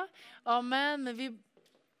 Halleluja. Amen. Men vi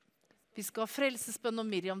skal ha frelsesbønn, og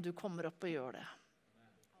Miriam, du kommer opp og gjør det.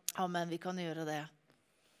 Amen, vi kan gjøre det.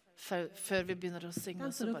 Før vi begynner å synge.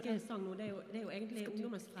 Den som dere sang nå, det er jo egentlig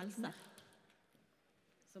ungdommens frelse.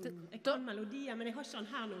 Jeg kan melodier, men jeg har ikke den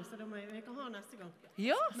her nå, så jeg kan ha den neste gang.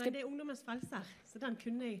 Ja, men det er ungdommens frelse, så den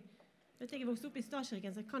kunne jeg... Vet jeg vokste opp i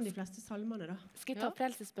Statskirken, så jeg kan de fleste salmene da. Skal jeg ta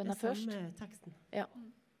frelsesbønna først? Det er samme teksten. Ja.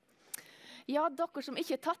 Ja, dere som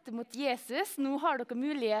ikke har tatt imot Jesus, nå har dere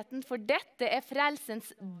muligheten, for dette er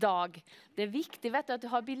frelsens dag. Det er viktig, vet du, at du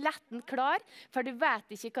har billetten klar, for du vet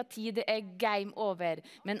ikke hva tid det er game over.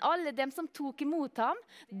 Men alle dem som tok imot ham,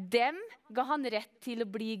 dem ga han rett til å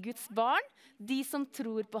bli Guds barn, de som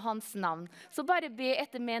tror på hans navn. Så bare be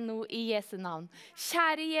etter meg nå i Jesu navn.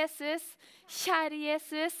 Kjære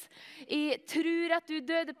Jesus, jeg tror at du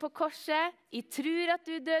døde på korset, jeg tror at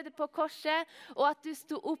du døde på korset, og at du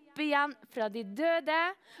sto opp igjen fra de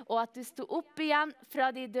døde, og at du sto opp igjen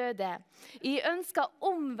fra de døde. Jeg ønsker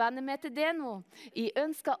å omvende meg til det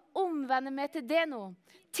nå.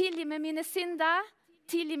 Tilgi meg mine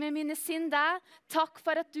synder. Takk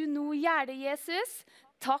for at du nå gjør det, Jesus.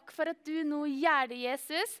 Takk for at du nå gjør det,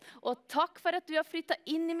 Jesus. Og takk for at du har flyttet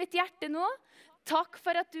inn i mitt hjerte nå. Takk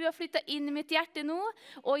for at du har flyttet inn i mitt hjerte nå,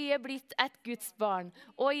 og jeg er blitt et Guds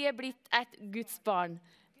barn.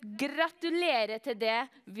 Gratulerer til det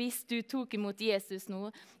hvis du tok imot Jesus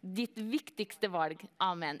nå, ditt viktigste valg.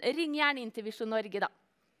 Amen. Ring gjerne inn til Visjon Norge da.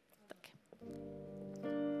 Takk.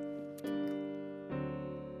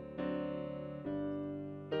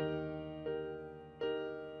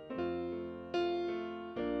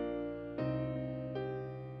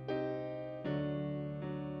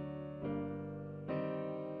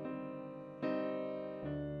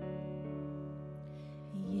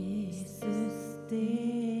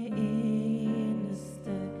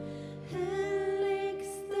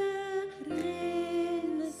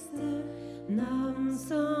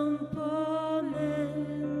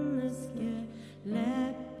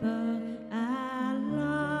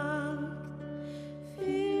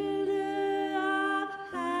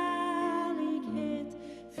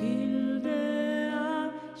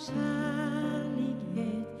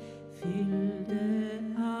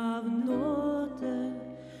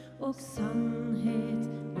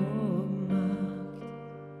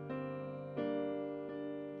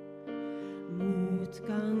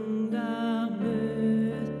 motganger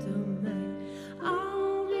møter meg.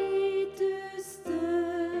 Aldri du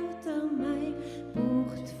støter meg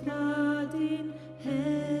bort fra din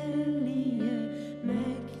hellige,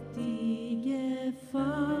 mektige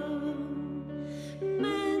favn.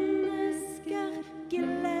 Mennesker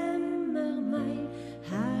glemmer meg,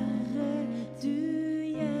 Herre, du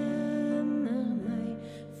gjemmer meg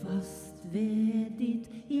fast ved ditt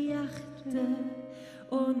hjerte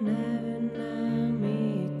og nevner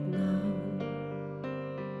mitt navn.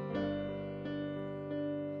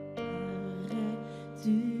 Herre,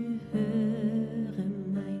 du hører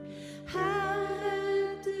meg. Herre,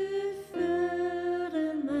 du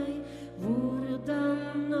fører meg.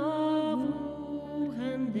 Hvordan og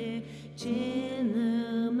hvorhen det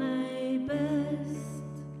tjener meg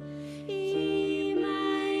best. Gi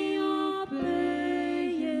meg å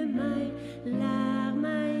bøye meg, lær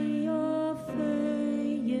meg å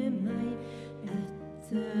føye meg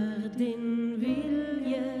etter din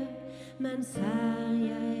vilje, mens her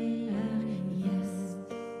jeg er gjest.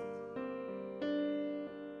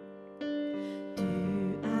 Du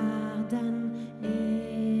er den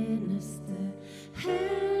eneste,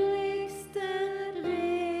 helligste,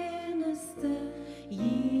 reneste.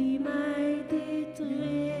 Gi meg ditt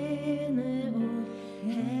rene og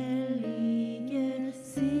hellige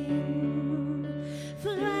sinn.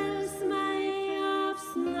 Frels meg av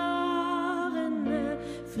snarene,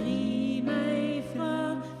 fri meg fra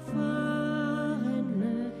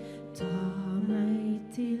farene. Ta meg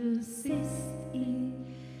til sist i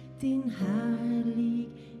din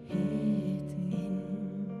herlighet inn.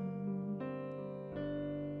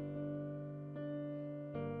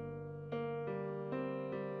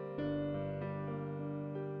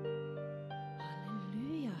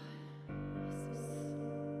 Halleluja, Jesus.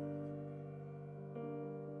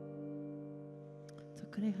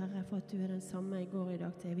 Takker deg, Herre, for at du er den samme i går, i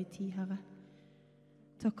dag, til evig tid, Herre.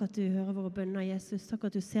 Takk at du hører våre bønner, Jesus. Takk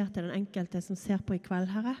at du ser til den enkelte som ser på i kveld,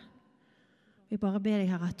 Herre. Vi bare ber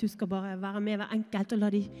deg, Herre, at du skal bare være med hver enkelt, og la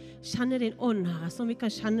de kjenne din ånd, Herre, som vi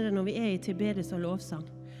kan kjenne det når vi er i tilbedelse og lovsang.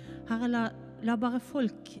 Herre, la bare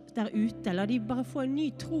folk der ute, la de bare få en ny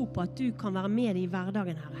tro på at du kan være med i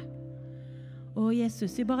hverdagen, Herre. Og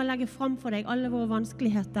Jesus, vi bare legger frem for deg alle våre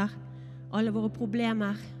vanskeligheter, alle våre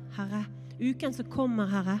problemer, Herre. Uken som kommer,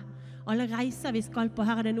 Herre. Alle reiser vi skal på,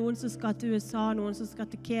 Herre. Det er noen som skal til USA, noen som skal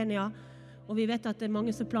til Kenya, og vi vet at det er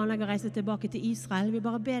mange som planlegger å reise tilbake til Israel. Vi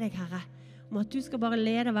bare ber deg, Herre, om at du skal bare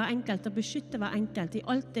lede hver enkelt og beskytte hver enkelt i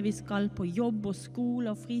alt det vi skal på jobb og skole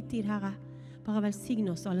og fritid, Herre. Bare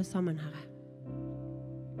velsigne oss alle sammen, Herre.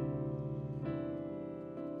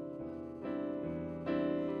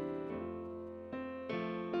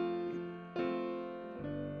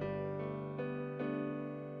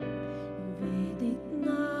 Ved ditt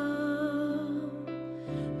navn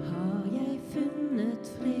har jeg funnet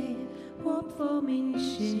fred, håp for min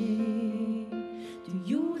sjel. Du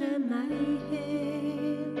gjorde meg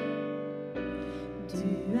hel. Du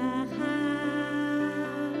er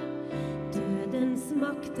her, dødens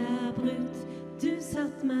makt er brutt. Du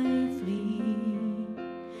satt meg fri,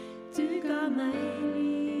 du ga meg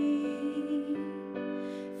liv.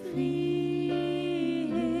 Frihet,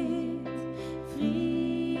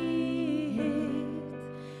 frihet,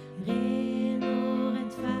 ren og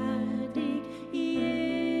rettferdig i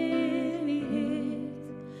evighet.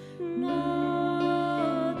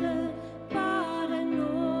 Nåde, bare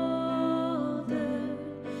nåde,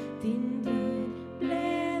 din død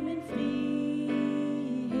ble min frihet.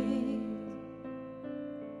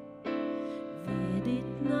 Ved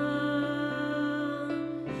ditt navn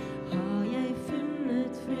har jeg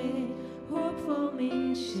funnet fred, håp for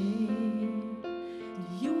min sjel. Du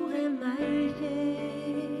gjorde meg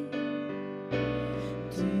hel.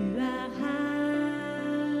 Du er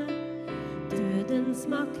her, dødens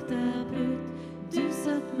makt er brutt. Du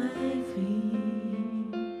satt meg fri,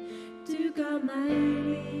 du ga meg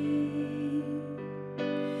liv.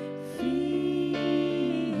 Frihet,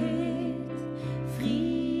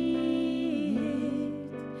 frihet,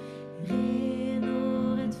 ren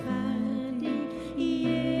og rettferdig i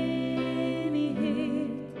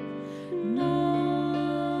evighet.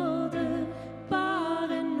 Nåde,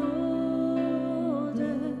 bare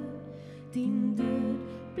nåde, din død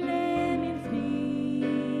ble min frihet.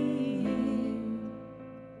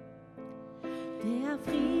 Det er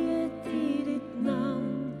frihet i ditt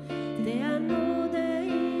navn, det er nåde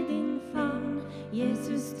i din favn.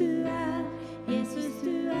 Jesus, du er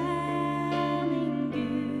min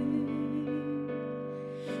Gud.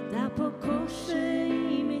 Der på korset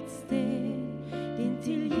i mitt sted, din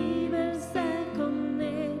tilgivelse kom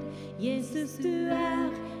ned. Jesus, du er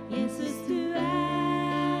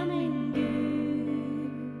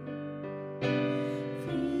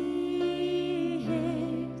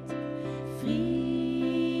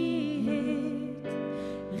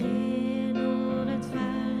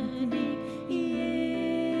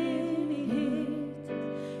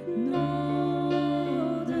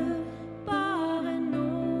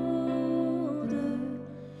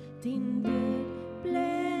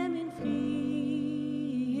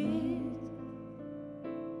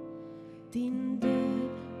Din død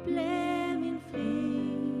ble min frihet.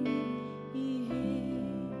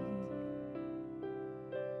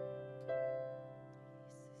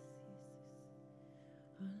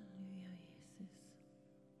 Halleluja, Jesus.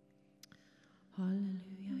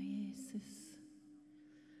 Halleluja, Jesus.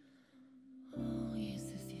 Å,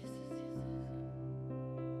 Jesus, Jesus, Jesus.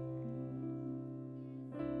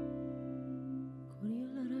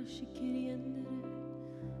 Korialara shikiriendere.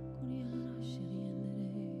 Korialara shiriendere.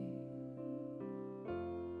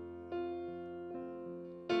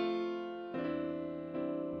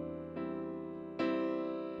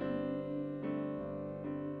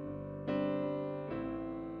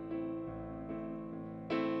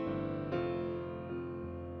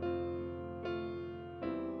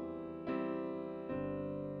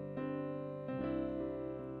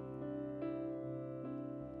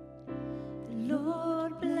 The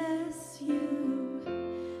Lord bless you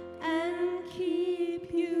and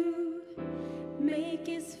keep you, make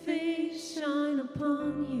his face shine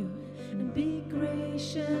upon you and be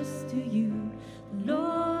gracious to you. The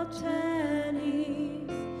Lord turn his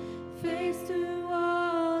face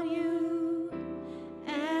toward you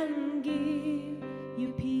and give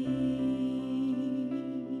you peace.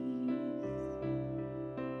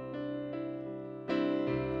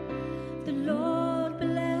 The Lord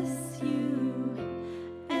bless you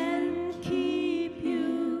and keep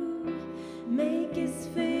you, make his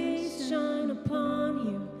face shine upon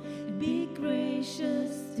you and be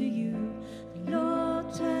gracious to you. The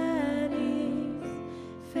Lord turn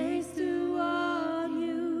his face toward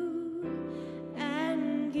you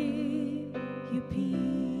and give you peace.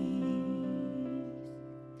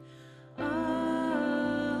 Amen.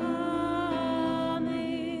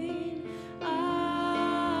 Amen. Amen.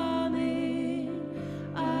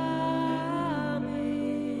 Amen.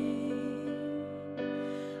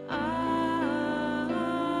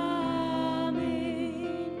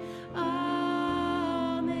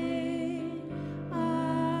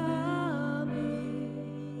 Amen.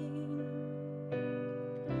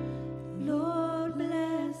 Lord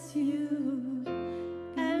bless you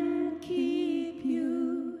and keep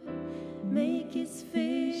you, make his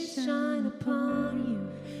face shine upon you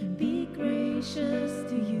and be gracious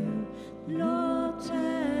to you. Lord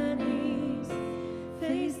turn his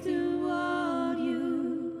face toward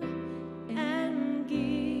you and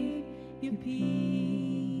give you peace.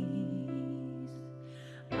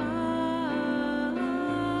 Amen.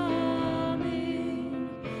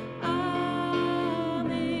 Amen.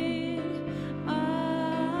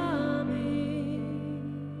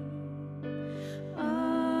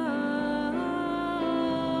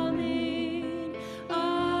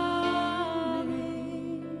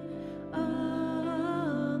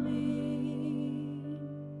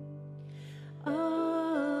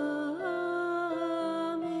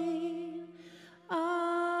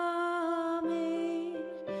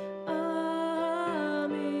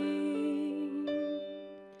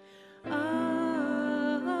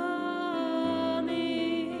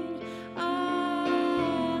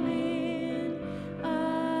 Amen.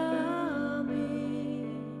 Amen.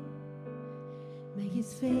 May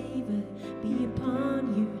his favor be upon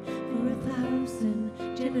you for 1,000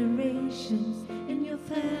 generations, and your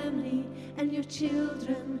family and your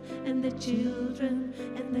children and the children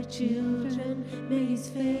and the children. May his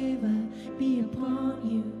favor be upon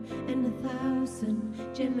you and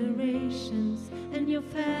 1,000 generations, and your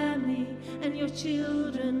family and your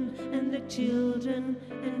children and the children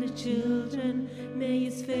and the children. May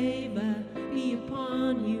his favor be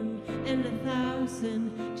upon you and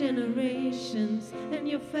 1,000 generations, and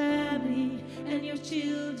your family and your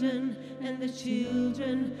children and the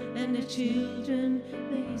children and the children.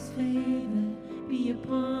 May his favor be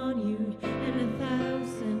upon you and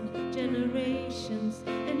 1,000 generations,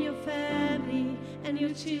 and your family and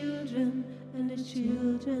your children and the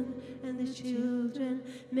children and the children.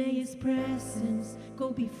 May his presence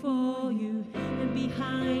go before you and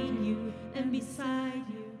behind you and beside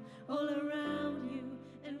you, all around